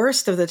 the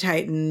worst of the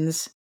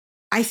Titans,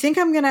 I think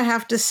I'm going to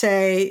have to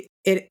say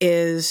it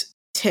is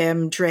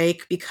Tim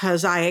Drake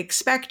because I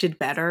expected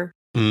better.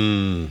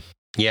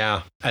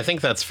 Yeah, I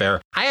think that's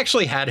fair. I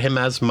actually had him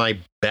as my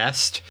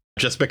best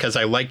just because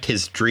I liked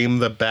his dream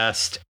the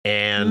best,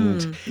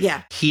 and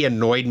he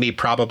annoyed me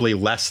probably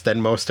less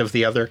than most of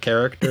the other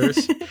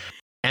characters.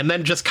 And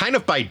then just kind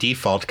of by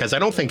default, because I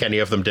don't think any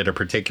of them did a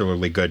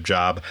particularly good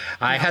job,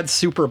 I had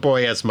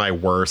Superboy as my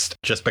worst,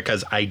 just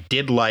because I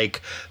did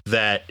like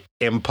that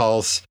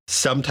Impulse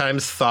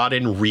sometimes thought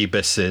in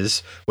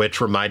rebuses,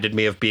 which reminded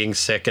me of being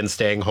sick and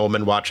staying home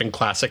and watching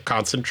classic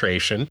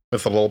Concentration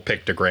with the little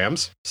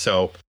pictograms.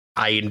 So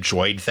I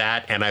enjoyed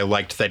that, and I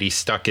liked that he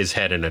stuck his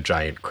head in a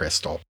giant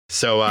crystal.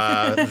 So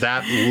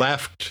that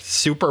left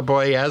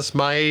Superboy as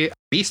my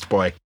Beast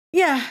Boy.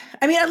 Yeah.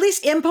 I mean, at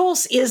least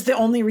Impulse is the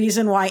only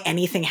reason why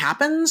anything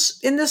happens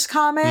in this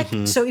comic.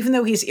 So even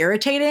though he's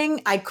irritating,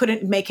 I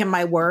couldn't make him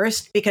my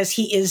worst because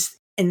he is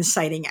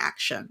inciting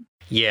action.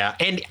 Yeah,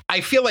 and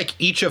I feel like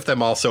each of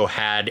them also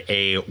had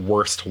a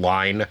worst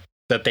line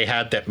that they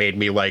had that made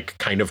me like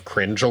kind of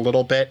cringe a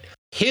little bit.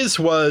 His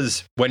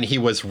was when he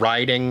was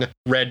riding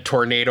Red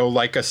Tornado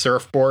like a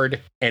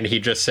surfboard and he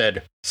just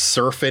said,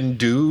 "Surfin'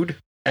 dude."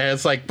 And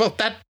it's like, well,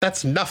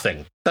 that's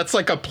nothing. That's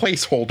like a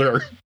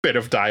placeholder bit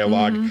of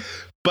dialogue. Mm-hmm.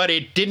 But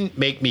it didn't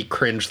make me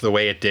cringe the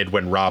way it did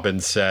when Robin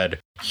said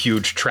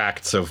huge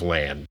tracts of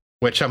land,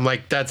 which I'm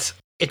like,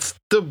 it's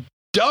the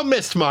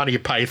dumbest Monty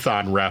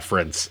Python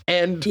reference.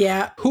 And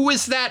who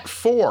is that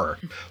for?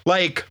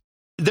 Like,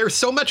 there's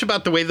so much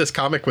about the way this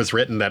comic was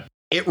written that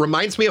it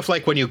reminds me of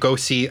like when you go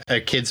see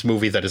a kid's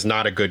movie that is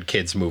not a good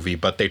kid's movie,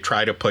 but they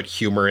try to put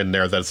humor in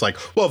there that's like,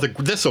 well,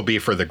 this will be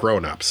for the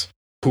grown-ups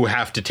who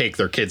have to take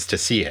their kids to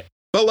see it.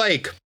 But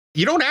like,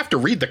 you don't have to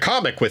read the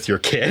comic with your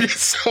kid.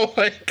 So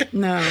like,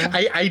 no,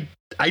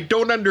 I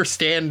don't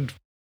understand.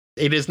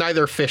 It is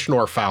neither fish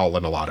nor fowl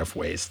in a lot of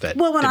ways. That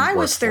well, when I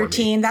was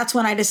 13, that's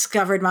when I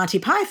discovered Monty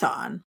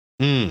Python.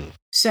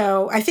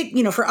 So I think,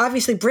 for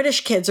obviously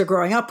British kids are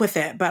growing up with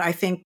it, but I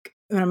think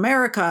in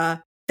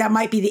America, that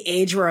might be the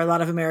age where a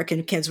lot of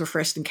American kids were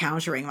first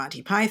encountering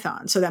Monty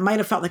Python. So that might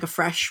have felt like a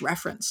fresh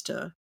reference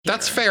to.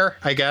 That's fair,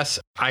 I guess.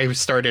 I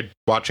started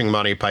watching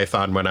Monty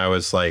Python when I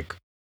was like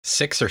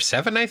 6 or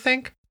 7, I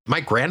think. My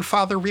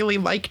grandfather really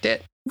liked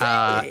it.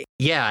 Really?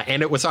 Yeah,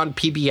 and it was on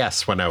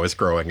PBS when I was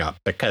growing up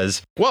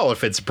because, well,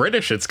 if it's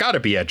British, it's got to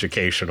be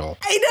educational.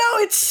 I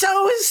know, it's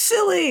so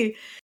silly.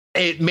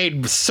 It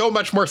made so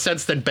much more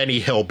sense than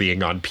Benny Hill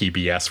being on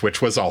PBS, which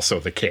was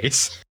also the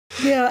case.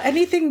 Yeah,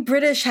 anything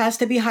British has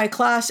to be high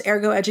class,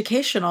 ergo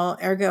educational,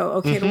 ergo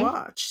okay to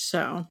watch.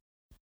 So,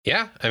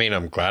 yeah, I mean,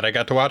 I'm glad I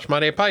got to watch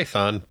Monty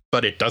Python,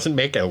 but it doesn't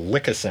make a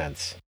lick of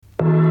sense.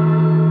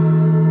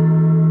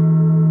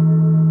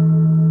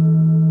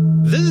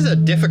 This is a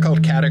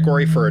difficult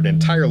category for an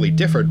entirely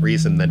different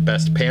reason than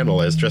Best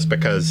Panel is, just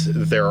because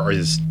there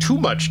is too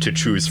much to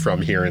choose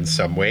from here in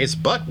some ways.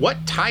 But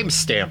what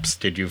timestamps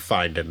did you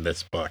find in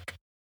this book?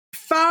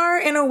 Far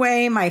and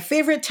away, my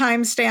favorite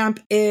timestamp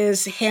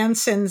is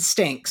Hanson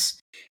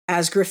stinks,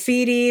 as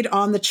graffitied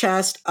on the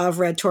chest of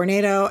Red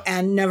Tornado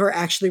and never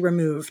actually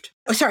removed.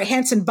 Oh, sorry,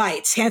 Hanson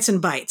bites. Hanson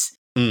bites.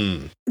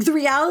 The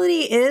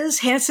reality is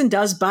Hanson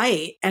does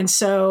bite. And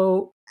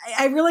so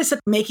I realize that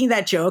making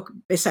that joke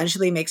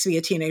essentially makes me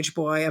a teenage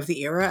boy of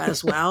the era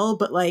as well.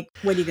 But like,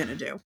 what are you going to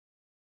do?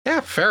 Yeah,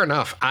 fair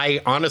enough.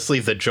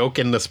 Honestly, the joke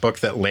in this book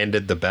that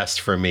landed the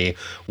best for me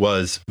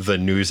was the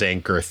news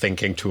anchor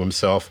thinking to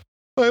himself,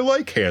 I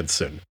like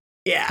Hanson.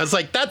 Yeah. I was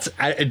like, that's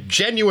a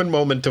genuine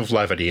moment of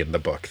levity in the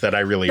book that I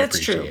really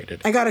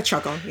appreciated. True. I got a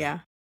chuckle. Yeah.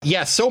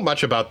 Yeah, so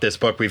much about this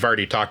book we've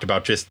already talked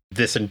about. Just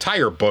this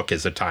entire book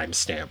is a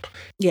timestamp.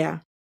 Yeah.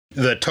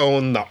 The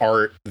tone, the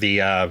art,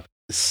 the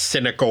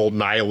cynical,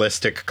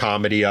 nihilistic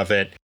comedy of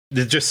it.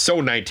 It's just so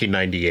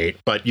 1998.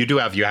 But you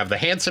have the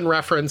Hanson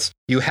reference.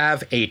 You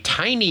have a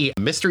tiny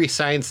Mystery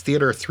Science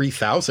Theater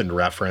 3000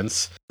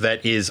 reference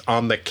that is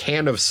on the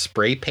can of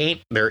spray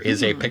paint. There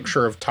is a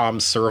picture of Tom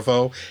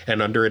Servo,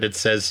 and under it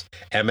says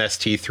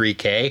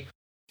MST3K.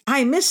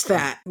 I missed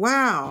that.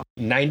 Wow.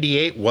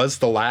 98 was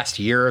the last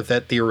year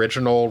that the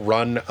original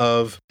run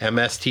of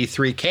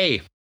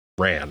MST3K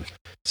ran.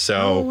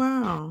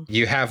 So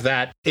you have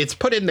that. It's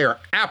put in there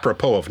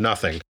apropos of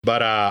nothing,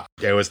 but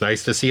it was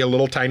nice to see a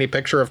little tiny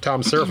picture of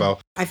Tom Servo.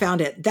 I found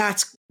it.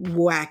 That's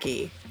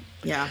wacky.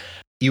 Yeah.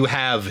 You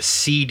have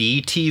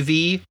CD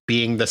TV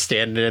being the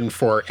stand-in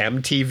for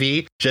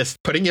MTV, just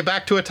putting you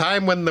back to a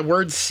time when the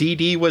word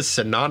CD was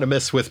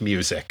synonymous with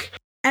music.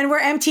 And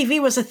where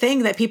MTV was a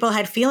thing that people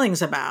had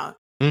feelings about.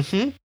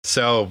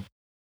 So,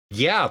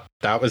 yeah,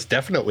 that was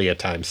definitely a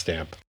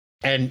timestamp.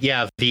 And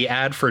yeah, the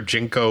ad for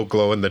Jinko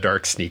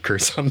glow-in-the-dark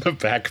sneakers on the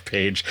back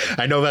page.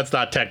 I know that's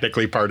not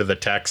technically part of the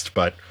text,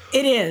 but...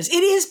 It is.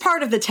 It is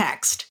part of the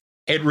text.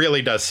 It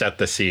really does set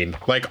the scene.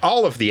 Like,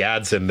 all of the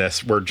ads in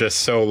this were just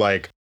so,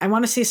 like... I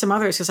want to see some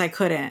others because I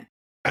couldn't.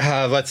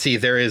 Let's see.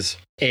 There is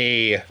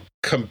a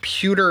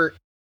computer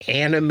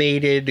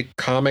animated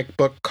comic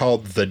book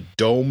called The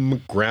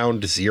Dome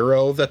Ground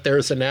Zero that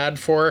there's an ad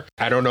for.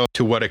 I don't know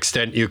to what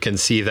extent you can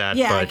see that.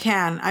 Yeah, but I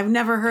can. I've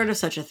never heard of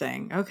such a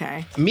thing.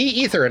 Okay. Me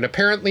either. And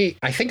apparently,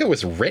 I think it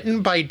was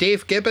written by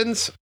Dave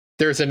Gibbons.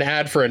 There's an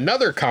ad for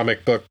another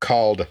comic book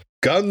called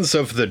Guns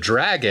of the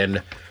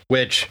Dragon,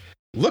 which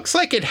looks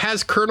like it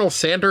has Colonel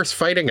Sanders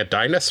fighting a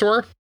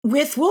dinosaur.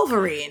 With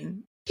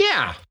Wolverine.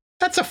 Yeah,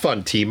 that's a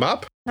fun team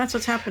up. That's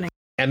what's happening.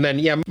 And then,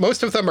 yeah,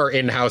 most of them are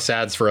in-house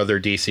ads for other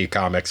DC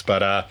comics,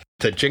 but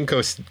the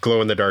Jinko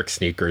glow-in-the-dark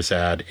sneakers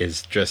ad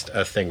is just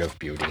a thing of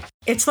beauty.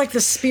 It's like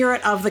the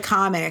spirit of the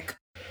comic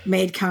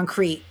made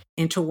concrete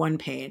into one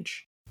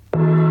page.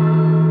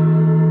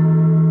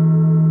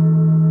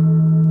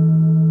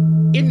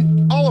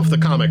 In all of the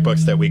comic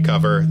books that we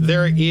cover,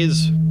 there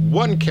is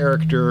one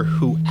character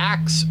who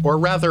acts, or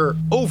rather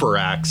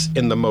overacts,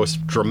 in the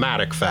most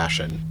dramatic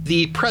fashion.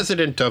 The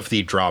president of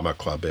the drama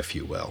club, if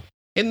you will.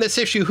 In this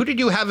issue, who did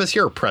you have as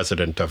your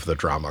president of the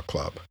drama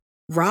club?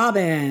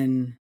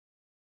 Robin,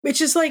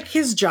 which is like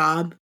his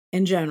job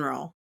in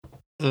general.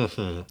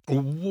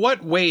 Mm-hmm.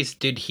 What ways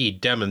did he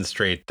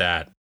demonstrate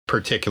that,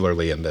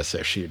 particularly in this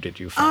issue, did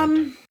you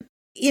find?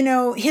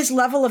 His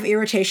level of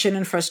irritation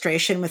and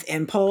frustration with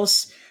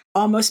Impulse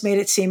almost made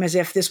it seem as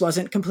if this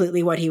wasn't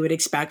completely what he would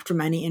expect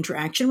from any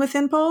interaction with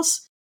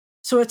Impulse.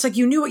 So it's like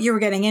you knew what you were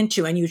getting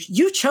into and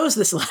you chose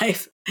this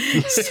life.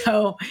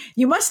 So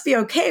you must be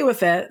okay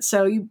with it.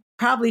 So you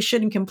probably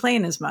shouldn't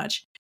complain as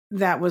much.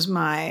 That was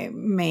my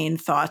main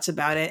thoughts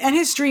about it. And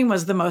his dream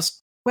was the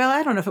most, well,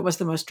 I don't know if it was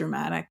the most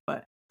dramatic,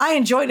 but I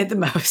enjoyed it the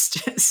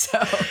most.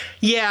 So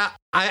yeah,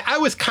 I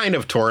was kind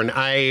of torn.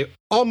 I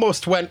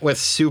almost went with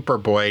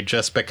Superboy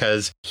just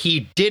because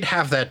he did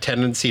have that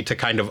tendency to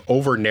kind of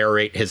over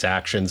narrate his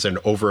actions and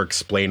over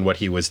explain what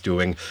he was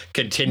doing,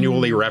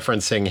 continually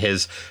referencing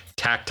his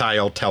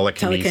tactile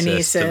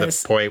telekinesis to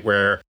the point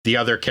where the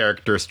other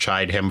characters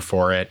chide him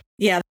for it.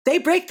 Yeah, they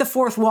break the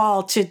fourth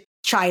wall to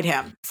chide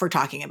him for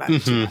talking about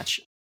it too much.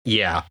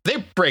 Yeah,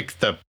 they break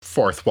the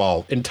fourth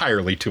wall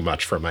entirely too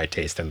much for my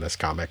taste in this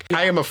comic.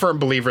 I am a firm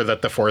believer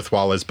that the fourth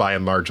wall is by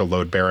and large a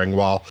load-bearing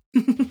wall.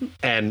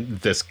 And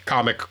this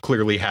comic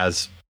clearly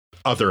has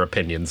other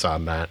opinions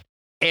on that.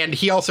 And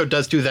he also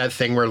does do that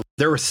thing where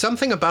there was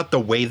something about the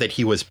way that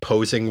he was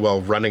posing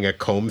while running a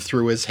comb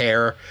through his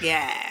hair.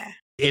 Yeah.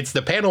 It's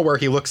the panel where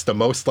he looks the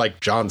most like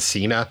John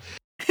Cena.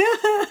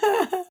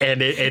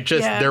 And it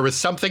just, there was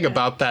something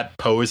about that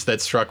pose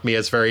that struck me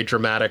as very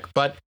dramatic.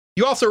 But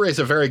you also raise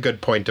a very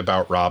good point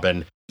about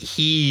Robin.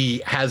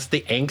 He has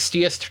the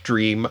angstiest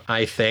dream,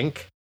 I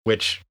think,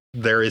 which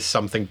there is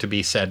something to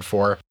be said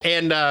for.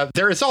 And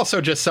there is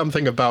also just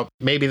something about,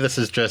 maybe this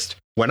is just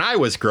when I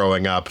was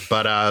growing up,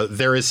 but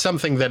there is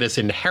something that is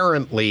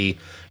inherently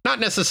not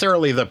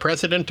necessarily the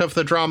president of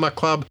the drama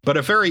club, but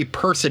a very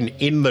person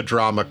in the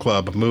drama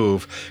club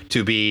move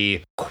to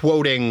be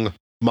quoting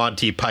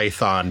Monty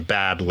Python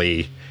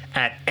badly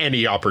at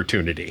any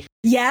opportunity.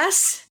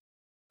 Yes,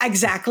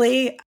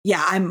 exactly.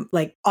 Yeah, I'm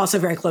like also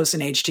very close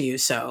in age to you.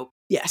 So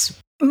yes,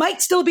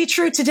 might still be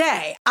true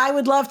today. I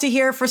would love to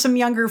hear for some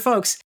younger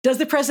folks. Does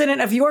the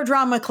president of your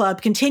drama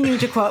club continue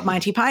to quote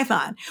Monty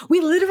Python? We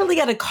literally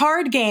had a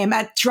card game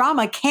at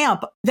drama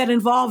camp that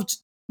involved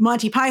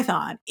Monty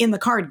Python in the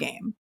card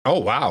game. Oh,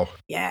 wow.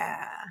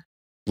 Yeah.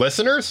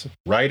 Listeners,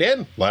 write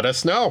in. Let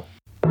us know.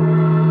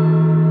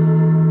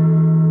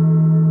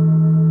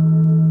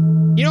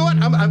 You know what?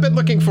 I've been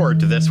looking forward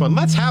to this one.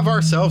 Let's have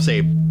ourselves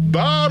a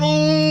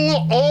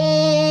Battle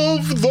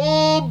of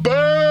the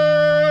Band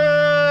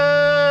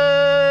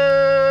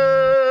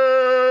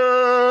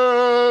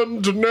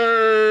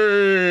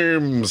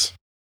Names.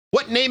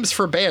 What names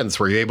for bands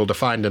were you able to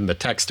find in the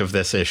text of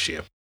this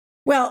issue?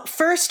 Well,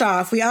 first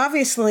off, we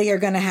obviously are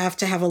going to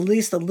have at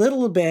least a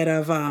little bit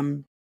of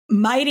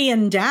Mighty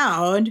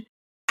Endowed.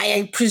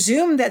 I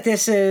presume that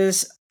this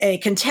is a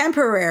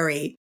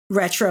contemporary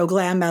retro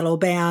glam metal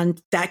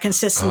band that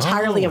consists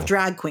entirely of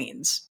drag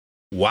queens.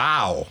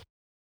 Wow.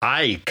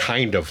 I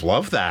kind of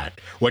love that.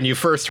 When you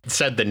first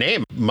said the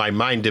name, my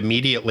mind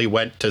immediately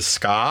went to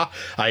ska.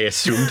 I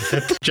assumed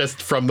that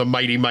just from the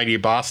Mighty Mighty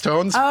Boss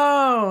Tones.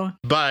 Oh.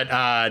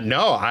 But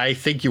no, I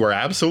think you are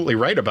absolutely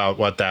right about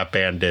what that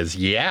band is.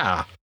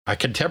 Yeah. A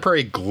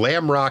contemporary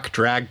glam rock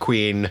drag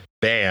queen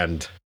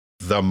band,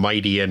 The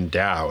Mighty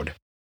Endowed.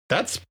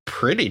 That's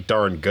pretty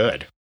darn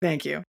good.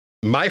 Thank you.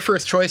 My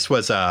first choice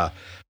was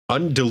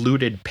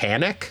Undiluted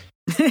Panic.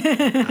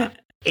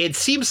 It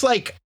seems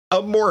like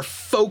a more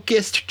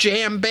focused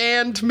jam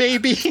band,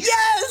 maybe.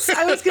 Yes,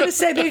 I was going to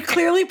say they're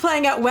clearly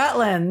playing at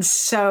Wetlands,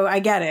 so I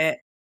get it.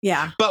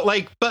 Yeah. But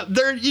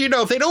they're,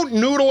 they don't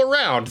noodle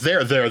around.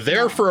 They're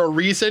there for a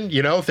reason.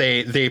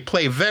 They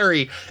play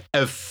very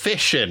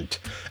efficient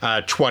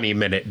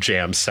 20-minute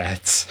jam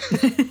sets.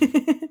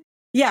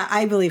 Yeah,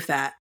 I believe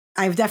that.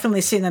 I've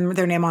definitely seen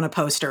their name on a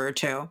poster or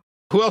two.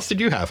 Who else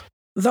did you have?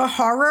 The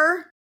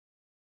Horror,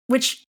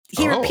 which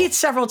he repeats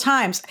several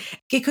times.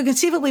 It could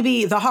conceivably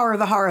be The Horror,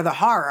 The Horror, The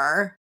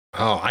Horror.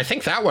 Oh, I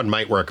think that one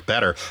might work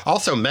better.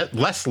 Also,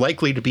 less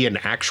likely to be an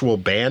actual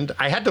band.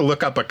 I had to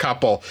look up a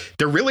couple.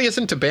 There really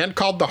isn't a band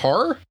called The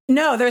Horror?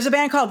 No, there's a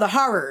band called The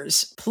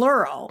Horrors,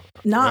 plural,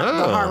 not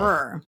The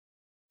Horror.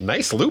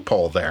 Nice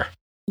loophole there.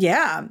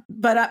 Yeah,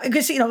 but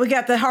because, we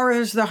got The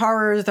Horrors, The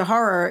Horrors, The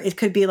Horror. It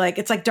could be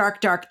it's like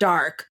Dark, Dark,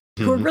 Dark,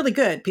 who are really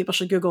good. People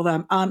should Google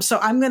them. So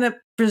I'm going to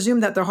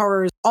presume that The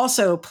Horrors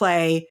also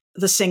play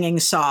the singing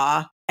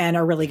Saw and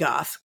are really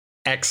goth.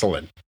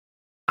 Excellent.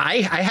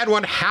 I had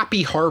one,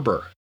 Happy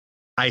Harbor,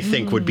 I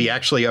think would be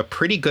actually a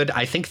pretty good.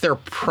 I think they're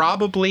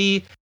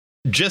probably,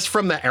 just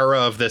from the era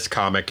of this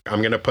comic,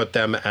 I'm going to put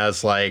them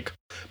as like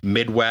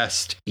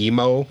Midwest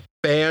emo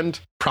band.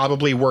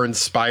 Probably were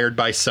inspired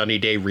by Sunny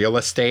Day Real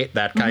Estate,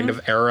 that kind of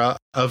era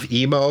of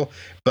emo.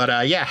 But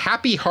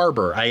Happy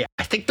Harbor, I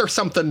think there's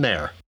something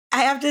there.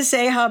 I have to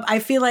say, Hub, I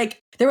feel like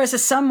there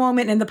was some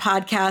moment in the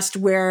podcast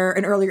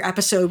an earlier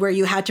episode where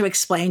you had to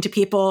explain to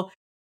people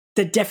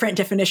the different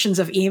definitions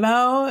of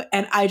emo,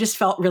 and I just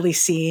felt really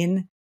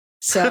seen.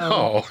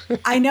 So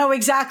I know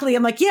exactly.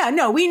 I'm like, yeah,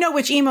 no, we know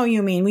which emo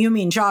you mean. You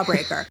mean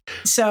Jawbreaker.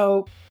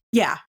 So,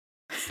 yeah.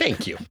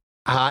 Thank you.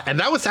 And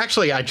that was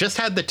actually, I just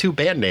had the 2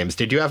 band names.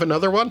 Did you have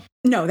another one?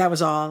 No, that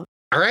was all.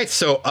 All right.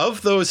 So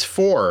of those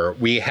 4,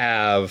 we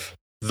have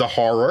The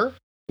Horror,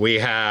 we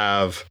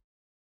have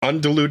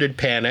Undiluted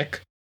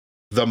Panic,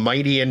 The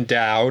Mighty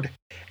Endowed,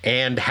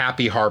 and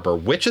Happy Harbor.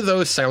 Which of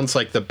those sounds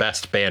like the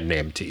best band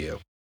name to you?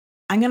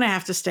 I'm going to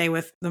have to stay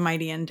with The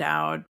Mighty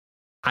Endowed.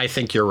 I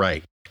think you're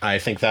right. I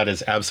think that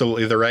is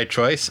absolutely the right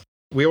choice.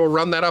 We will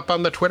run that up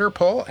on the Twitter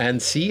poll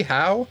and see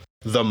how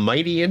The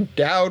Mighty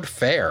Endowed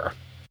fare.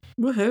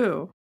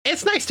 Woohoo.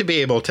 It's nice to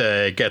be able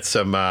to get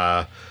some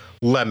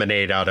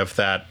lemonade out of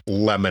that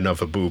lemon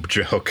of a boob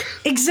joke.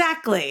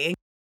 Exactly.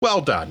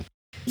 Well done.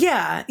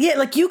 Yeah. Yeah.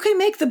 Like you can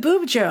make the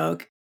boob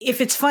joke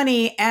if it's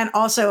funny and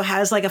also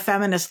has like a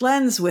feminist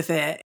lens with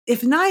it.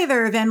 If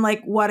neither, then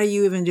like, what are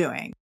you even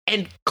doing?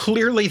 And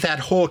clearly that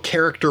whole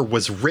character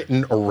was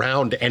written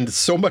around, and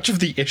so much of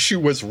the issue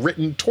was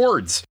written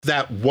towards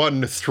that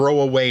one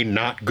throwaway,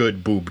 not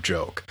good boob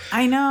joke.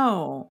 I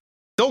know.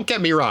 Don't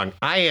get me wrong.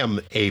 I am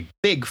a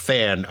big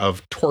fan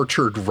of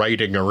tortured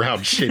writing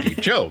around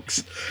shitty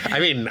jokes. I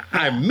mean,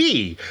 I'm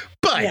me,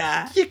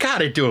 but you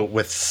gotta do it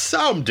with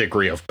some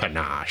degree of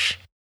panache.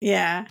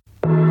 Yeah.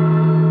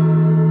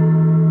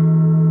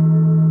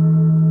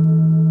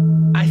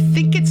 I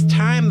think it's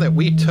time that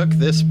we took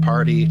this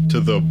party to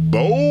the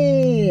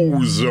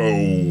Beau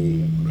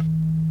Zone.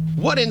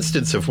 What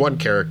instance of one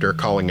character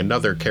calling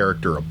another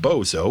character a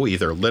bozo,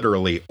 either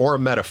literally or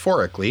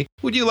metaphorically,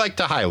 would you like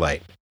to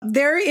highlight?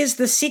 There is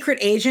the secret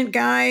agent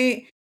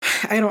guy,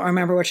 I don't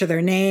remember which of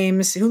their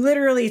names, who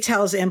literally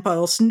tells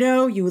Impulse,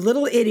 no, you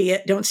little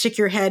idiot, don't stick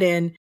your head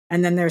in.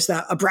 And then there's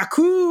the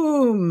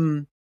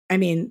abracoom. I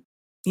mean,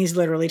 he's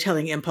literally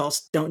telling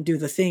Impulse, don't do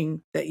the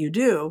thing that you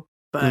do,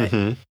 but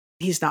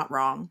he's not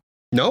wrong.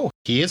 No,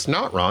 he is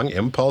not wrong.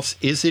 Impulse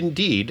is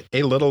indeed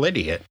a little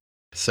idiot.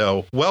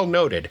 So, well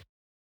noted.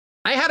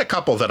 I had a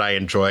couple that I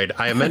enjoyed.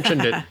 I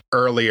mentioned it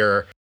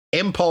earlier.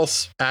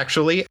 Impulse,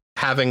 actually,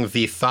 having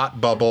the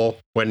thought bubble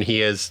when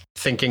he is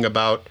thinking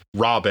about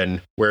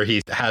Robin, where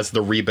he has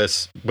the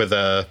rebus with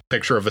a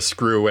picture of a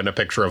screw and a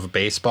picture of a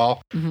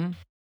baseball. Mm-hmm.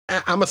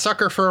 I'm a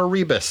sucker for a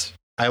rebus.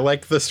 I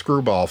like the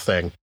screwball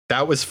thing.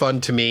 That was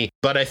fun to me.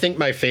 But I think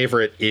my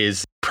favorite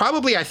is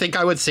probably, I think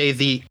I would say,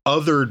 the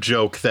other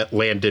joke that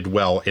landed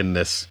well in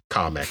this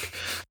comic.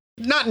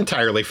 Not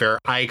entirely fair.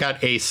 I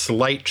got a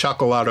slight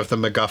chuckle out of the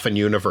MacGuffin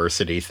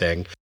University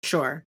thing.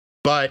 Sure.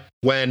 But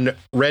when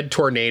Red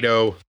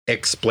Tornado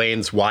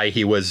explains why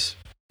he was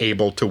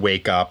able to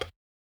wake up,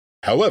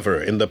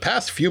 however, in the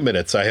past few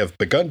minutes, I have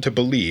begun to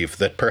believe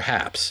that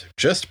perhaps,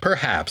 just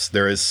perhaps,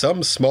 there is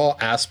some small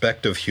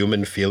aspect of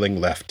human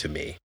feeling left to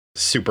me.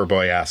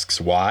 Superboy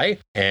asks why,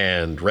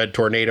 and Red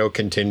Tornado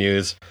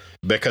continues,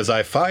 because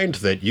I find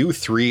that you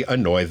 3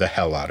 annoy the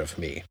hell out of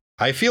me.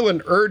 I feel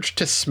an urge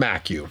to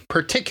smack you,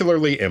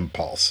 particularly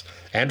Impulse,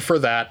 and for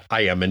that,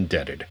 I am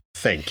indebted.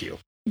 Thank you.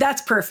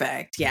 That's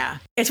perfect. Yeah.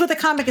 It's what the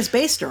comic is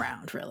based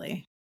around,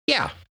 really.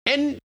 Yeah.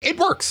 And it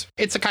works.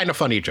 It's a kind of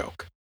funny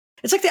joke.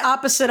 It's like the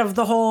opposite of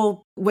the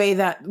whole way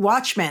that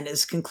Watchmen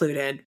is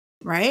concluded,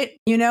 right?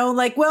 You know,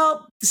 like,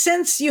 well,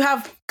 since you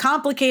have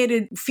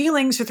complicated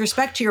feelings with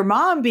respect to your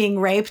mom being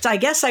raped, I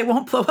guess I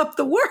won't blow up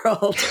the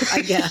world,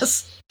 I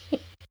guess.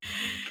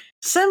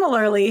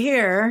 Similarly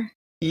here.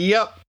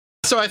 Yep.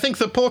 So I think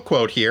the pull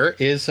quote here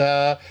is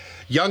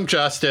Young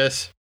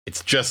Justice.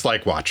 It's just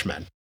like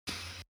Watchmen.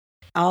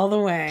 All the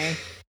way.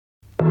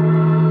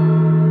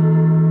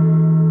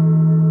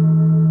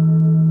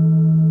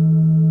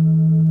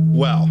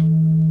 Well,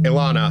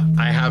 Ilana,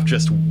 I have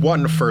just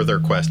one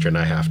further question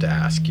I have to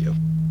ask you.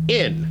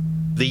 In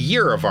the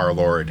year of our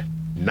Lord,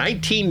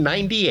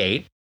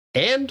 1998,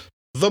 and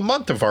the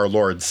month of our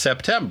Lord,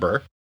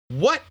 September,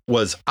 what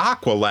was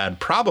Aqualad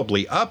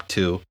probably up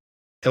to?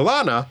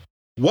 Ilana,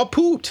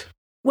 wapoot?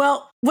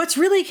 Well, what's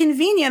really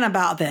convenient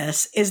about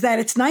this is that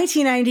it's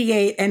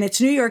 1998 and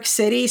it's New York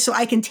City, so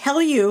I can tell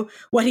you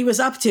what he was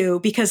up to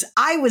because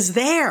I was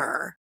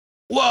there.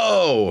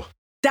 Whoa!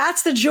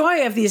 That's the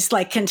joy of these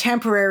like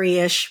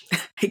contemporary-ish,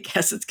 I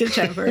guess it's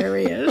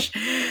contemporary-ish,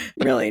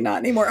 really not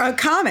anymore,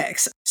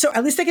 comics. So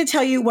at least I can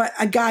tell you what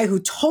a guy who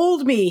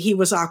told me he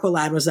was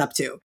Aqualad was up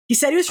to. He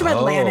said he was from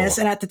Atlantis,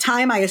 and at the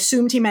time I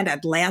assumed he meant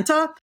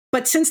Atlanta.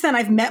 But since then,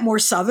 I've met more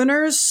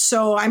Southerners,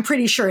 so I'm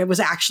pretty sure it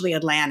was actually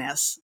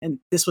Atlantis, and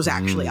this was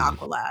actually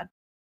Aqualad.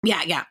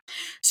 Yeah.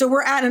 So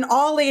we're at an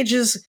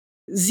all-ages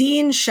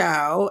zine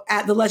show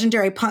at the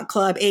legendary punk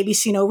club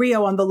ABC No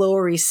Rio on the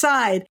Lower East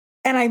Side,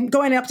 and I'm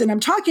going up and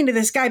I'm talking to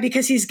this guy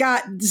because he's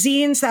got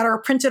zines that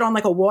are printed on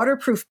like a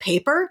waterproof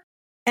paper,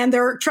 and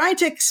they're trying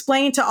to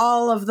explain to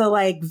all of the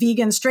like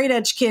vegan straight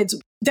edge kids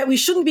that we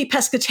shouldn't be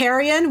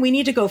pescatarian. We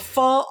need to go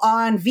full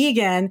on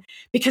vegan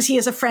because he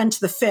is a friend to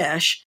the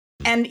fish.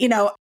 And, you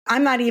know,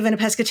 I'm not even a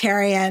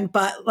pescatarian,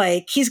 but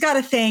like he's got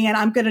a thing and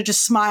I'm going to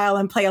just smile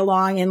and play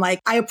along. And like,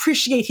 I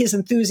appreciate his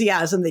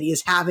enthusiasm that he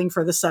is having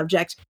for the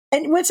subject.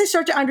 And once I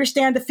start to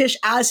understand the fish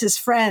as his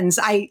friends,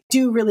 I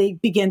do really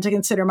begin to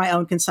consider my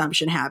own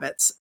consumption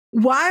habits.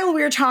 While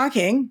we're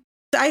talking,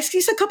 I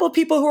see a couple of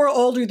people who are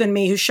older than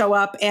me who show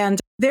up and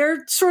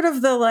they're sort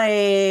of the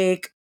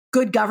like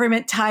good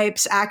government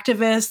types,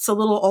 activists, a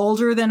little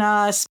older than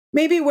us,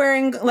 maybe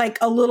wearing like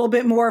a little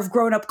bit more of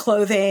grown-up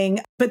clothing,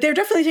 but they're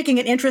definitely taking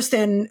an interest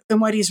in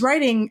what he's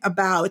writing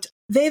about.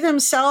 They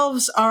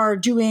themselves are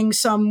doing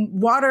some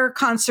water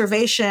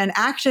conservation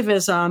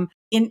activism.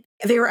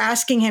 They were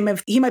asking him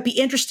if he might be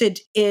interested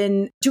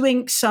in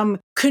doing some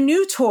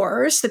canoe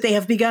tours that they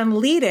have begun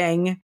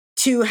leading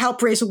to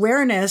help raise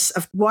awareness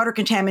of water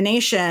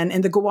contamination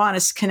in the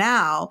Gowanus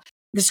Canal.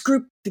 This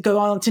group go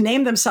on to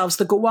name themselves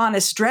the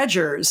Gowanus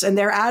Dredgers, and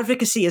their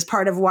advocacy is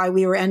part of why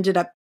we ended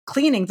up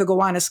cleaning the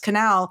Gowanus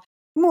Canal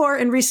more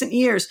in recent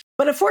years.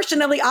 But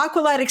unfortunately,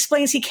 Aqualad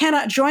explains he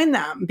cannot join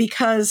them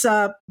because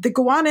the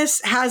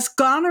Gowanus has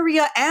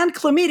gonorrhea and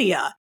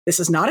chlamydia. This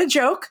is not a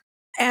joke.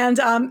 And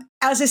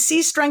as a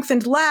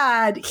sea-strengthened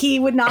lad, he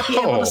would not be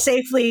able to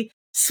safely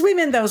swim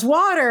in those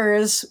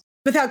waters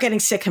without getting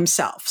sick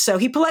himself. So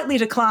he politely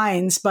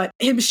declines, but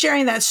him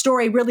sharing that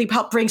story really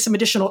helped bring some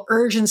additional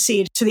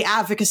urgency to the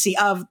advocacy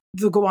of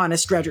the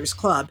Gowanus Dredgers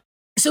Club.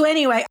 So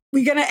anyway,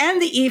 we're going to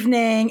end the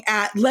evening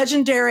at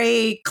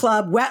legendary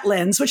club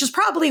Wetlands, which is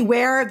probably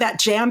where that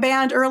jam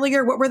band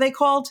earlier, what were they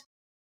called?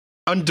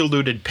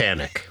 Undiluted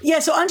Panic. Yeah,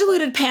 so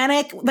Undiluted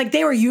Panic, like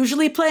they were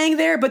usually playing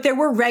there, but there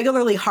were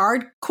regularly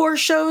hardcore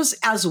shows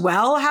as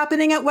well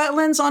happening at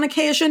Wetlands on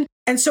occasion.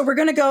 And so we're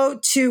going to go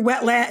to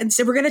Wetlands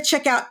and we're going to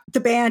check out the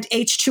band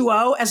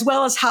H2O as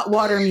well as Hot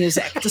Water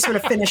Music to sort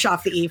of finish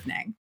off the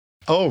evening.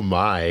 Oh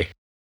my,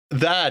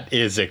 that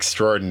is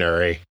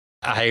extraordinary.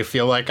 I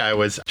feel like I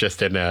was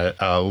just in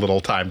a little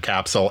time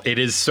capsule. It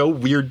is so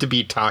weird to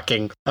be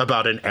talking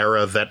about an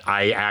era that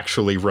I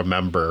actually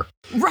remember.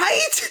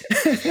 Right?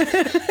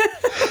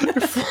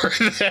 For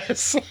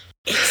this.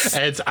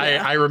 And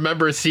I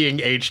remember seeing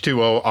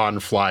H2O on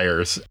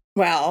flyers.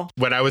 Well,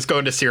 when I was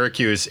going to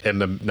Syracuse in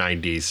the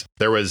 90s,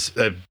 there was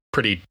a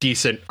pretty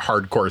decent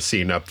hardcore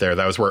scene up there.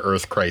 That was where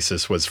Earth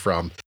Crisis was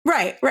from.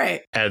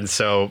 Right. And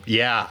so,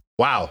 yeah,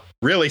 wow,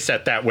 really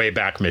set that way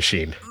back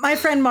machine. My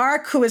friend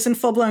Mark, who is in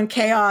Full Blown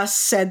Chaos,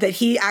 said that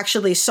he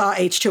actually saw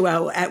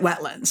H2O at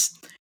Wetlands.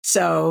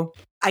 So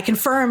I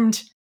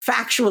confirmed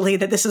factually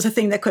that this is a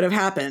thing that could have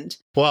happened.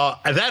 Well,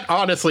 that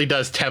honestly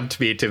does tempt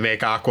me to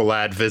make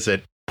Aqualad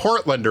visit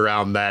Portland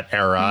around that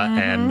era,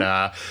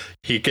 and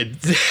he could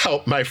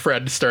help my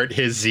friend start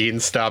his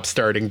zine, Stop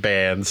Starting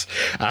Bands.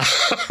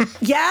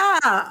 Yeah.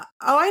 Oh,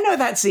 I know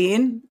that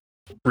zine.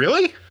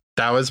 Really?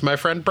 That was my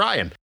friend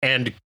Brian,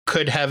 and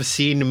could have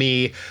seen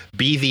me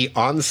be the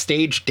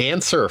onstage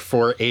dancer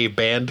for a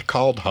band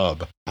called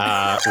Hub,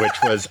 which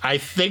was, I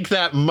think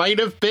that might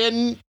have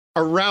been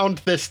around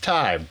this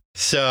time.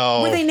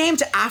 So were they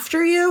named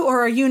after you, or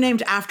are you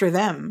named after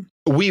them?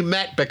 We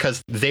met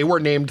because they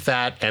were named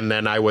that, and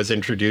then I was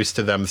introduced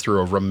to them through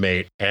a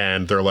roommate,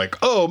 and they're like,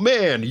 oh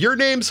man, your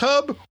name's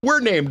Hub?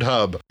 We're named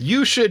Hub.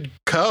 You should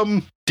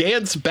come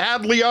dance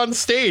badly on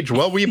stage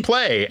while we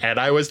play. And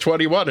I was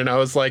 21, and I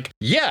was like,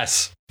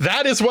 yes,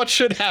 that is what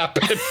should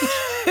happen.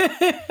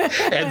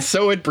 And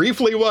so it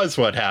briefly was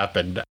what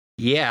happened.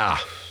 Yeah,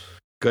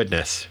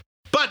 goodness.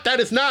 But that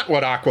is not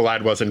what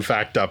Aqualad was in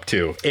fact up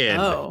to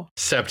in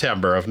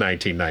September of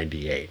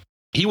 1998.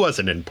 He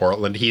wasn't in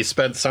Portland. He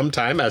spent some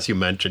time, as you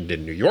mentioned,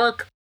 in New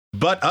York.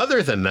 But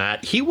other than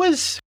that, he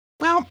was,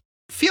 well,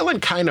 feeling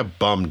kind of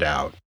bummed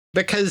out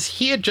because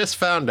he had just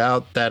found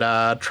out that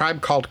a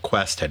Tribe Called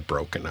Quest had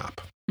broken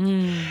up.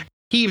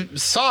 He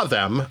saw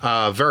them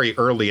very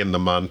early in the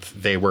month.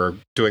 They were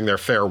doing their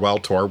farewell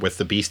tour with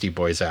the Beastie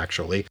Boys,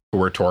 actually, who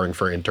were touring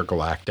for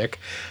Intergalactic.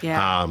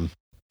 Yeah.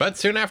 But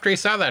soon after he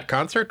saw that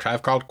concert,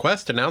 Tribe Called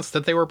Quest announced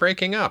that they were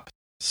breaking up.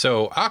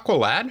 So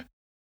Aqualad,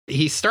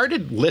 he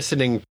started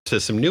listening to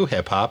some new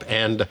hip hop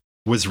and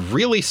was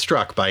really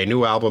struck by a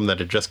new album that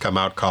had just come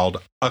out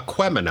called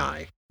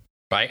Aquemini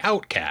by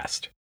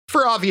Outkast.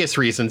 For obvious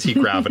reasons, he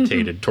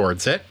gravitated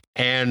towards it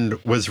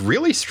and was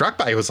really struck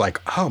by it. He was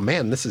like, oh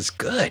man, this is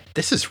good.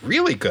 This is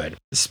really good.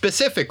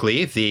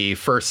 Specifically, the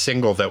first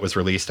single that was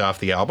released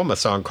off the album, a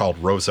song called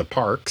Rosa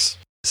Parks,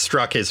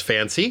 struck his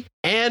fancy.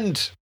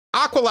 And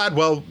Aqualad,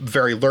 well,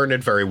 very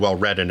learned, very well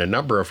read in a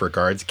number of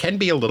regards, can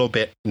be a little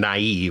bit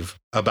naive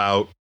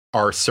about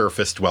our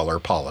surface dweller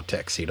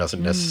politics. He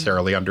doesn't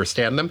necessarily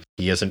understand them.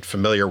 He isn't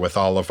familiar with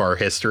all of our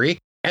history.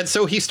 And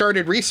so he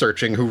started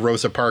researching who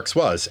Rosa Parks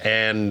was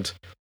and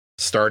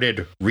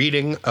started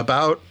reading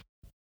about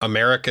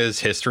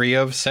America's history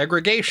of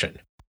segregation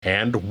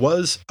and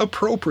was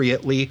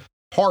appropriately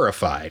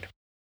horrified.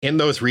 In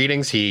those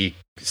readings, he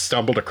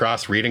stumbled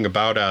across reading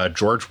about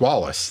George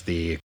Wallace,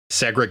 the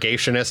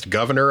segregationist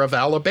governor of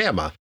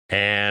Alabama.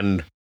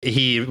 And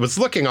he was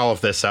looking all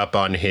of this up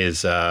on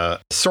his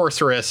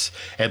sorcerous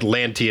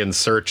Atlantean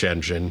search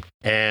engine.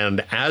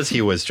 And as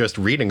he was just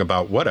reading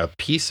about what a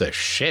piece of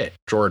shit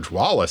George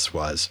Wallace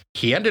was,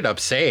 he ended up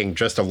saying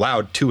just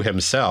aloud to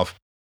himself,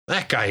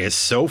 that guy is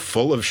so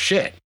full of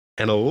shit.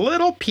 And a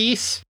little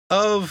piece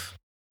of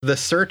the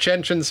search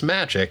engine's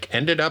magic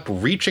ended up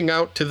reaching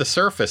out to the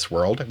surface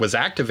world, was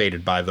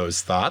activated by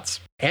those thoughts.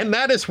 And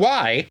that is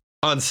why,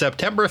 on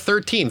September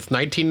 13th,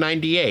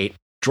 1998,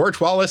 George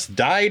Wallace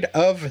died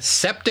of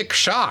septic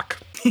shock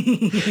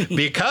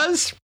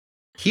because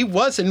he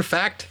was, in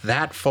fact,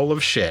 that full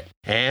of shit.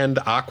 And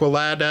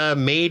Aqualad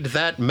made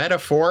that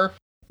metaphor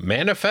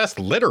manifest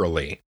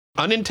literally,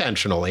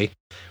 unintentionally,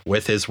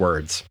 with his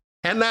words.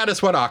 And that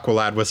is what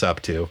Aqualad was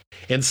up to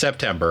in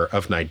September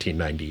of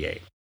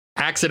 1998.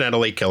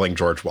 Accidentally killing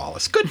George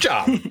Wallace. Good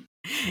job.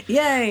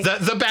 Yay.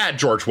 The bad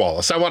George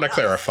Wallace, I want to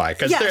clarify,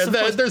 because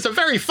there's a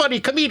very funny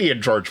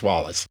comedian, George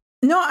Wallace.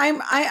 No,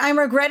 I'm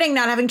regretting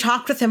not having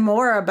talked with him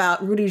more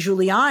about Rudy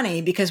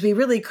Giuliani, because we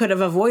really could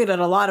have avoided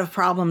a lot of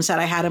problems had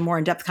I had a more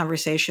in-depth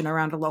conversation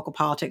around the local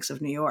politics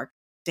of New York.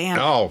 Damn.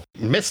 Oh,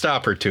 missed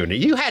opportunity.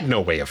 You had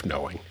no way of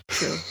knowing.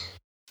 True.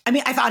 I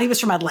mean, I thought he was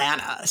from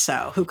Atlanta,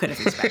 so who could have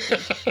expected?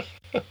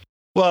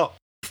 Well,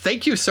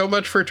 thank you so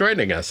much for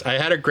joining us. I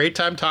had a great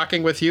time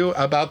talking with you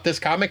about this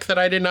comic that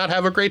I did not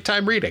have a great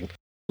time reading.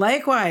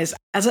 Likewise.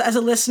 As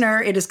a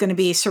listener, it is going to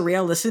be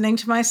surreal listening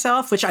to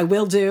myself, which I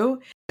will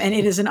do. And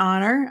it is an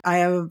honor. I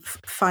have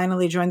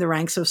finally joined the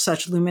ranks of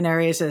such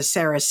luminaries as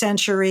Sarah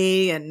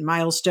Century and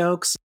Miles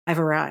Stokes. I've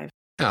arrived.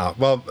 Oh,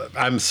 well,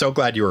 I'm so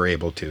glad you were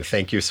able to.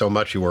 Thank you so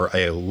much. You were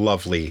a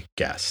lovely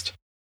guest.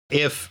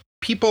 If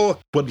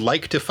people would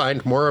like to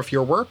find more of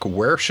your work,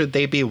 where should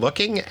they be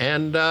looking,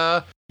 and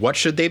what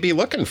should they be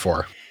looking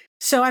for?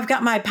 So I've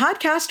got my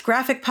podcast,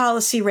 Graphic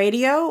Policy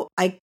Radio.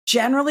 I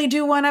generally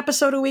do one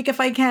episode a week if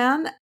I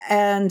can.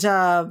 And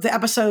the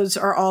episodes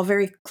are all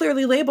very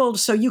clearly labeled.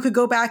 So you could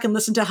go back and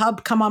listen to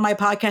Hub come on my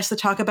podcast to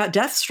talk about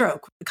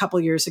Deathstroke a couple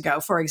years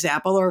ago, for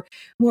example, or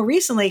more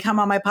recently come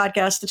on my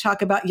podcast to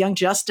talk about Young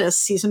Justice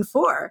Season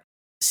 4.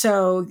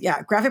 So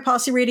yeah, Graphic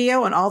Policy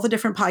Radio on all the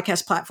different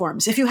podcast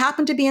platforms. If you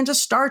happen to be into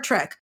Star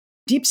Trek,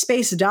 Deep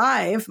Space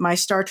Dive, my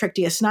Star Trek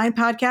DS9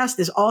 podcast,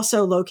 is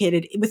also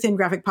located within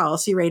Graphic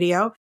Policy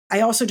Radio. I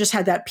also just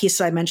had that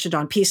piece I mentioned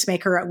on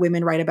Peacemaker at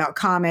Women Write About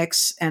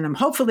Comics, and I'm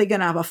hopefully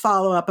going to have a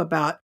follow-up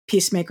about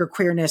Peacemaker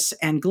queerness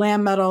and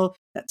glam metal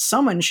that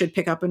someone should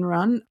pick up and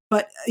run.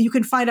 But you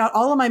can find out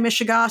all of my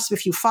Michigas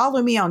if you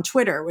follow me on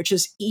Twitter, which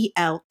is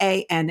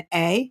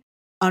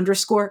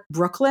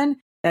ELANA_Brooklyn.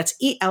 That's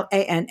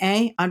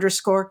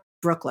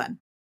ELANA_Brooklyn.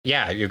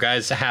 Yeah, you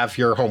guys have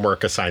your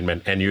homework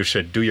assignment, and you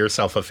should do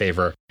yourself a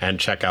favor and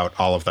check out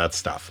all of that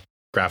stuff.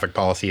 Graphic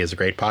Policy is a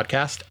great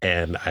podcast,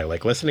 and I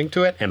like listening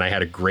to it, and I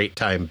had a great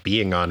time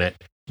being on it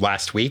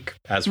last week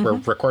as we're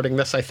recording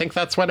this. I think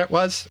that's when it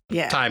was.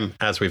 Yeah. Time,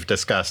 as we've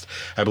discussed,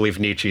 I believe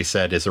Nietzsche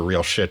said, is a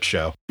real shit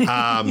show.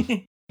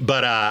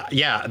 But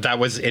yeah, that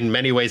was in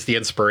many ways the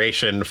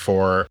inspiration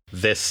for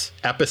this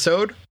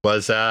episode,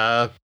 was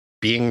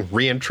being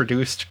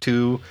reintroduced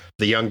to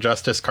the Young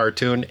Justice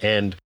cartoon.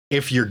 And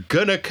if you're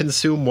gonna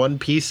consume one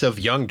piece of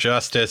Young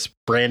Justice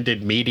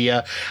branded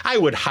media, I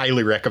would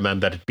highly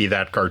recommend that it be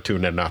that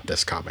cartoon and not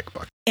this comic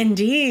book.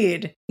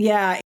 Indeed.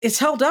 Yeah, it's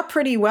held up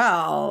pretty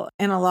well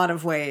in a lot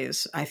of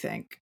ways, I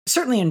think.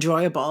 Certainly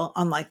enjoyable,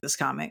 unlike this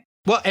comic.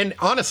 Well, and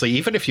honestly,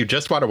 even if you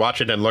just want to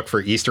watch it and look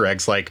for Easter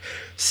eggs, like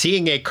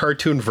seeing a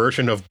cartoon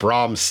version of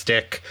Brom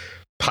Stick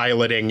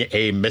piloting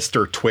a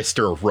Mr.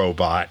 Twister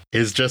robot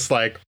is just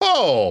like,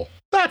 oh,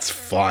 that's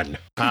fun.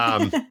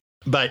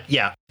 But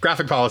yeah,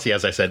 Graphic Policy,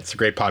 as I said, it's a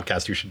great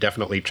podcast. You should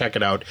definitely check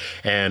it out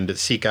and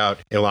seek out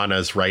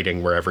Ilana's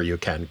writing wherever you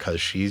can, because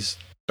she's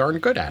darn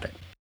good at it.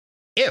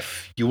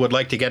 If you would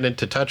like to get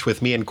into touch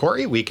with me and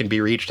Corey, we can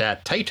be reached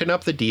at Tighten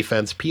Up the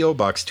Defense, P.O.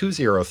 Box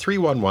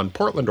 20311,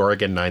 Portland,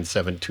 Oregon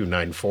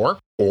 97294.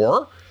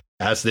 Or,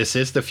 as this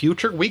is the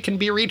future, we can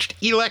be reached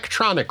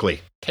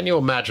electronically. Can you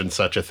imagine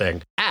such a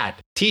thing?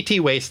 At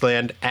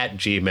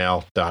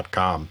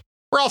ttwasteland@gmail.com.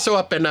 We're also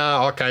up in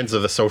all kinds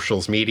of the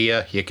socials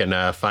media. You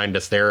can find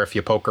us there if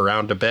you poke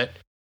around a bit.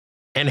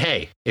 And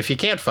hey, if you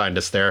can't find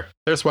us there,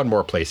 there's one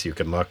more place you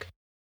can look,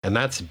 and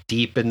that's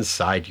deep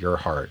inside your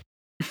heart.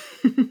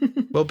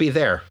 We'll be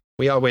there.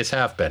 We always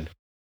have been.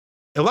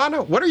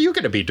 Ilana, what are you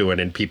going to be doing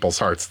in people's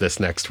hearts this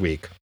next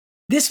week?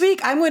 This week,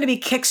 I'm going to be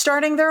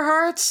kickstarting their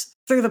hearts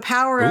through the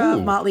power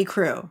of Motley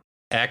Crue.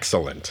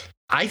 Excellent.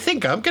 I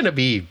think I'm going to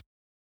be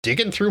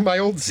digging through my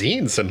old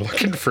zines and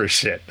looking for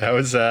shit. That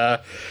was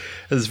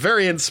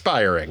very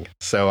inspiring.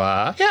 So,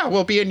 yeah,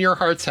 we'll be in your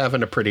hearts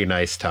having a pretty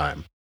nice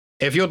time.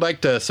 If you'd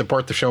like to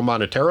support the show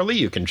monetarily,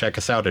 you can check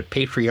us out at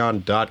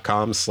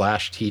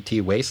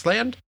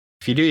patreon.com/ttwasteland.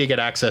 If you do, you get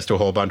access to a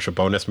whole bunch of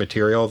bonus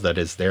material that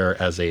is there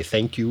as a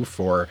thank you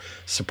for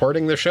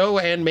supporting the show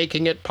and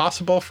making it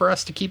possible for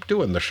us to keep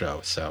doing the show.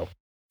 So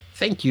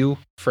thank you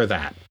for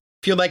that.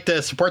 If you'd like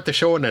to support the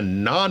show in a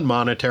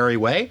non-monetary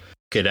way,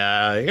 you could,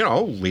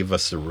 leave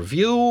us a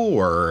review,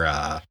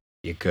 or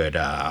you could,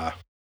 I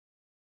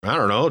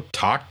don't know,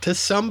 talk to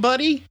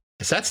somebody.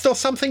 Is that still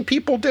something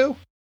people do?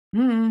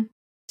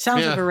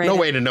 Sounds overrated. No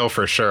way to know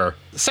for sure.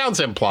 Sounds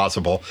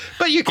implausible,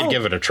 but you can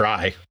give it a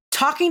try.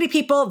 Talking to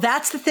people,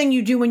 that's the thing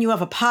you do when you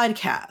have a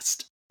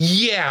podcast.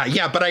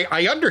 Yeah, but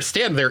I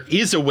understand there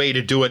is a way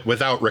to do it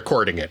without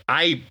recording it.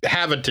 I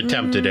haven't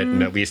attempted it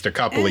in at least a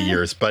couple of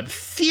years, but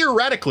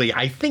theoretically,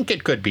 I think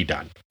it could be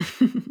done.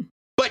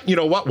 But you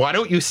know what? Why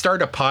don't you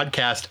start a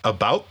podcast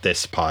about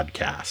this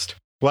podcast?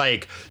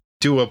 Like,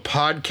 do a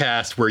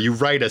podcast where you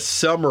write a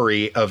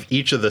summary of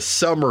each of the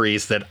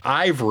summaries that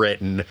I've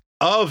written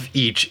of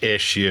each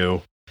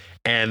issue,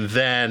 and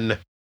then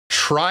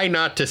try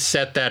not to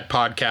set that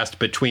podcast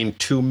between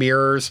two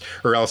mirrors,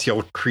 or else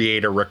you'll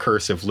create a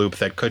recursive loop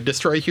that could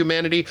destroy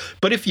humanity.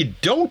 But if you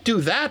don't do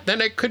that,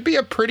 then it could be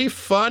a pretty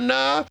fun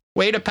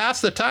way to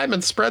pass the time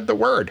and spread the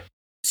word.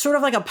 Sort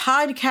of like a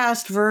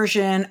podcast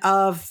version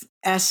of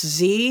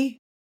SZ,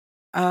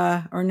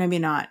 or maybe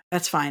not.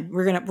 That's fine.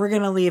 We're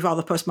gonna leave all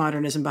the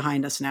postmodernism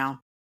behind us now.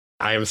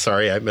 I am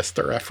sorry, I missed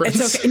the reference.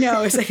 It's okay.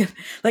 No, it's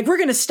like we're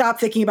gonna stop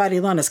thinking about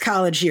Ilona's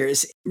college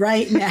years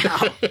right now.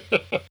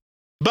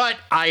 But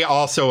I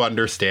also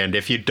understand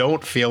if you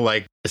don't feel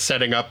like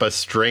setting up a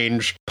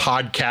strange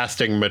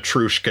podcasting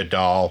Matryoshka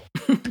doll,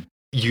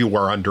 you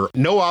are under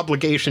no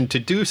obligation to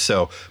do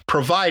so,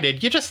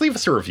 provided you just leave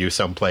us a review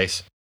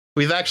someplace.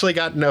 We've actually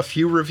gotten a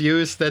few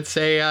reviews that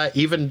say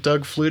even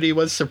Doug Flutie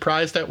was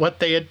surprised at what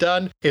they had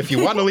done. If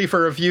you want to leave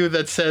a review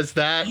that says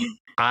that,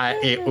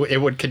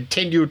 it would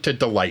continue to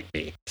delight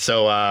me.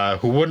 So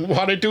who wouldn't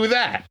want to do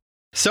that?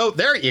 So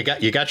there you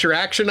got your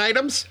action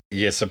items.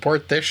 You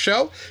support this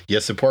show.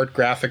 You support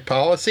Graphic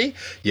Policy.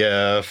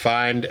 You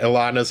find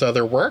Ilona's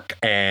other work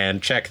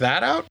and check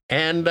that out.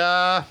 And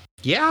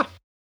yeah,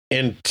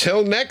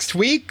 until next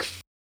week,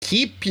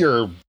 keep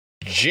your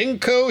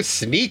Jinko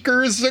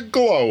sneakers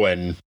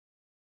a-glowing.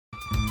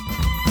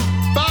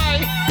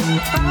 Bye.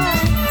 Bye.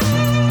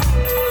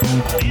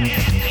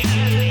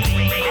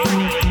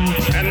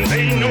 And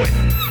they know it.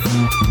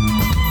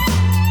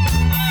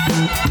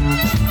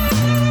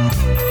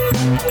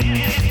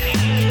 Yeah.